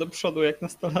poszła do przodu jak na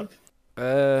 100 lat.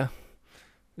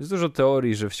 jest dużo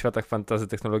teorii, że w światach fantasy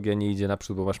technologia nie idzie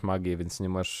naprzód, bo masz magię, więc nie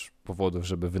masz powodów,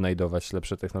 żeby wynajdować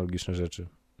lepsze technologiczne rzeczy.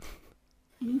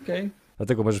 Okej.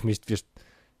 Dlatego możesz mieć, wiesz,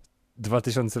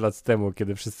 2000 lat temu,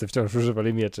 kiedy wszyscy wciąż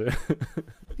używali mieczy.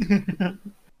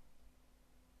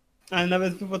 Ale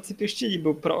nawet w Władcy Pierścieni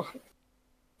był proch,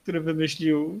 który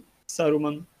wymyślił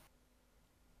Saruman.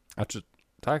 A czy...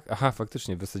 Tak? Aha,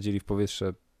 faktycznie, wysadzili w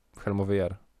powietrze Helmowy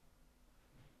Jar.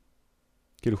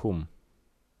 Kirchum.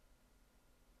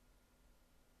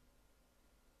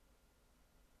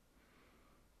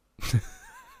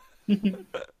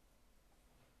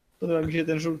 Podoba mi się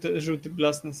ten żółty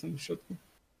blask na samym środku.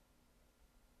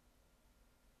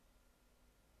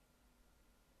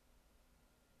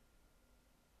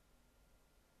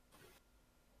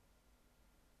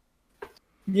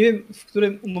 Nie wiem, w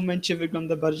którym momencie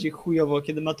wygląda bardziej chujowo,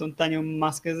 kiedy ma tą tanią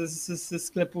maskę ze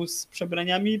sklepu z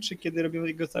przebraniami, czy kiedy robią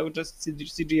jego cały czas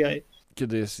CGI.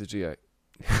 Kiedy jest CGI?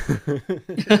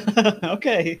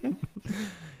 Okej.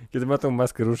 Kiedy ma tą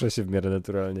maskę, rusza się w miarę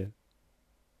naturalnie.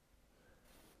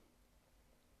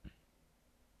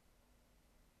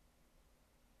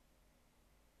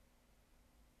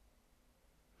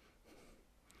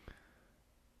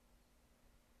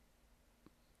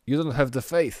 You don't have the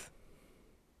faith.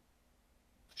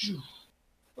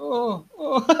 O,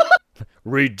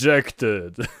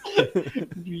 Rejected.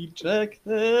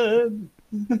 rejected.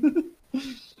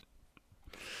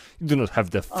 You do not have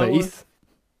the faith.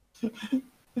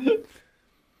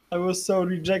 I was so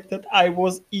rejected, I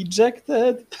was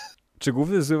ejected. Czy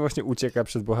główny zły właśnie ucieka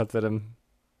przed bohaterem,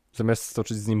 zamiast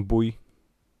stoczyć z nim bój?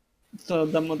 To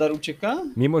Damodar ucieka?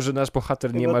 Mimo, że nasz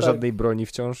bohater nie Chyba ma tak. żadnej broni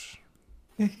wciąż?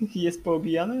 Jest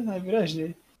poobijany?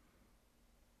 Najwyraźniej.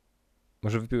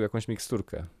 Może wypił jakąś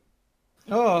miksturkę.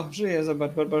 O, żyje,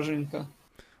 zobacz, barbarzynka.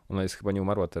 Ona jest chyba nie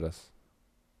umarła teraz.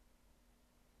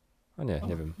 A nie, O,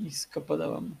 nie wiem. Isko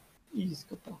podałam.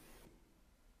 Isko po.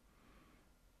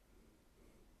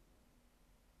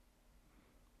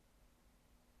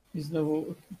 I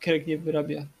znowu Kreg nie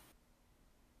wyrabia.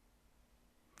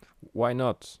 Why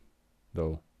not?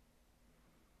 Though.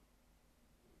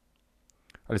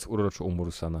 Ale jest uroczo u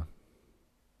Murusana.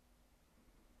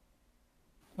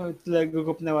 O, tyle go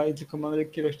kopnęła i tylko mam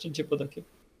lekkie rozcięcie pod okiem.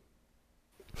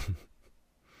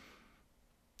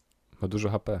 Ma dużo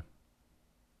HP.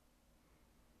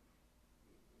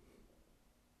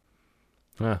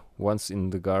 Once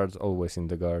in the guard, always in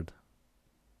the guard.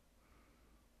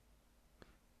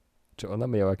 Czy ona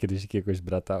miała kiedyś jakiegoś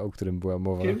brata, o którym była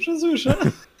mowa? Pierwsze słyszę.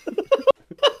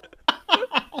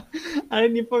 Ale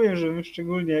nie powiem, że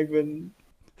szczególnie jakby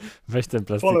Weź ten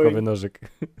plastikowy Following. nożyk.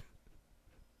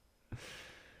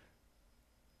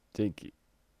 Dzięki.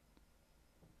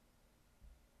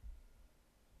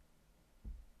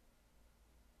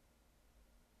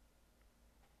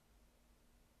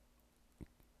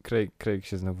 Craig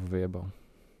się znowu wyjebał.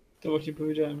 To właśnie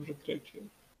powiedziałem, że Craig się...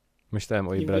 Myślałem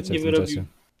o jej Nie bracie w tym wyrobił. czasie.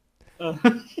 A.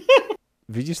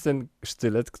 Widzisz ten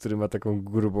sztylet, który ma taką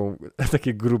grubą,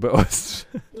 takie grube ostrze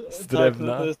z Tak, drewna?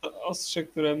 no to jest to ostrze,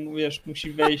 które, wiesz,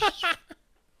 musi wejść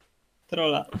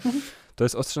trolla. To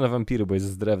jest ostrze na wampiry, bo jest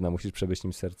z drewna, musisz przebyć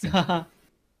nim serce.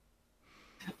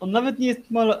 On nawet nie jest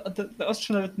to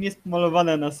ostrze nawet nie jest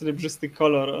pomalowane na srebrzysty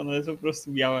kolor, ono jest po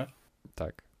prostu białe.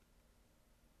 Tak.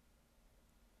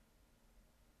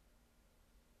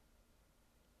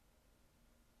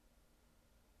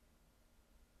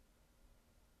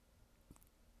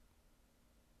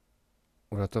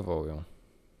 Uratował ją.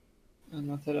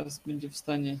 Ona teraz będzie w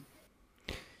stanie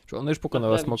Czy ona już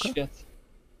pokonała naprawić smoka? świat.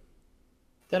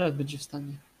 Teraz będzie w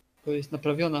stanie, bo jest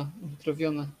naprawiona,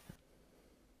 uzdrowiona.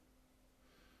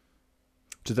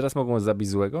 Czy teraz mogą zabić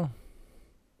złego?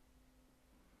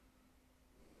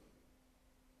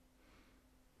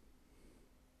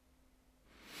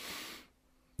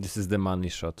 This is the money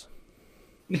shot.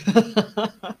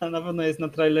 Na pewno jest na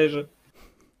trailerze.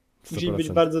 Musieli być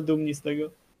 100%. bardzo dumni z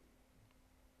tego.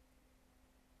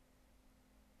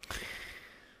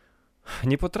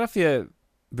 Nie potrafię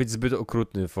być zbyt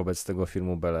okrutny wobec tego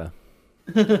filmu Belle.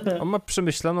 On ma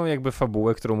przemyślaną jakby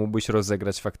fabułę, którą mógłbyś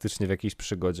rozegrać faktycznie w jakiejś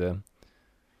przygodzie.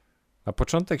 A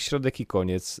początek, środek i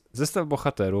koniec. Zestaw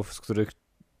bohaterów, z których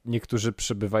niektórzy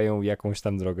przebywają jakąś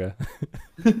tam drogę.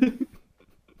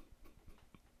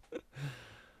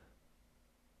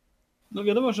 No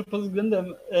wiadomo, że pod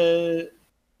względem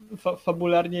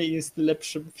fabularnie jest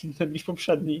lepszym filmem niż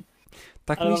poprzedni.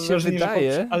 Tak Ale mi mam się wrażenie, że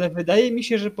wydaje. ale wydaje mi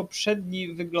się, że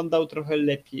poprzedni wyglądał trochę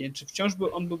lepiej. Czy wciąż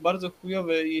on był bardzo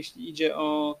chujowy, jeśli idzie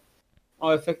o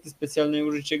efekty specjalne i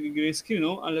użycie green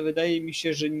screenu, ale wydaje mi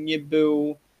się, że nie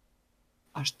był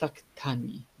aż tak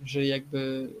tani, że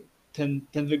jakby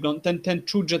ten wygląd, ten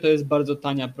czuć, że to jest bardzo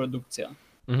tania produkcja.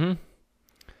 Mhm.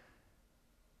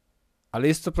 Ale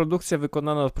jest to produkcja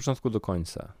wykonana od początku do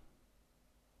końca.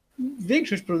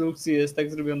 Większość produkcji jest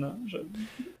tak zrobiona, że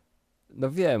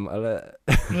No wiem, ale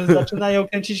zaczynają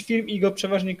kręcić film i go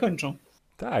przeważnie kończą.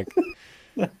 tak.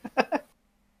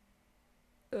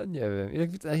 Ja nie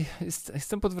wiem.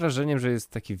 Jestem pod wrażeniem, że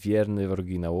jest taki wierny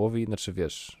oryginałowi. Znaczy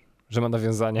wiesz, że ma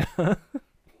nawiązania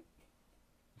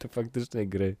do faktycznej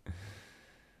gry.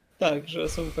 Tak, że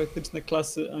są faktyczne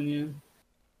klasy, a nie...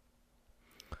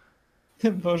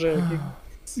 Boże,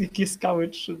 jakie skały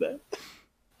 3D.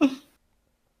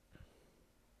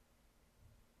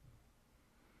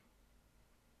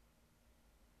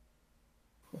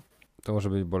 To może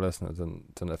być bolesne,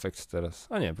 ten efekt teraz.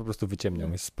 A nie, po prostu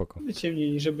wyciemniał, jest spoko.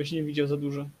 Wyciemnij, żebyś nie widział za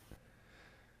dużo.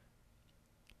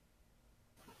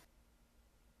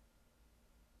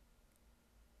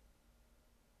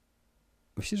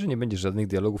 Myślisz, że nie będzie żadnych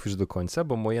dialogów już do końca?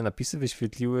 Bo moje napisy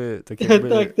wyświetliły tak jakby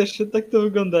Tak, tak to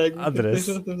wygląda, jakby adres. też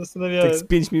się nad tym zastanawiałem. tak z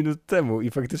 5 minut temu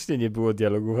i faktycznie nie było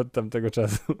dialogów od tamtego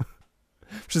czasu.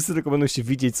 Wszyscy tylko będą się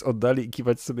widzieć z oddali i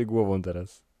kiwać sobie głową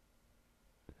teraz.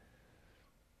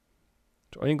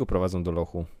 Czy oni go prowadzą do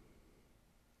lochu?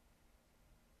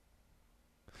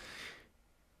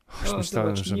 Już O,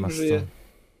 myślałem, zobacz, że nim ma żyje. 100.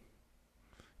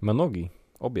 Ma nogi.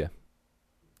 Obie.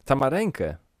 Ta ma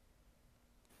rękę.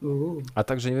 A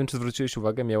także nie wiem, czy zwróciłeś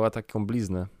uwagę, miała taką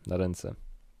bliznę na ręce.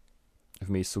 W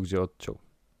miejscu, gdzie odciął.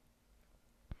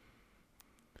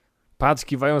 Patrz,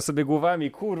 kiwają sobie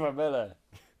głowami, kurwa bele.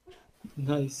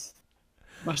 Nice.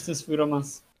 Masz ten swój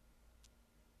romans.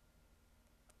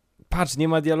 Patrz, nie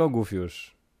ma dialogów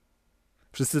już.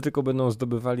 Wszyscy tylko będą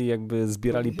zdobywali, jakby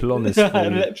zbierali plony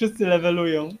swoje. Wszyscy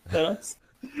levelują teraz.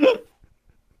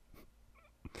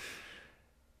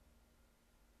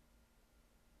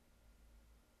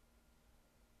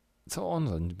 Co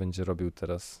on będzie robił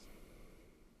teraz?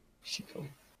 Sikał.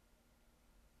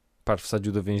 Patrz,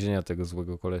 wsadził do więzienia tego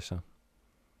złego kolesia.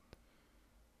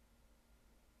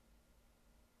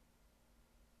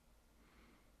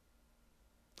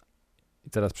 I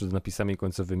teraz przed napisami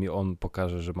końcowymi on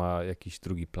pokaże, że ma jakiś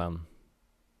drugi plan.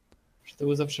 Że to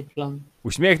był zawsze plan.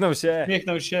 Uśmiechnął się!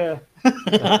 Uśmiechnął się.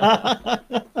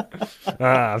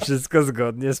 A, wszystko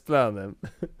zgodnie z planem.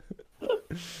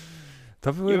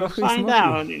 To były You lochy i find smoki.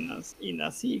 out in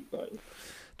a sequel.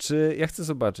 Czy ja chcę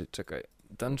zobaczyć, czekaj.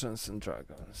 Dungeons and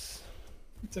Dragons.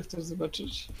 Co chcesz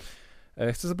zobaczyć?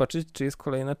 Chcę zobaczyć, czy jest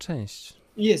kolejna część.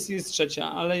 Jest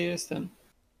trzecia, ale jestem.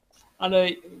 Ale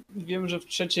wiem, że w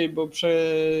trzeciej, bo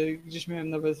gdzieś miałem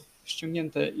nawet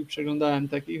ściągnięte i przeglądałem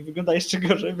tak i wygląda jeszcze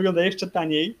gorzej, wygląda jeszcze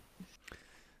taniej.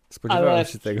 Spodziewałem Ale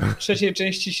się tego. w trzeciej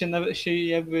części się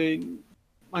jakby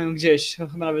mają gdzieś,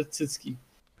 chyba nawet cycki.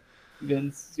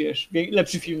 Więc wiesz,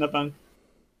 lepszy film na bank.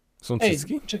 Są Ej,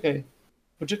 cycki?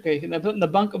 poczekaj, na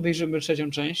bank obejrzymy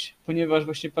trzecią część, ponieważ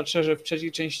właśnie patrzę, że w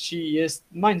trzeciej części jest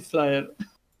Mind Flyer.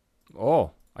 O,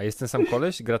 a jest ten sam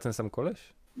koleś? Gra ten sam koleś?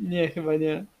 Nie, chyba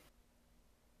nie.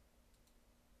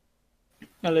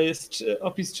 Ale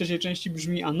opis trzeciej części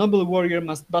brzmi: A noble warrior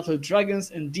must battle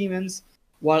dragons and demons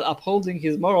while upholding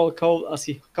his moral code as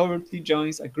he covertly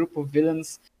joins a group of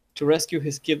villains to rescue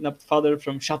his kidnapped father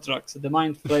from Shatrax, the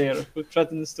Mind Flayer, who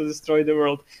threatens to destroy the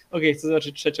world. Okej, chcę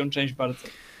zobaczyć trzecią część bardzo.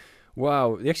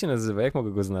 Wow, jak się nazywa? Jak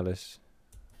mogę go znaleźć?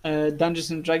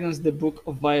 Dungeons and Dragons: The Book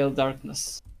of Vile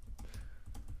Darkness.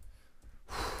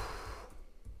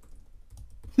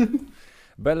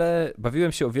 Bele,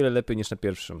 bawiłem się o wiele lepiej niż na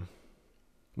pierwszym.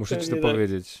 Muszę ci to Pewnie tak.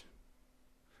 powiedzieć.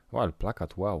 Wow, ale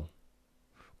plakat, wow.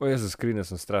 O Jezu, screeny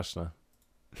są straszne.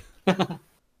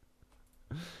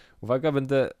 Uwaga,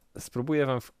 spróbuję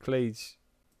wam wkleić...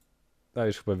 A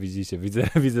już chyba widzicie,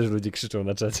 widzę, że ludzie krzyczą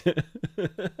na czacie.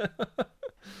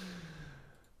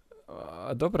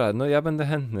 Dobra, no ja będę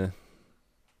chętny.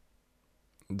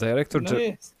 Dyrektor, No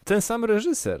jest. ten sam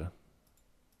reżyser.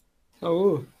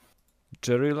 O,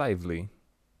 Jerry Lively.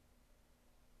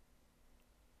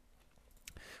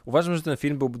 Uważam, że ten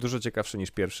film był dużo ciekawszy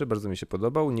niż pierwszy, bardzo mi się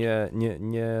podobał.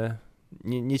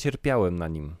 Nie cierpiałem na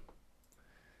nim.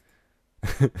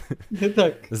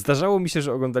 tak. Zdarzało mi się,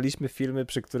 że oglądaliśmy filmy,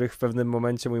 przy których w pewnym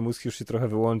momencie mój mózg już się trochę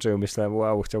wyłączył. Myślałem,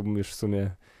 wow, chciałbym już w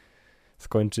sumie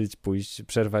skończyć,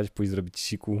 przerwać, pójść zrobić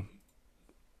siku.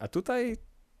 A tutaj,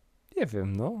 nie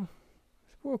wiem, no,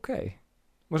 było okej.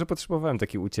 Może potrzebowałem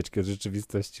takiej ucieczki od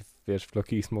rzeczywistości, wiesz,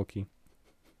 floki i smoki.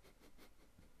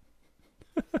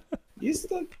 Jest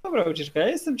to dobra ucieczka. Ja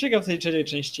jestem ciekaw tej trzeciej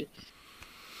części.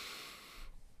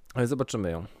 Ale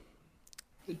zobaczymy ją.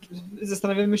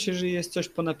 Zastanawiamy się, że jest coś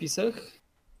po napisach.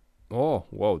 O,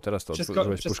 wow, teraz to otworzyłeś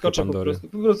puszkę Przeskoczę Pandory.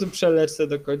 po prostu przelecę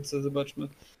do końca, zobaczmy.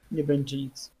 Nie będzie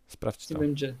nic. Sprawdź Nie to.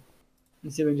 będzie.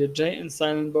 Nic nie będzie. Jay and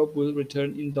Silent Bob will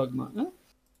return in Dogma.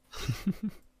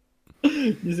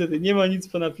 Niestety, nie ma nic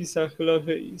po napisach.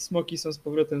 Lochy i smoki są z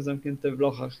powrotem zamknięte w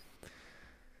lochach.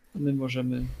 A my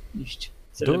możemy iść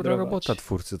celebrować. Dobra robota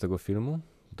twórcy tego filmu.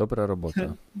 Dobra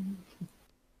robota.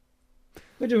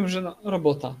 Powiedziałbym, że no,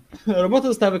 robota. Robota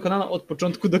została wykonana od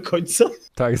początku do końca.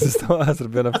 Tak, została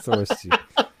zrobiona w całości.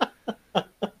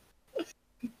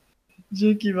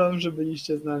 Dzięki wam, że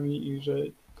byliście z nami i że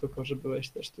Koko, że byłeś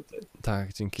też tutaj.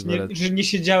 Tak, dzięki Nie, Bele. że nie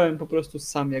siedziałem po prostu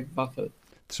sam jak wafel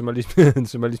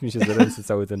Trzymaliśmy się za ręce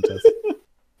cały ten czas.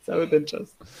 cały ten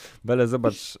czas. Bele,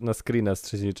 zobacz na screena z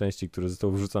trzeciej części, który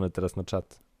został wrzucony teraz na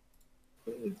czat.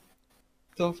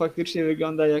 To faktycznie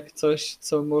wygląda jak coś,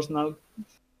 co można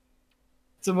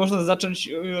zacząć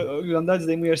oglądać,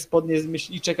 zdejmujesz spodnie z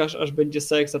myśli i czekasz, aż będzie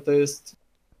seks, a to jest...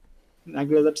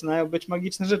 Nagle zaczynają być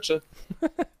magiczne rzeczy.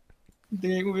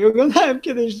 Tak jak mówię, oglądałem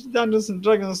kiedyś Dungeons and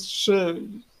Dragons 3.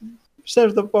 Myślałem,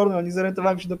 że to porno, nie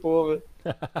zorientowałem się do połowy.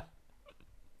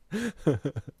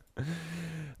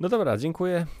 No dobra,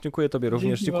 dziękuję. Dziękuję tobie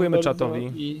również. Dzięki Dziękujemy wam bardzo czatowi.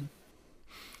 I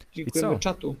dziękujemy co?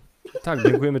 czatu. Tak,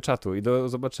 dziękujemy czatu i do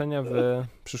zobaczenia w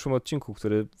przyszłym odcinku,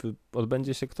 który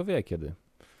odbędzie się kto wie kiedy.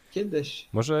 Kiedyś.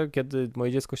 Może kiedy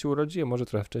moje dziecko się urodzi, a może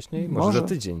trochę wcześniej, może za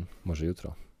tydzień, może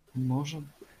jutro. Może.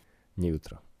 Nie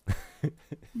jutro.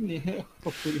 Nie,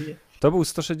 popólnie. To był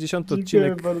 160 Dziękuję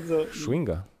odcinek bardzo.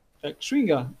 Szwinga Tak,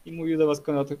 Szwinga. I mówił do was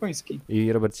Konrad Okoński.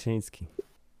 i Robert Sienicki.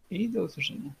 I do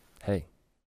usłyszenia. Hej.